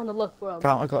wanna to go on the look for him.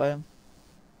 counter got him?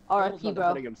 Purple's RIP, not bro.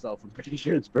 defending himself. I'm pretty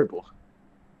sure it's Purple.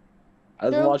 I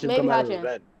was True, watching him maybe come out high of a chance.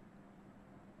 vent.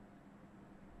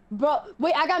 Bro,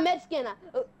 wait, I got med scan.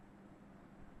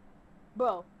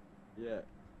 Bro, Yeah.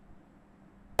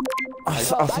 I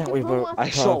I think can we prove were my- I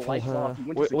saw purple lights here. off. He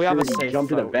went to We have a security, safe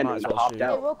jumped in a vote, vent might and as well hopped shoot.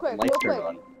 out. Hey, real quick, Lights real turned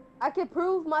quick. on. I can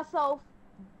prove myself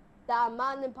that I'm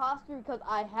not an imposter because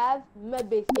I have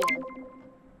medbay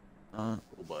scan.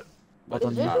 But Is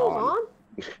done, visuals not on?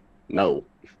 no.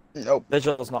 Nope.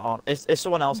 Visual's not on. If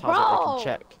someone else has it, they Bro! can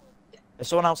check. If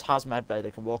someone else has medbay,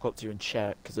 they can walk up to you and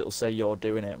check, because it'll say you're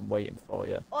doing it and waiting for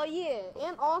you. Oh yeah,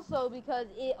 and also because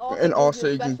it also And gives also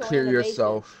a you can special clear animation.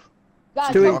 yourself.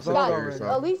 Guys, Stewie, guys, vote guys,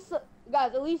 already.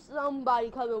 at least somebody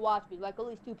come and watch me, like at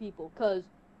least 2 people, cause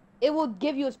it will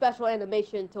give you a special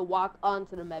animation to walk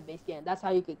onto the medbay scan. That's how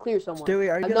you can clear someone. Stewie,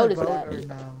 are you I've gonna noticed vote that. or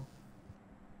no?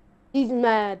 He's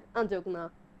mad. I'm joking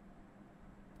now.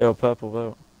 Yo, purple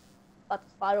vote. About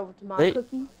to slide over to my Wait.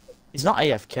 cookie. He's not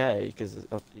AFK, because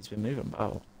he's been moving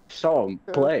about. Saw him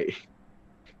play.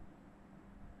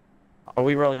 Are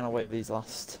we really gonna wait these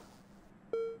last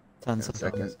 10 seconds?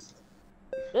 Seconds.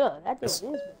 Yeah, that Yes.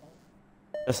 dude is bad.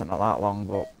 It's not that long,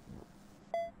 but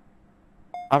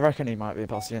I reckon he might be a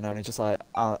boss, you know, and he's just like,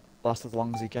 last as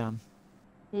long as he can.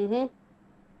 Mhm.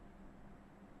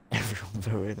 Everyone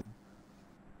voted.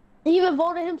 He even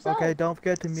voted himself. Okay, don't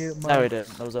forget to mute my. No, he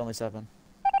didn't. There was only 7.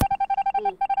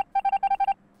 Mm.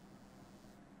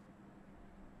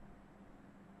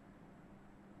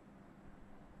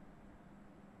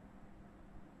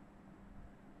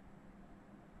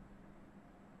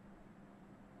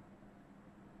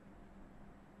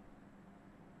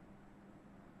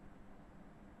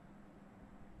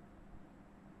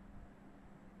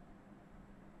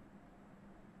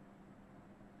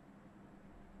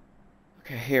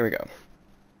 Okay, here we go.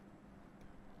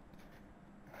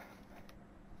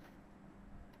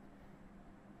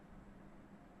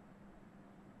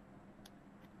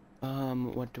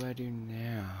 What do I do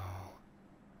now?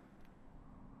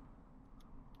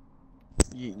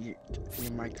 Your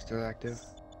mic's still active.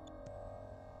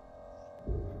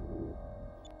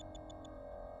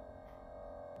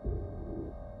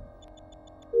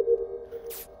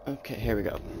 Okay, here we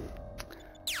go.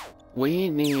 We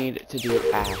need to do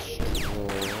Ash.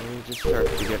 Oh, it just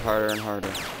starts to get harder and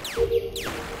harder.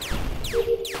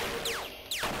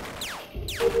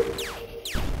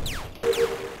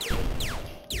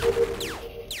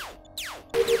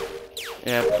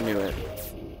 Yep, knew it.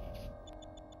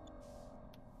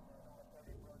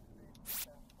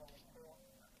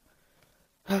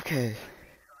 Okay.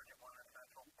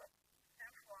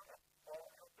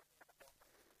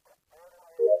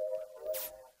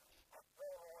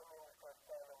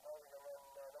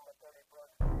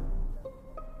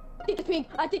 I think it's pink.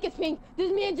 I think it's pink.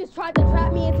 This man just tried to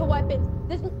trap me into weapons.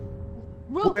 This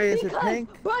real Wait, is it because,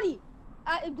 pink? buddy.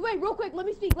 Wait, real quick. Let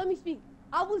me speak. Let me speak.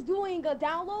 I was doing a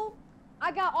download.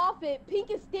 I got off it.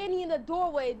 Pink is standing in the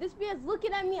doorway. This man's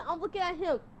looking at me. I'm looking at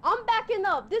him. I'm backing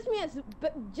up. This man's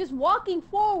just walking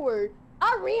forward.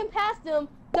 I ran past him.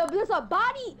 There's a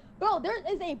body. Bro, there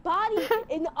is a body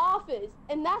in the office.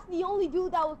 And that's the only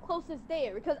dude that was closest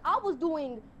there. Because I was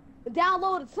doing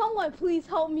download. Someone please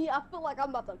help me. I feel like I'm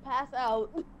about to pass out.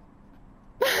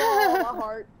 Oh, my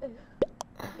heart.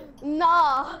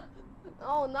 Nah.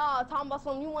 Oh, nah. Talking about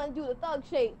something. You want to do the thug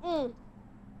shake.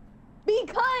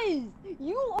 Because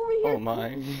you over here. Oh my.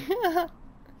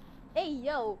 Hey,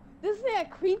 yo. This man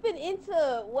creeping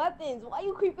into weapons. Why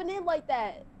you creeping in like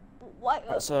that?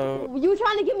 What? So- You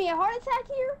trying to give me a heart attack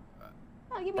here?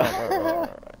 Trying to give me a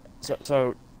heart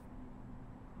attack?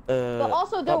 But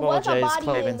also, there Purple was a J's body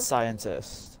claiming in-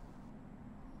 scientist.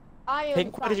 I am.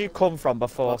 Pink, where did you scientist. come from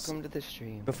before? Welcome to the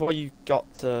stream. Before you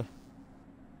got to.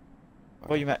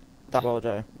 Before you met Purple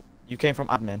J, you came from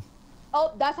admin.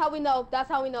 Oh, that's how we know. That's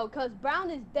how we know. Because Brown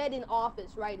is dead in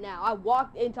office right now. I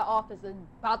walked into office and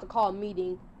about to call a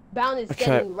meeting. Brown is Okay,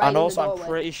 standing right and in also the I'm doorway.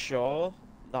 pretty sure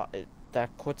that there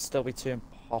could still be 2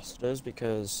 imposters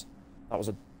because that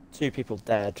was 2 people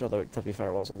dead. Although to be fair,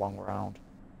 it was a long round.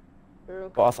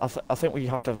 True. But I think we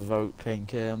have to vote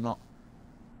Pink here. I'm not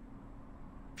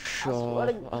swear sure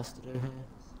to- what else to do here.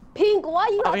 Pink, why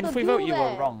you I have mean, to if we do vote you,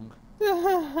 that? we're wrong.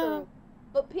 True.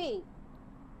 But Pink,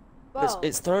 bro,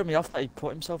 It's throwing me off that he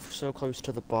put himself so close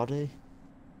to the body.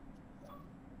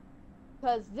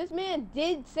 because this man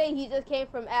did say he just came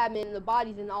from admin and the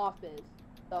body's in the office.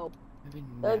 So Maybe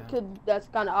now. that's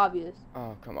kind of obvious.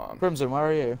 Oh, come on. Crimson, where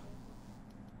are you?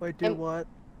 Wait, do And- what?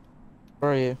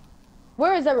 Where are you?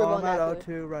 Where is Oh, everyone I'm at at?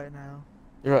 O2 right now.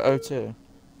 You're at O2.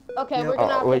 Okay, Yep. we're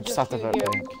gonna have Oh, we to just have to shoot vote here.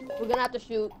 Pink. We're gonna have to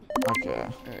shoot. Okay.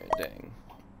 Alright,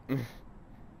 dang.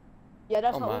 Yeah,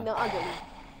 that's Oh what my. we know. I'm joking.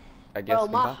 I guess Bro,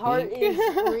 we my got heart Pink.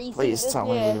 is racing. Please This tell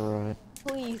me man- you're right.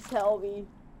 Please tell me.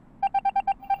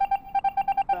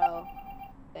 Bro,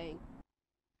 dang.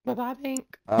 Bye-bye,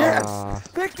 Pink. Yes!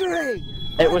 Victory!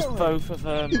 It was Finally! both of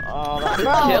them. Oh, that's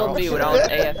Bro. Killed me when I was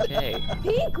AFK.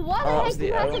 Pink, why Oh, that the was heck the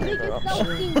you have to only make yourself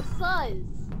option. seem sus?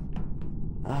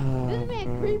 This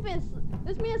man creeping.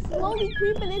 This man slowly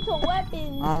creeping into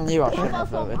weapons. I knew I shouldn't I'm have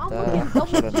voted looking double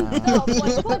Should've cheeked known. up.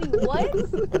 Like, buddy,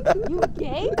 what? You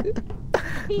gay?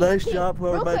 Pink, Nice Pink, job,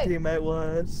 whoever real my quick. teammate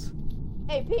was.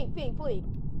 Hey, Pink, please.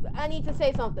 I need to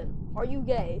say something. Are you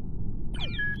gay?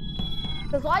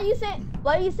 Cause why you saying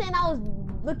I was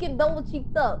looking double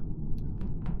cheeked up?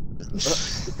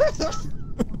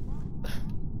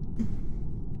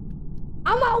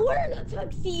 I'm not wearing a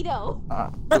tuxedo.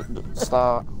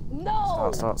 Start.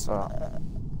 No. Start.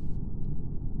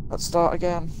 Let's start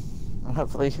again. And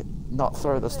hopefully not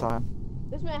throw this time.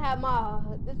 This man had my.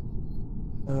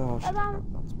 Oh, As I'm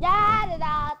riding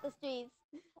out the streets.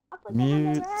 I put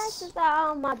Mute. the rashes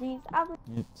on my jeans.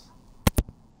 Mute.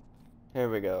 Here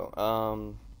we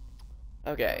go.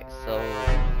 Okay, so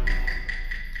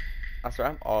I swear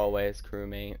I'm always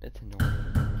crewmate. It's annoying.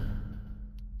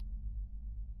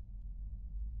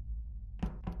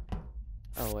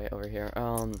 Oh wait, over here.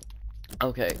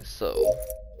 Okay, so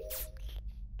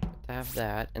to have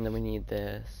that, and then we need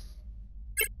this.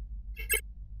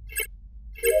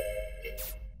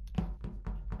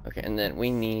 Okay, and then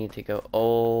we need to go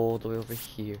all the way over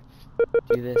here.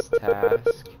 Do this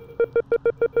task.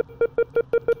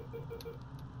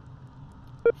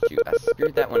 Shoot, I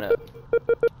screwed that one up.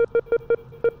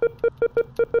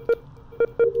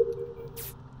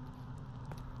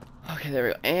 Okay, there we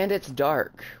go. And it's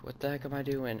dark. What the heck am I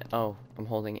doing? Oh, I'm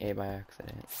holding A by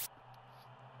accident.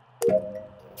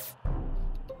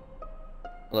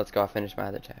 Let's go. I'll finish my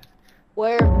other task.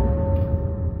 Where?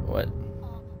 What?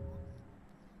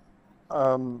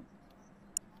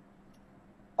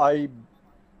 I.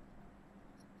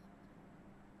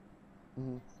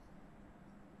 Mhm.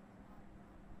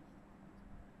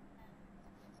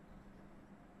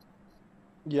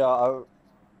 Yeah,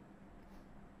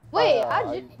 Wait,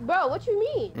 bro, what you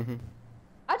mean? Mm-hmm.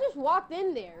 I just walked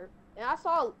in there and I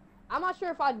saw. I'm not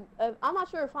sure if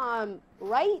I'm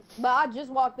right, but I just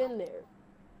walked in there.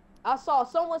 I saw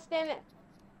someone standing.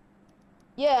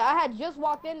 Yeah, I had just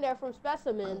walked in there from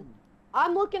Specimen.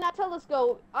 I'm looking at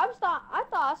telescope. I thought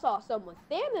I saw someone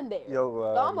standing there.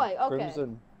 yo, So I'm like, okay.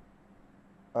 Crimson.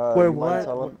 Wait, you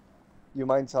what? You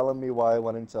mind telling me why I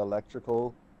went into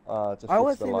electrical to fix I the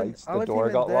wasn't even. lights? I The wasn't door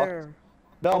even got there. locked.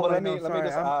 No, Oh, but wait, let me sorry,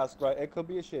 just I'm- ask, right? It could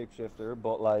be a shapeshifter,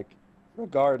 but like,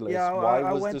 regardless, Yeah, why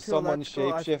I was went there to someone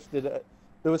electrical, shapeshifted?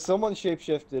 There was someone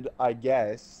shapeshifted, I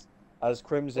guess, as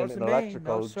Crimson Wasn't in me,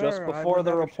 electrical no, just sir, I before would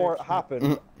the never report shapeshift.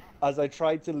 happened. As I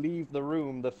tried to leave the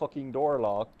room, the fucking door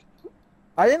locked.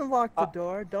 I didn't lock the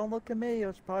door. Don't look at me. It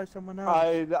was probably someone else.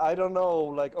 I don't know.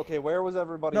 Like, okay, where was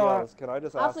everybody No, else? Can I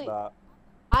just ask Honestly, that?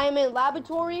 I am in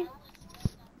laboratory.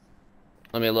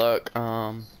 Let me look.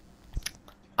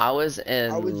 I was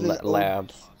in, I was in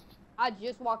labs. I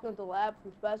just walked into the lab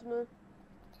from Specimen.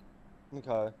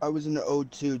 Okay. I was in the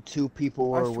O2. Two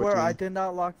people I were with swear me. I did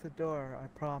not lock the door. I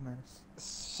promise.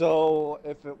 So,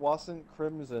 if it wasn't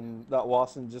Crimson that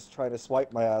wasn't just trying to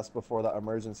swipe my ass before that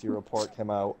emergency report came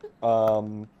out,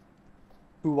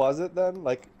 who was it then?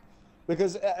 Like,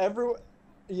 because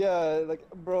yeah, like,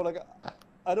 bro, like,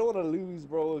 I don't want to lose,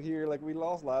 bro, here. Like, we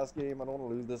lost last game. I don't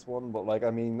want to lose this one, but, like,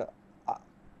 I mean,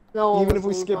 No. even if we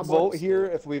lose skip my vote voice. here,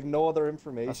 if we've no other That's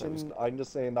what it was. information, I'm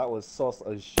just saying that was sus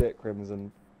as shit,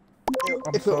 Crimson.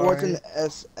 I'm If it wasn't sorry.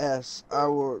 SS, I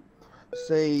would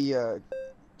say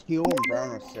Teal and Brown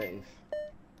are safe.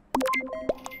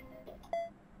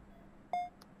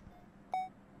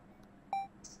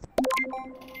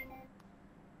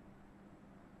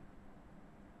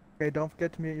 Okay, don't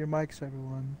forget to mute your mics,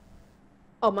 everyone.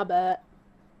 Oh, my bad.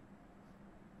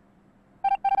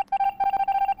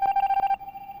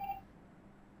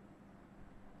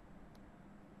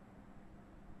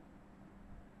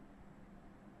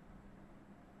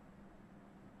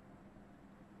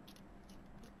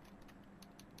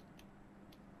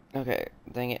 Okay,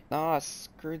 dang it. No, I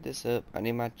screwed this up. I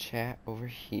need my chat over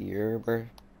here, bro. I'm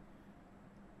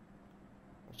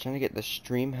trying to get the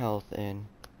stream health in.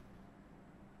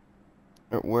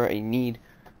 Or where I need.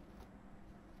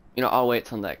 You know, I'll wait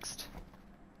till next.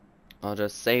 I'll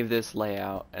just save this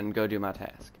layout and go do my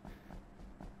task.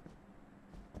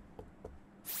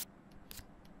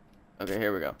 Okay,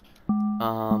 here we go.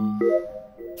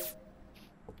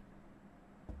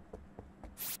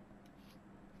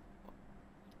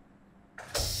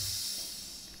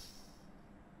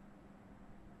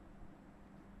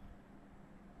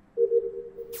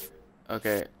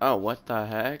 Okay. Oh, what the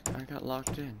heck? I got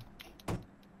locked in.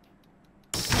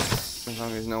 As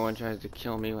long as no one tries to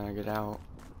kill me when I get out.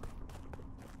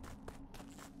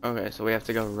 Okay, so we have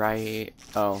to go right.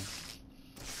 Oh.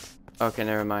 Okay,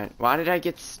 never mind. Why did I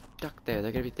get stuck there?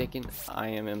 They're gonna be thinking I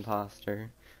am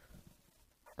imposter.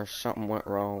 Or something went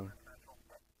wrong.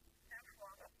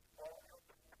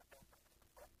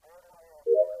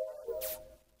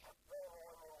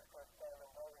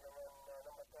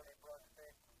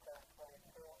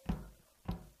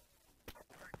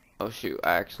 Oh shoot,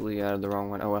 I actually added the wrong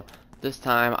one. Oh well. This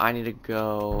time I need to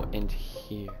go into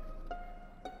here.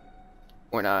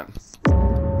 Or not.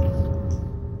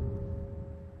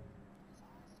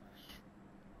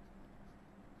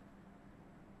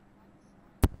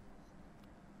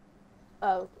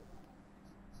 Oh.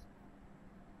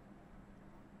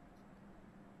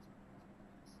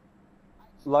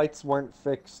 Lights weren't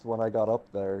fixed when I got up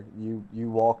there. You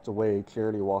walked away,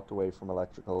 clearly walked away from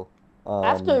electrical.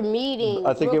 After meeting,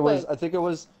 I think real it was. quick. I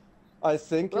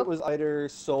think Real- it was either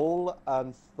Soul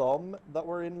and Thumb that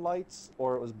were in lights,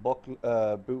 or it was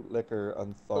Bootlicker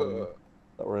and Thumb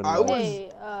that were in I lights. was-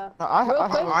 Hey, No, I real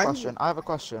have a quick. question. I have a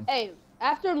question. Hey,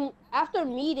 after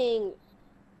meeting,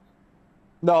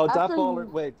 No, after Daftballer.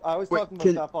 you- Wait, I was Wait, talking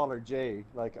can- about Daftballer J.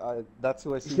 Like, that's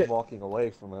who I see Can- walking away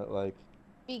from it. Like,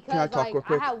 because talk like real I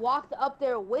quick? had walked up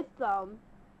there with them,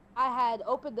 I had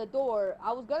opened the door.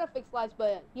 I was gonna fix lights,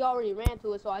 but he already ran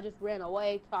to it, so I just ran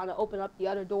away trying to open up the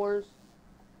other doors.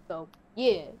 So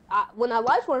yeah, when the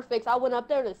lights weren't fixed, I went up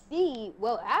there to see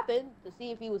what happened, to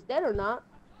see if he was dead or not.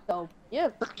 So yeah,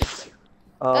 that's Can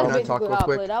I talk basically real how it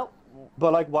quick? played out.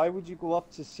 but like, why would you go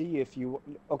up to see if you?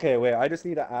 Okay, wait. I just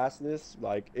need to ask this.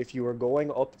 Like, if you were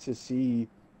going up to see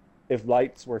if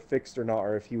lights were fixed or not,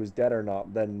 or if he was dead or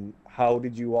not, then how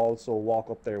did you also walk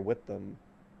up there with them?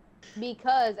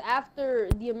 Because after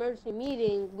the emergency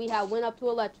meeting, we had went up to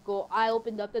electrical. I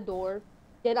opened up the door.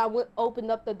 Then I opened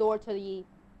up the door to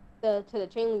the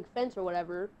chain link fence or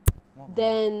whatever.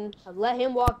 Then I let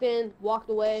him walk in, walked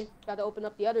away, tried to open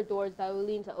up the other doors that would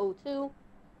lead to O2.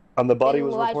 And the body Then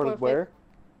was lights reported were where?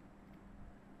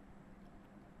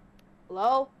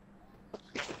 Hello?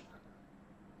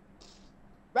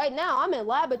 Right now, I'm in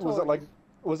laboratory.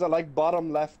 Was it like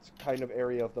bottom left kind of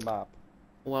area of the map?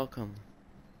 Welcome.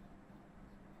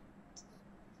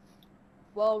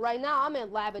 Well, right now, I'm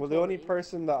in laboratory. Well, the only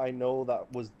person that I know that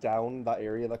was down that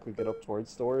area that could get up towards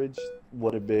storage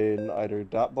would have been either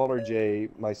Datball or Jay,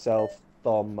 myself,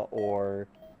 Thumb, or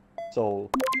Soul.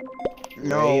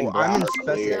 No, I'm in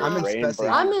Clear. Specimen. I'm in Ray and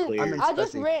Specimen. Brown I'm are in. clear. I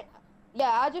just Speci. ran. Yeah,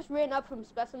 I just ran up from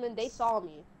Specimen. They saw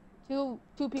me. Two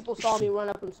people saw me run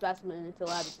up from Specimen into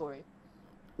laboratory.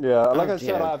 Yeah, like Oh, I said,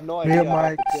 damn. I have no Me idea and how to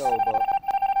Mike. kill, but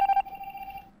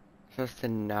Supposed to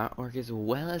not work as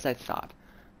well as I thought.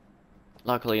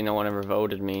 Luckily, no one ever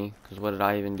voted me, because what did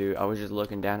I even do? I was just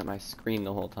looking down at my screen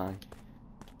the whole time.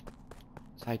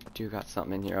 So I do got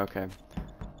something in here, okay.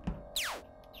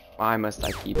 Why must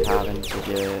I keep having to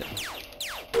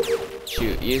get...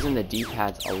 Shoot, using the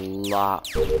D-pads a lot.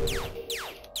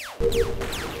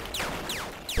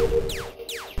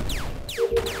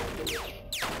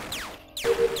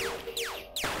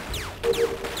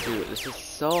 Dude, this is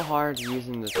so hard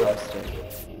using the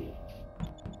thumbstick.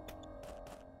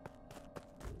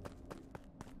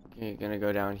 Okay, gonna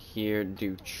go down here,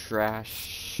 do trash,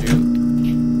 shoot.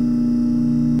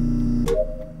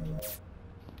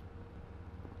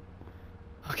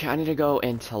 Okay, I need to go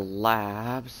into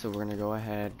lab, so we're gonna go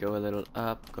ahead, go a little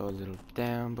up, go a little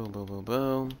down, boom, boom, boom,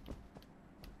 boom.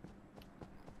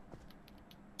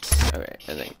 Okay,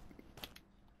 I think.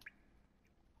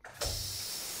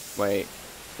 Wait,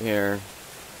 here.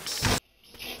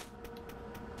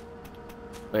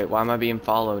 Wait, why am I being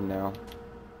followed now?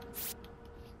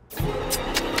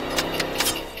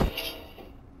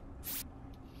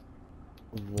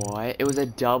 What? It was a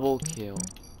double kill.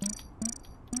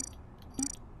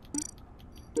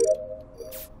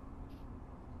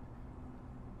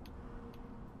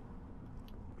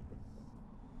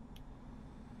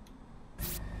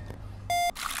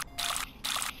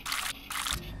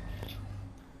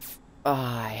 Oh,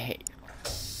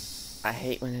 I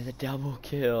hate when there's a double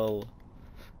kill.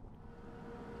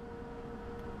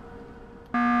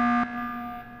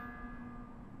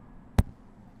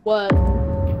 What?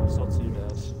 I saw two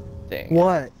deaths. Dang.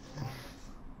 What?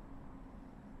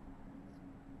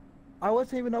 I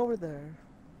wasn't even over there.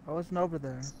 I wasn't over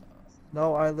there.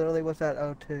 No, I literally was at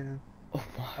O2. Oh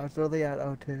I my. was literally at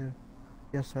O2.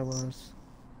 Yes, I was.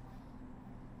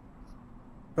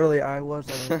 Literally, I was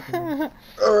at O2.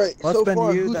 All right, Must've so been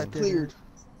far, you who's that did it. cleared?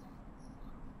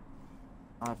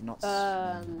 I've not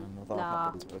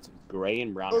Nah. Gray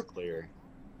and Brown are clear.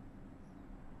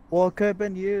 Well, it could have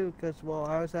been you, because, well,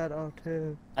 I was at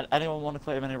O2. Anyone want to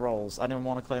claim any roles? Anyone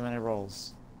want to claim any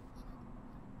roles?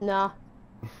 Nah.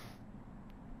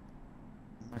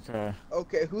 Okay.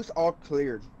 Okay, who's all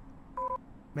cleared?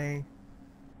 Me.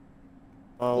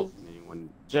 Well, Anyone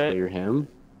Jay, clear him?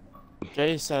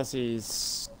 Jay says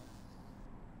he's.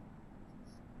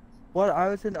 What? I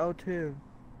was in O2.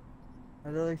 I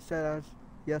literally said I was.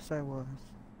 Yes, I was.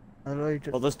 I literally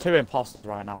just. Well, there's 2 imposters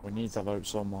right now. We need to vote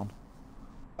someone.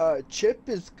 Chip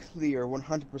is clear,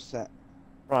 100%.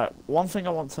 Right. One thing I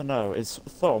want to know is,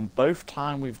 Thumb, both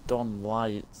time we've done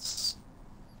lights.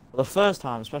 The first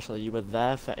time, especially, you were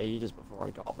there for ages before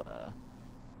I got there.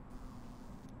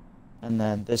 And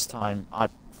then this time, I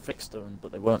fixed them,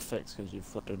 but they weren't fixed because you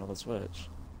flipped another switch.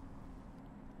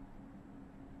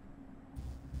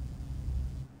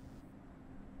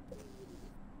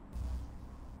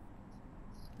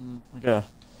 Okay.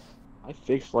 I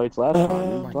fixed lights last Oh time.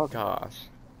 Oh my gosh.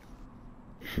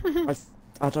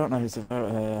 I don't know who to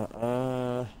vote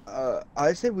here.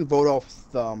 I say we vote off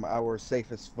Thumb, our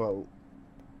safest vote.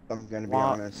 I'm gonna be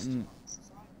honest.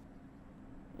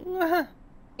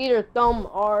 Either Thumb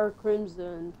or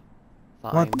Crimson.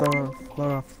 What Fine. the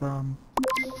fluff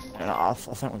Yeah, I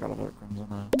think we gotta vote Crimson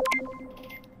now.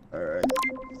 Alright.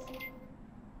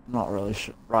 I'm not really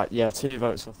sure. Right, yeah, 2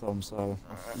 votes for Thumb, so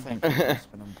I think it's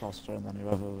been imposter, and then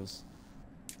whoever was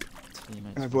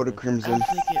teammates. I voted for Crimson.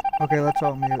 Okay, let's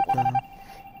all mute then.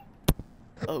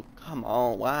 Oh, come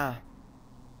on, wow.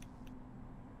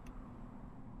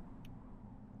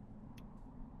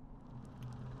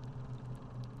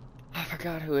 I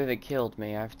forgot who even killed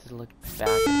me. I have to look back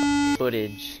at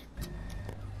footage.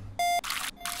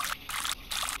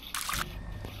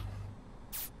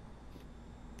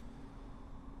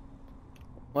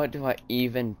 What do I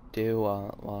even do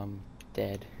while I'm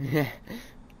dead?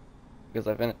 Because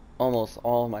I've been almost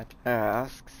all my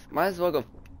tasks. Might as well go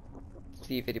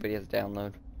see if anybody has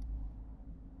download.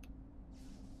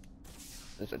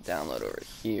 There's a download over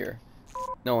here.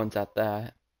 No one's at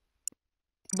that.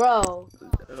 Bro,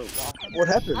 What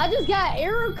happened? I just got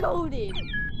error coded.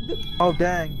 Oh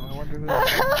dang! I wonder who.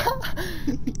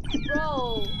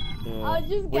 Bro, Yeah. I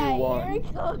just We got won. error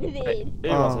coded. Who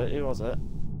was it? Who was it?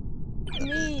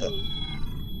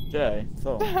 Me. Jay,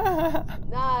 Thumb.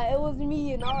 Nah, it was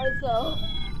me and Arso.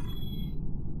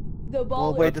 The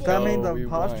ball. Well, wait, does that mean the Oh, we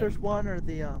imposters won or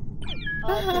the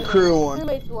Crew one.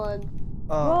 Crewmates won.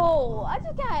 Oh. Bro, I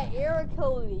just got error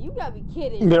coded. You gotta be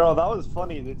kidding. Bro, that was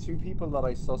funny. The 2 people that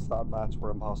I sussed that match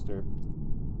were imposter.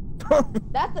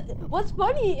 What's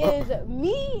funny is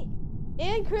me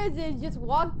and Crimson just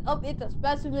walked up into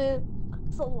Specimen,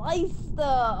 sliced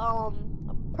the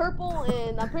purple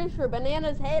and I'm pretty sure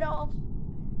Banana's head off.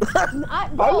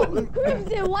 wouldn't-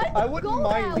 Crimson, why I did you wouldn't go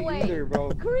mind that way? either,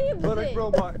 bro. Crimson, But like,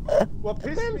 bro, what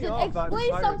pissed me Crimson, off that explain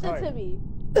entire something time. to me.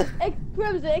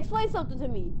 Crimson, explain something to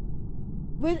me.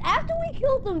 When after we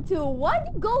killed them 2, why'd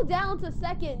you go down to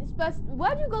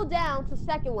why'd you go down to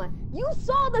second one? You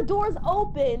saw the doors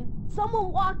open,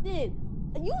 someone walked in.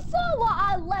 You saw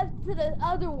why I left to the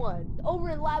other one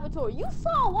over in laboratory. You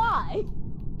saw why.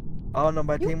 Oh no,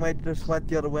 my teammate just went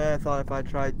the other way. I thought if I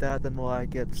tried that, then will I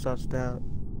get sussed out?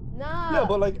 Nah. Yeah,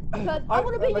 but like, Because I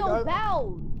would have been your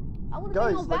valve. I would have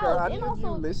been guys, your like, are valve. any And of you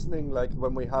also, listening, like,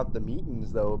 when we have the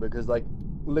meetings, though? Because, like,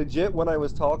 legit, when I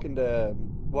was talking to,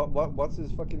 what's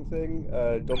his fucking thing?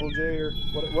 Double J, or,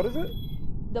 what is it?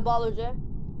 the baller J.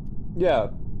 Yeah.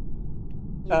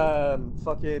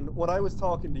 Fucking, when I was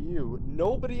talking to you,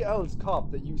 nobody else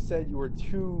copped that you said you were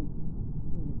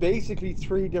basically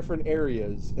 3 different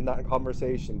areas in that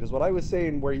conversation. Because when I was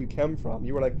saying where you came from,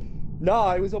 you were like, nah,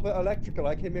 I was up at electrical,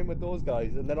 I came in with those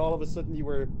guys, and then all of a sudden you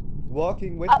were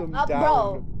walking with them down.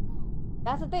 Bro,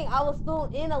 that's the thing. I was still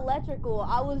in electrical.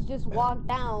 I was just walked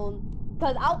down.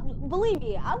 Cause believe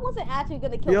me, I wasn't actually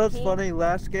gonna kill. You know what's King. funny?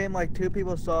 Last game, like 2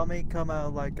 people saw me come out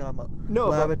of, like No, but-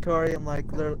 laboratory and like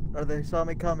they saw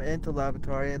me come into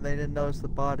laboratory and they didn't notice the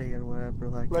body or whatever.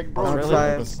 Like, I was bro, really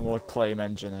outside. looking for more claim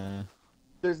engineer.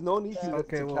 there's no need to,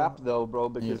 Okay, to well- cap though, bro,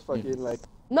 because Yeah, yeah. fucking like.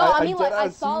 No, I mean like I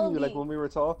deadass saw seen you, like me. when we were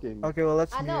talking. Okay, well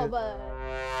let's I mute. know, but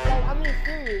like I mean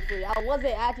seriously, I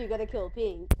wasn't actually gonna kill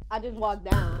Pink. I just walked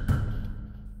down.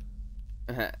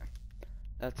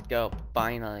 Let's go,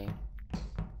 finally.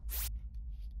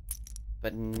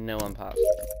 But no imposter.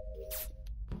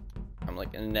 I'm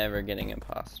like never getting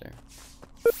imposter.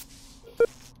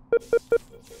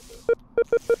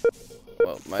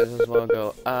 Well, might as well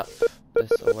go up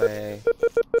this way.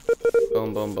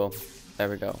 Boom, boom, boom. There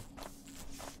we go.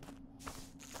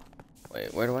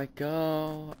 Wait, where do I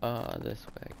go? This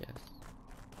way, I guess.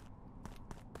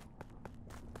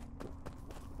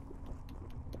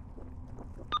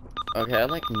 Okay, I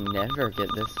like never get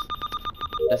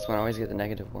this one. I always get the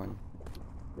negative one.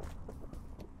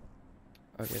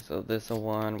 Okay, so this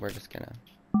one, we're just gonna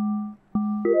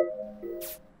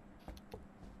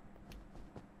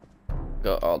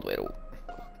go all the way to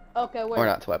Okay, where? Or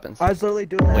not to weapons. I was literally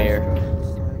doing Where?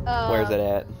 asteroids, like, Where's it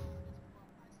at?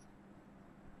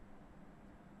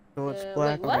 so it's wait,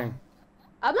 black. what? Okay.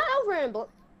 I'm not over in black.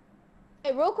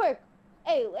 Hey, real quick.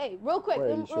 Hey, real quick, Wait, are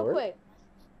you real sure? quick.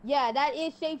 Yeah, that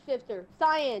is shapeshifter.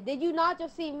 Cyan, did you not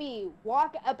just see me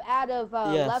walk up out of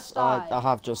left Yes, side? I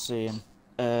have just seen.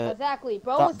 Exactly,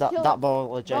 bro was killed. That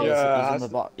baller J, Bro, Yeah, he's in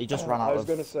the bot. He just ran out I was of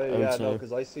gonna say, yeah, no, O2.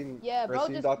 because I seen bro,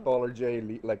 just- Doc Baller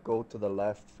J like go to the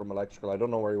left from electrical. I don't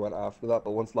know where he went after that,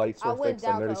 but once lights I were went fixed,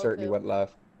 I'm down nearly to certain he O2. went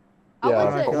left. I Yeah, went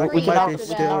to Alright, green we might be after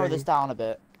still- that. narrow this down a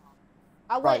bit.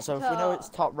 I went Right, so to, if we know it's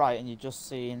top right and you're just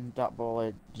seeing that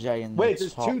baller J in Wait, the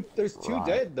top there's two right.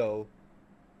 dead though.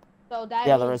 So that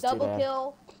Yeah, there means is two double there.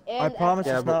 kill. I And promise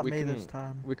Yeah, it's but not we me can- this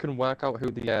time. We can work out who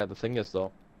the thing is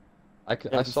though. I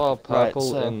Yeah, saw right, purple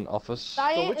so- in office. So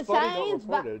Cyan, which body got Cyan's,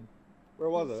 reported? Where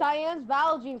was it? Cyan's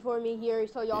vouching for me here,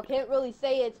 so y'all can't really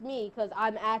say it's me, because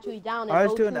I'm actually down in I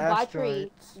was O2 doing by tree,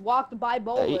 asteroids. walked by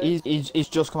bowler. He's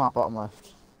just come out bottom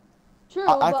left. True,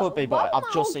 I but could be, why but would I've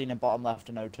my just own- seen him bottom left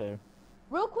in O2.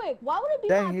 Real quick, why would it be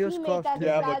Dang, my he was teammate close that's too.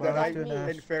 Yeah, described but then as I doing me? that.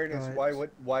 in fairness,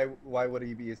 why would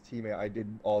he be his teammate? I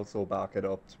did also back it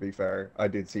up. To be fair, I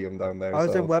did see him down there. I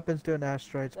was so. in weapons doing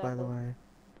asteroids, by the way.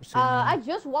 Just so you know. I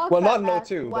just walked Well, past not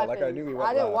in O2, but, like, I weapons. knew he went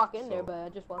I didn't left, walk in there, so. but I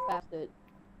just walked past it.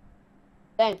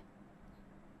 Dang.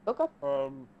 Okay.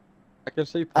 I can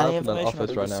see Any purple in information office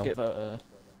we right can now. skip photo?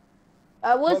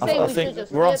 I would Well, say I we think should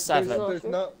just we're on skip. seven. There's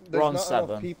not We're on enough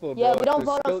 7. people. Yeah, bro. we don't There's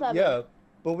vote on still- 7. Yeah,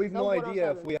 but we've Don't no vote on idea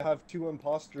if 7. we have 2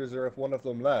 imposters or if one of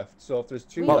them left. So if there's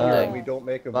 2 We here do. and we don't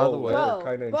make a By the vote, way- we're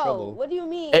kind of in Bro, trouble. what do you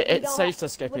mean? It's we don't safe have- to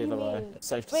skip what do you either way. mean? It's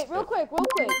safe to Wait, skip. real quick.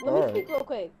 Let me Alright. speak real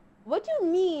quick. What do you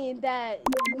mean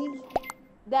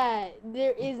that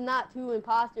there is not 2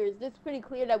 imposters? It's pretty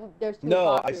clear that there's 2 No,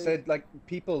 I imposters. said like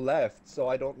people left, so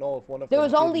I don't know if one of There them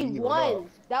was did only leave or not. one.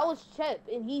 That was Chip,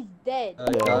 and he's dead.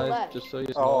 He Guys, left. just so you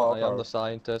know, Oh, I am okay. the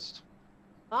scientist.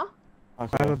 Huh? I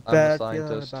Okay. have a I'm a bad feeling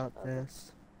scientist. about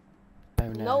this. Oh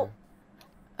no. Nope.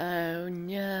 Oh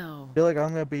no. I feel like I'm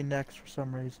gonna be next for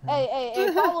some reason. Hey,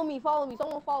 follow me.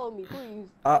 Someone follow me, please.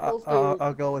 Those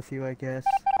I'll go with you, I guess.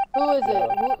 Who is it?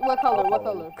 What color? What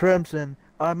color? Crimson.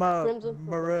 I'm a Crimson?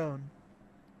 maroon.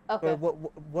 Okay. Wait,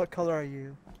 what color are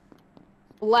you?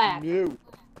 Black. You.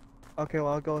 Okay,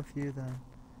 well I'll go with you then.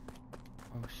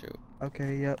 Oh shoot.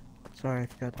 Okay, yep. Sorry, I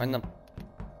forgot. Find them.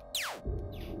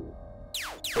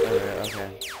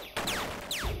 Okay.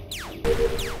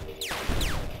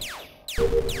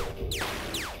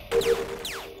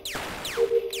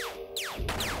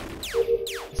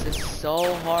 This is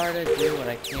so hard to do and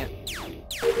I can't.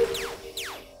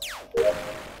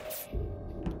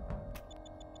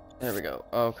 There we go.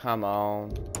 Oh, come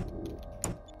on.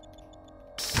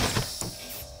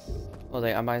 Well,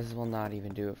 I might as well not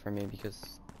even do it for me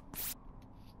because...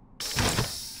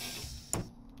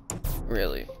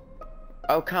 Really?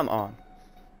 Oh, come on.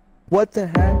 What the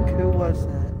heck? Who was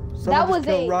that? Someone That just was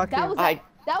killed a Rocky.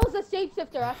 that was a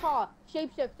shapeshifter. I saw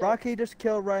shapeshifter. Rocky just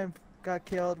killed Ryan. Got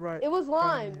killed right. It was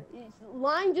Lime.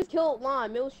 Lime just killed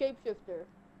Lime. It was shapeshifter.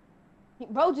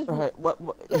 Bro just Okay, what,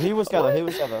 he was together, he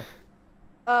was together.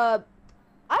 I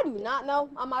do not know.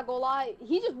 I'm not gonna lie.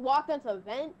 He just walked into a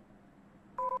vent.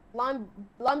 Lime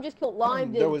just killed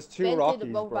Lime. There was 2 vented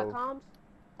Rockies, both by bro. comms.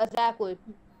 Exactly.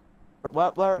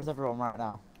 Where is everyone right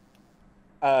now?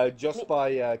 Just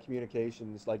by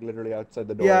communications, like literally outside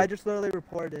the door. Yeah, I just literally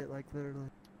reported it, like literally.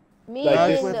 Me Like,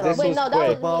 and this was wait, no, that was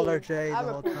quick. me. Baller J the I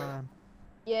whole reported. time.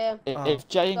 Yeah. If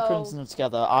Jay and So- Crimson are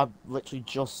together, I've literally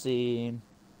just seen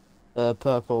the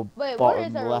purple Wait, where is bottom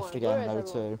everyone? left again, Where is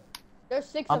O2. everyone? There's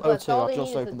 6 I'm of us. O2, All I've they just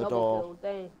need is a opened the double door. kill.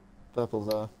 Dang. Purple's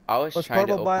there. I was Was trying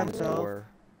to Purple by open the himself? door.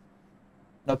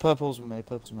 No, purple's me,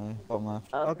 bottom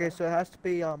left. Okay, so it has to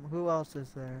be who else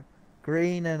is there?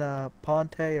 Green and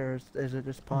Ponte, or is it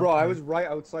just Ponte? Bro, I was right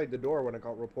outside the door when it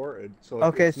got reported. So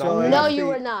Okay, it's not so me. No, has to you be-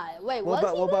 were not. Wait, What was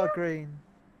about he what there? about Green?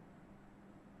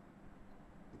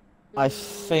 I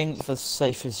think the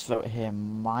safest vote here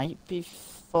might be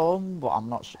Thumb, but I'm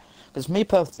not sure. Because me,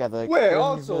 Purple together. Wait,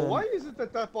 also, Crimson- why is it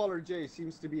that baller J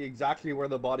seems to be exactly where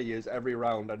the body is every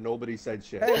round and nobody said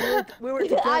shit? Hey, we were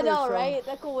together. I know, so right?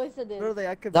 That coincidence. Literally,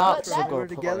 I could That's vouch for a it. We were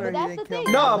good together point. and But he that's didn't the kill thing,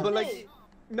 me. No, that's the but like, thing.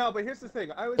 no, but here's the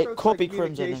thing. I was It outside could be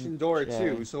Crimson communication and door Jay.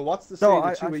 too. So what's to say No,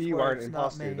 the two of you swear aren't it's not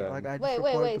imposter me. then? Like, I just Wait,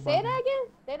 reported the say body. that again?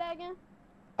 Say that again?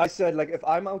 I said like if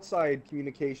I'm outside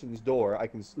communications door, I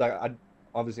can like I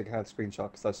obviously can't screenshot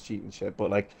because that's cheating shit. But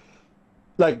like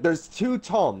there's 2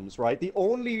 Toms, right? The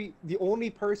only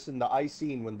person that I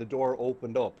seen when the door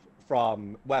opened up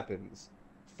from weapons,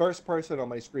 first person on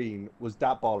my screen was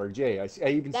that baller J. I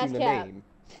even That's seen the cap. name.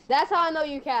 That's how I know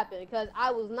you're capping, because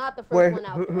I was not the first Wait, one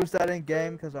out. who's that in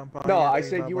game? Because I'm probably. No, gonna I think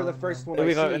said about you were the voting first now. one Who I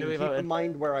we see. voted? Who we Keep voted? in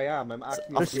mind where I am. I'm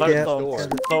actually Just at the skip. door.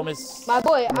 Thumb is. My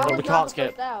boy, I We was can't not the skip.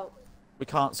 first out. We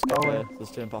can't skip Oh, here.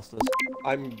 There's 2 imposters.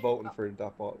 I'm voting for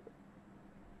that bot.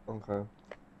 Okay.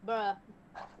 Bruh.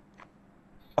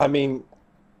 I mean,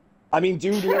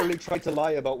 dude literally tried to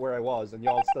lie about where I was, and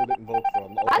y'all still didn't vote for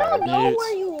him. Okay. I don't know Mute.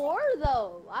 where you were,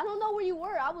 though. I don't know where you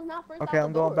were. I was not first Okay, out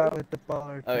I'm the going door. back with the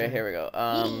bar. Okay, here we go.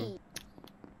 Yee.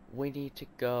 We need to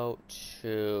go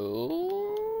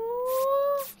to.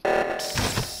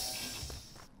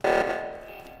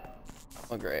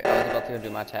 Oh great! I was about to go do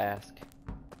my task,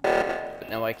 but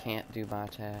now I can't do my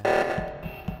task.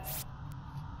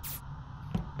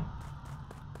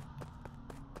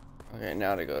 Okay,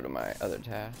 now to go to my other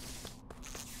task.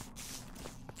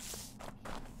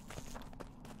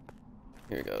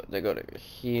 Here we go. They go to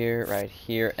here, right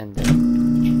here, and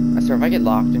then. I swear, if I get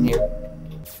locked in here,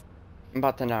 I'm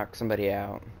about to knock somebody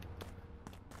out.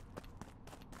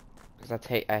 Cause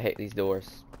I hate these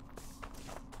doors.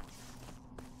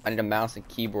 I need a mouse and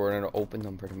keyboard and to open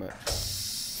them pretty much.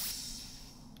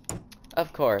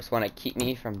 Of course, want to keep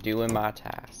me from doing my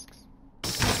tasks.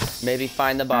 Maybe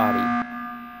find the body.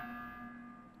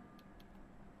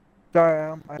 Sorry,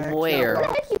 I accidentally Where? Where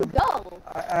locked did you some- go?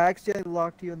 I accidentally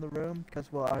locked you in the room because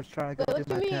I was trying to go Wait,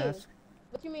 do what my you mean? task.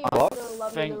 What you mean? What? You don't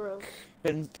love me in the room?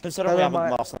 Considering we Hello,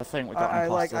 haven't my- lost, I think we got an I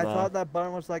imposter I there. thought that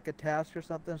button was like a task or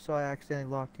something, so I accidentally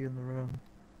locked you in the room.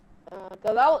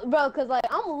 Cause like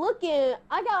I'm looking,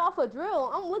 I got off a drill.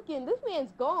 I'm looking, this man's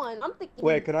gone. I'm thinking.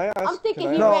 Wait, can I ask? I'm thinking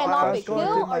can he I No, ask- ran I off was and going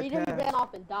killed, through my or either he task. ran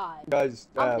off and died. Guys,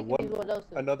 I'm thinking he's one, one of those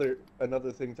two.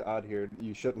 another thing to add here.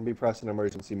 You shouldn't be pressing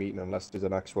emergency meeting unless there's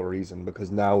an actual reason, because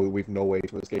now we've no way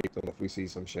to escape them if we see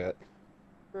some shit.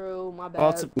 True, my bad. Well,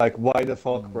 it's a- Like, why the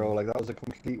fuck, bro? Like, that was a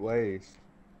complete waste.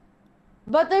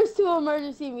 But there's 2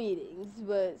 emergency meetings,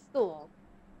 but still.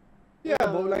 Yeah, I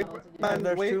but don't like, know what to do. man,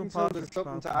 There's wait two until there's imposters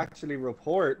something to probably. actually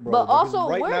report, bro. But because also,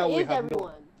 right where now we is have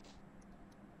everyone? No...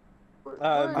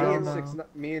 I me don't and know.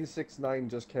 me and 6ix9ine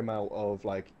just came out of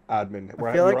like admin.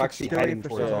 I feel We're like actually it's Stewie heading for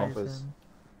towards some office. reason.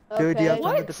 Dude, do you have Okay.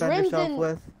 something to defend yourself Crimson,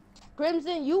 with?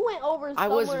 Crimson, you went over I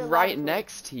was somewhere in right Laboratory.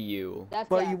 next to you. That's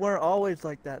But that. you weren't always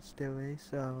like that, Stewie,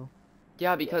 so...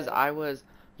 Yeah, because Yeah. I was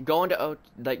going to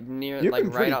like near You've like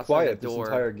been right pretty outside quiet the this door.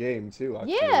 entire game too.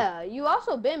 Actually. Yeah, you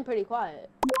also been pretty quiet.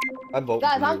 I'm voting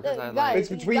Guys, for I'm, you. Because I like- guys, It's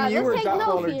between guys, you let's or take that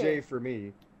notes Baller here. J for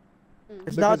me.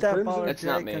 It's not Because that Crimson- baller It's Jay,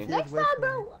 not 'cause me. he was Next with time, me.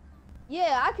 bro.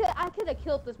 Yeah, I could have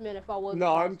killed this man if I wasn't.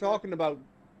 No, I'm imposter.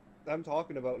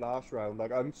 talking about last round.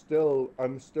 Like I'm still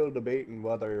debating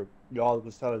whether y'all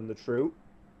was telling the truth.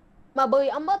 My boy,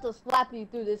 I'm about to slap you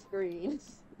through this screen.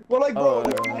 Well, like, bro, Oh.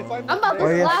 if I'm I'm about to Oh,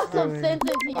 yeah, slap some Stewie. sense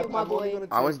into you, my I'm only boy. gonna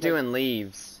I was take, like, doing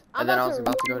leaves, I'm and then I about was to-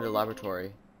 about to go to the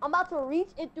laboratory. I'm about to reach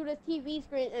in through this TV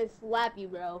screen and slap you,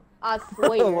 bro. I swear.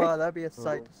 Oh, wow, that'd be a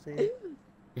sight to see. I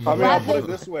mean, I'll Slap put it- it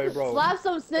this way, bro. Slap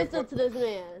some sense into this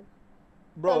man.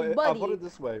 Bro, I'll buddy. put it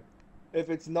this way. If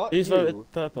it's not Who's you,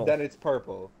 voted purple? then it's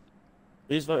purple.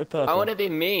 Who's voted purple? I want to be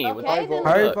me. What Okay, the then-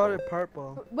 I already fuck? voted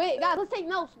purple. Wait, guys, let's take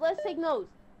notes. Let's take notes.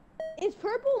 Is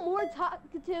Purple more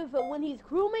talkative when he's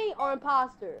crewmate or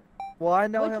imposter? Well, I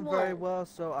know Which him very one? well,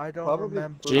 so I don't Probably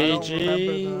remember. I purple. don't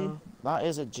remember GG. though. That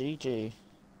is a GG.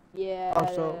 Yeah.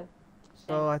 Also-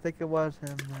 So I think it was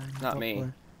him then. Not me.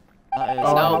 hopefully. That is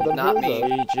Oh, No, then not who is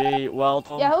me. it? GG. Well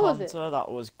done, Yeah, who was it? Hunter.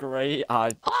 That was great. I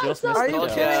just Awesome. missed Are the you Told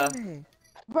kill. ya. kidding me?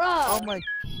 Bro. Oh my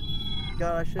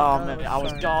god, I should Oh have man, I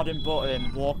was guarding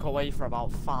button, walk away for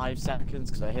about 5 seconds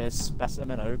because I hear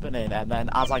specimen opening, and then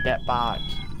as I get back,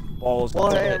 balls Well,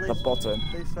 going to hey, hit at the least, button.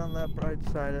 at least on that bright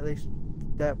side, at least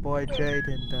that boy Jay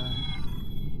didn't die.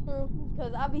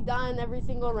 Because I be dying every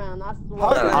single round. I How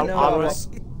swear. did I I, know. I was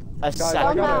a Guys, second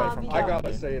Somehow away I'll from be I dying.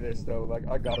 gotta say this though, like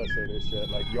I gotta say this shit.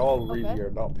 Like y'all really Okay. are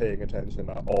not paying attention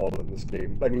at all in this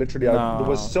game. Like literally, No. there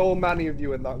was so many of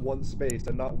you in that one space,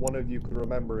 and not one of you could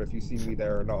remember if you see me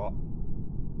there or not.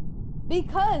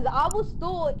 Because I was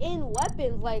still in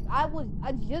weapons. Like I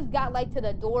just got like to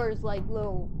the doors, like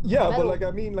little. Yeah, but metal like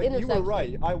I mean, like you were intersection.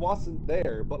 right. I wasn't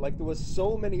there, but like there was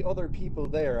so many other people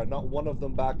there, and not one of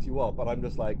them backed you up. And I'm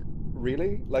just like,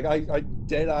 really? Like I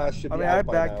dead ass should I be mean, out I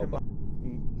by backed now. him But... up.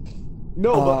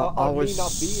 No, but I me was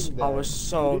not being there. I was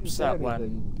so You didn't say upset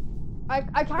anything. when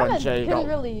I kind of Jay couldn't got-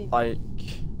 really. like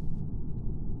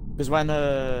because when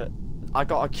I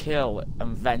got a kill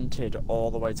and vented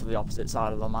all the way to the opposite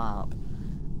side of the map,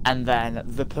 and then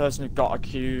the person who got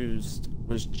accused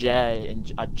was Jay,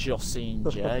 and I'd just seen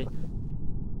Jay.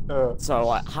 So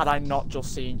like, had I not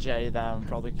just seen Jay, then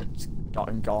probably could have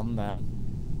gotten gone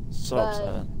then. So But-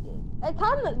 upset. It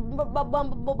kind of.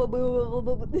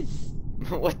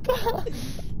 What the?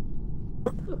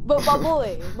 But my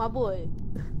boy,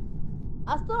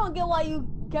 I still don't get why you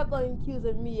kept on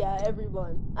accusing me at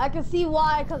everyone. I can see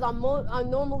why, cause I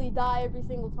normally die every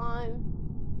single time.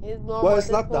 It's normal. Well, at it's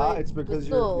this not that. point, It's but because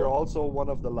still. you're also one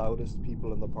of the loudest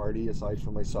people in the party, aside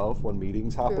from myself, when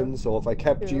meetings happen. So if I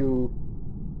kept True.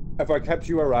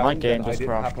 you around, My game then I just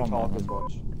didn't have crashed to one talk as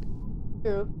moment. much.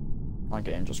 True. My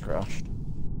game just crashed.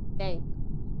 Dang.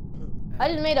 I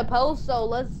just made a post, so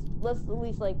let's at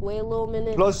least like wait a little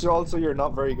minute. Plus, you're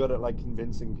not very good at like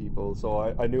convincing people, so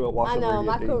I knew it wasn't know, really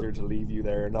a my danger to leave you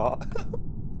there or not.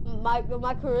 My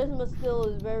charisma still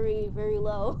is very, very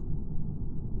low.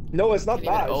 No, it's not Can't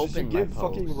even that. It's just you open my give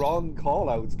fucking post. wrong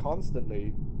call-outs constantly.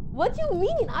 What you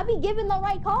mean? I be giving the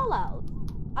right call out.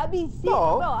 I be seeing,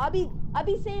 No. bro. I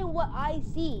be saying what I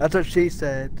see. That's what she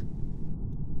said.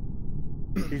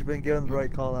 She's been given the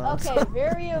right call out. Okay,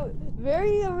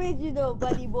 very original,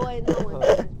 buddy boy. No one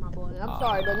cares, my boy. I'm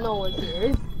sorry, but no one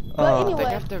cares. But I think I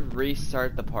anyway, have to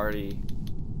restart the party.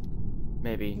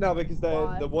 Maybe. No, because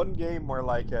Why? the one game where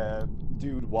like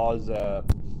dude was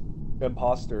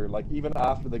imposter, like even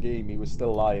after the game he was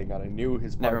still lying, and I knew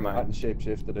his Never partner hadn't mind.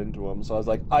 shapeshifted into him, so I was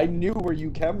like, I knew where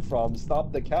you came from.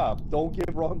 Stop the cap. Don't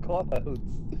give wrong callouts.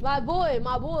 my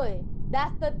boy.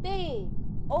 That's the thing.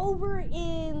 Over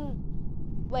in,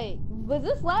 wait, was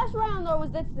this last round or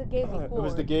was this the game before? It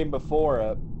was the game before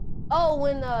it. Oh,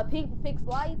 when Pink fixed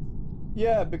lights.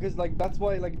 Yeah, because like that's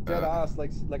why like dead ass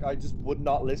like I just would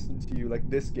not listen to you like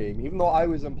this game, even though I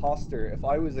was imposter. If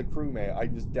I was a crewmate,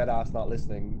 I'm just dead ass not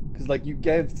listening because like you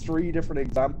gave 3 different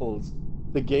examples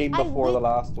the game I before the did-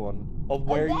 last one of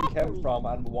where you Exactly. came from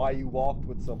and why you walked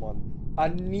with someone,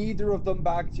 and neither of them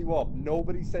backed you up.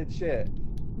 Nobody said shit.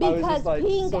 I was Because just like,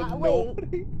 Pink, so wait,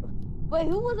 nobody. wait,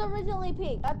 who was originally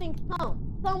Pink? I think Thumb.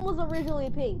 Thumb was originally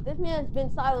Pink. This man's been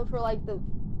silent for like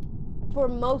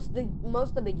most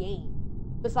of the game.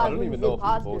 Besides I don't when even he's know if he's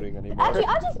imposter. voting anymore. Actually,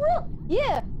 I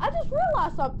just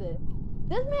realized something.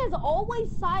 This man's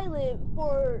always silent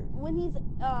for when he's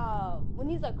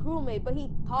a crewmate, but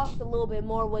he talks a little bit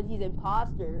more when he's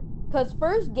imposter. Cause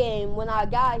first game when I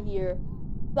got here,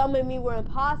 Thumb and me were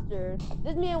imposter.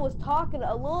 This man was talking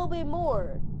a little bit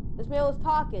more. This man was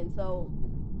talking, so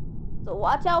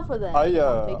watch out for that. I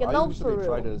Take a I note for usually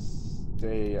try real. to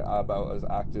stay about as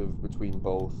active between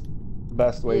both. The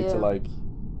best way Yeah. to like.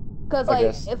 Cause I like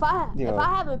guess, if I you know.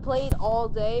 haven't played all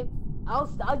day, I'll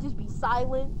just be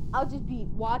silent. I'll just be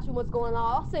watching what's going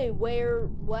on. I'll say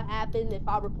what happened if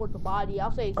I report the body.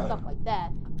 I'll say stuff like that.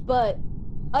 But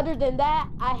other than that,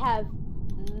 I have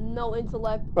no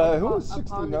intellect. Who upon- is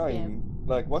upon this game. 69?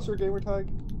 Like, what's your gamer tag?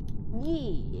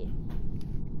 Yeah.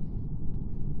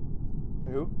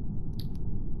 Who?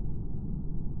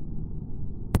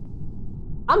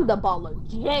 I'm the baller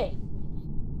J.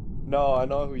 No, I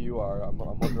know who you are. I'm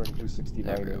wondering who 69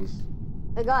 There we go. is.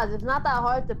 Hey guys, it's not that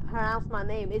hard to pronounce my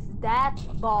name. It's that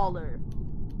baller.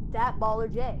 That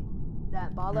baller J.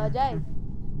 That baller J.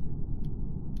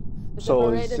 It's So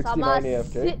a is parade inside my 69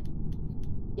 AFK? ci-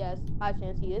 Yes, high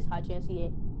chance he is. High chance he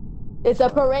is. It's a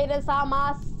parade inside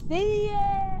my city.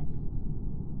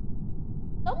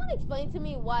 Someone explain to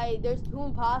me why there's 2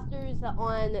 imposters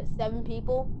on 7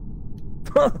 people.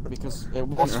 Because it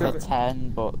was for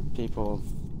 10, but people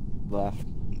left.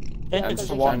 Yeah, It's because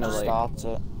the they one to kinda like- start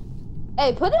it.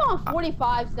 Hey, put it on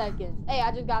 45 seconds. Hey,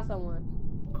 I just got someone.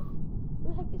 Who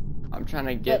the heck is? I'm trying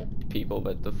to get people,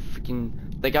 but the freaking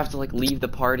they have to like leave the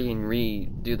party and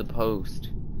redo the post.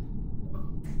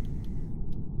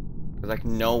 Cause like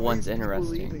no one's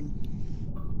interesting.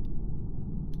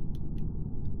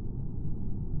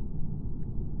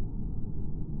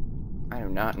 I do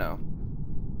not know.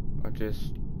 I'm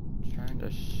just trying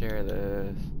to share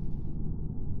this.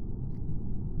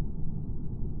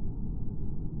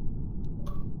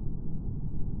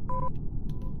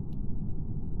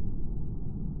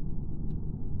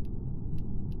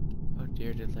 Oh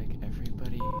dear, did like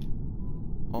everybody,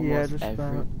 almost just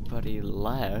about. everybody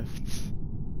left.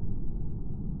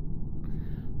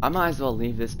 I might as well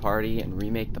leave this party and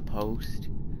remake the post.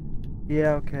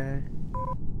 Yeah, okay.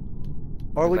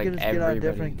 Or we Like can just get on a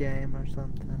different everybody- game or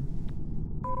something.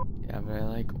 Yeah, but I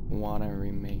like wanna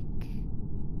remake.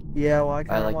 Yeah, well, I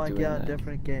kind of like want to doing get on a that.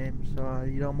 different game, so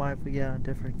you don't mind if we get on a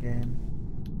different game.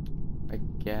 I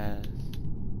guess.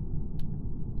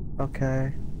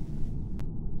 Okay.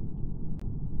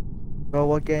 Well,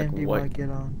 what game Like do you what- want to get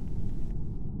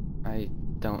on? I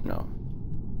don't know.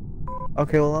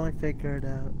 Okay, well, let me figure it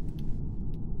out.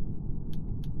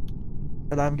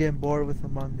 But I'm getting bored with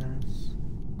Among Us.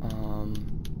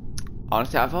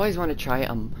 Honestly, I've always wanted to try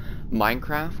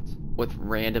Minecraft with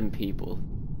random people.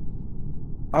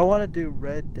 I want to do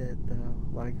Red Dead, though.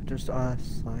 like just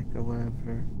us, like or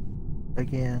whatever.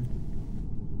 Again.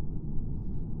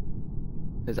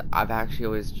 Because I've actually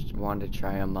always wanted to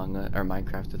try Among Us or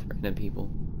Minecraft with random people,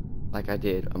 like I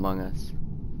did Among Us.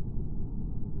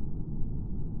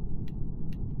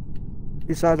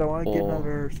 Besides, I want to get Or-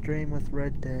 another stream with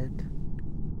Red Dead.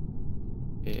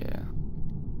 Yeah.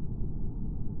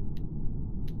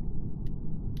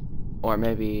 Or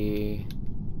maybe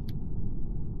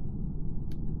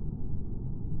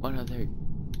what other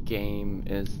game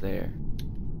is there?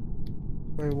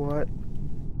 Wait, what?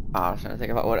 I was trying to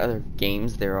think about what other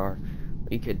games there are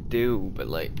we could do, but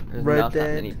like there's Red not that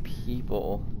Dead. many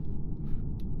people.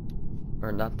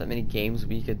 Or not that many games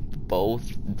we could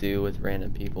both do with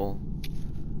random people.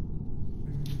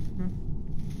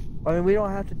 I mean, we don't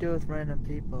have to do it with random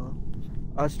people.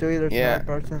 I'll still either Yeah. third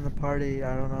person in the party.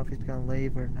 I don't know if he's gonna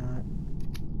leave or not.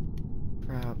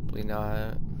 Probably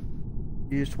not.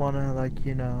 You just wanna, like,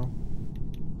 you know.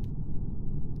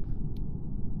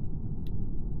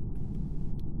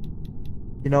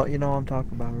 You know what I'm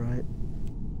talking about, right?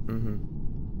 Mm-hmm.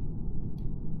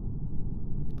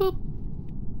 Boop.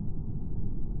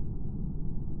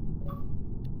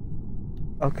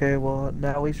 Okay, well,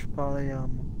 now we should probably,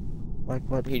 like,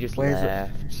 what? He just ways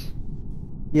left.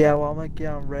 Yeah, well, I'm gonna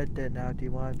get on Red Dead now. Do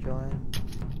you wanna join?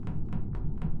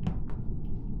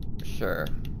 Sure.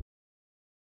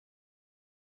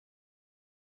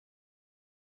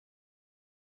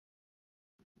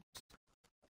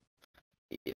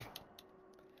 Yeah.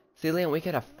 See, Liam, we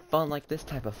could have fun like this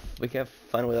type of. We could have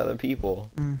fun with other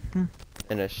people Mm-hmm.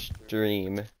 in a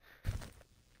stream.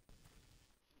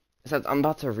 Besides, I'm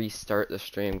about to restart the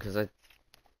stream because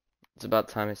it's about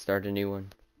time I start a new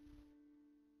one.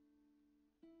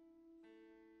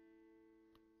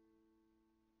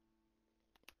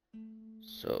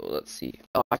 So let's see.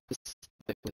 Oh, I can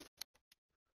stick with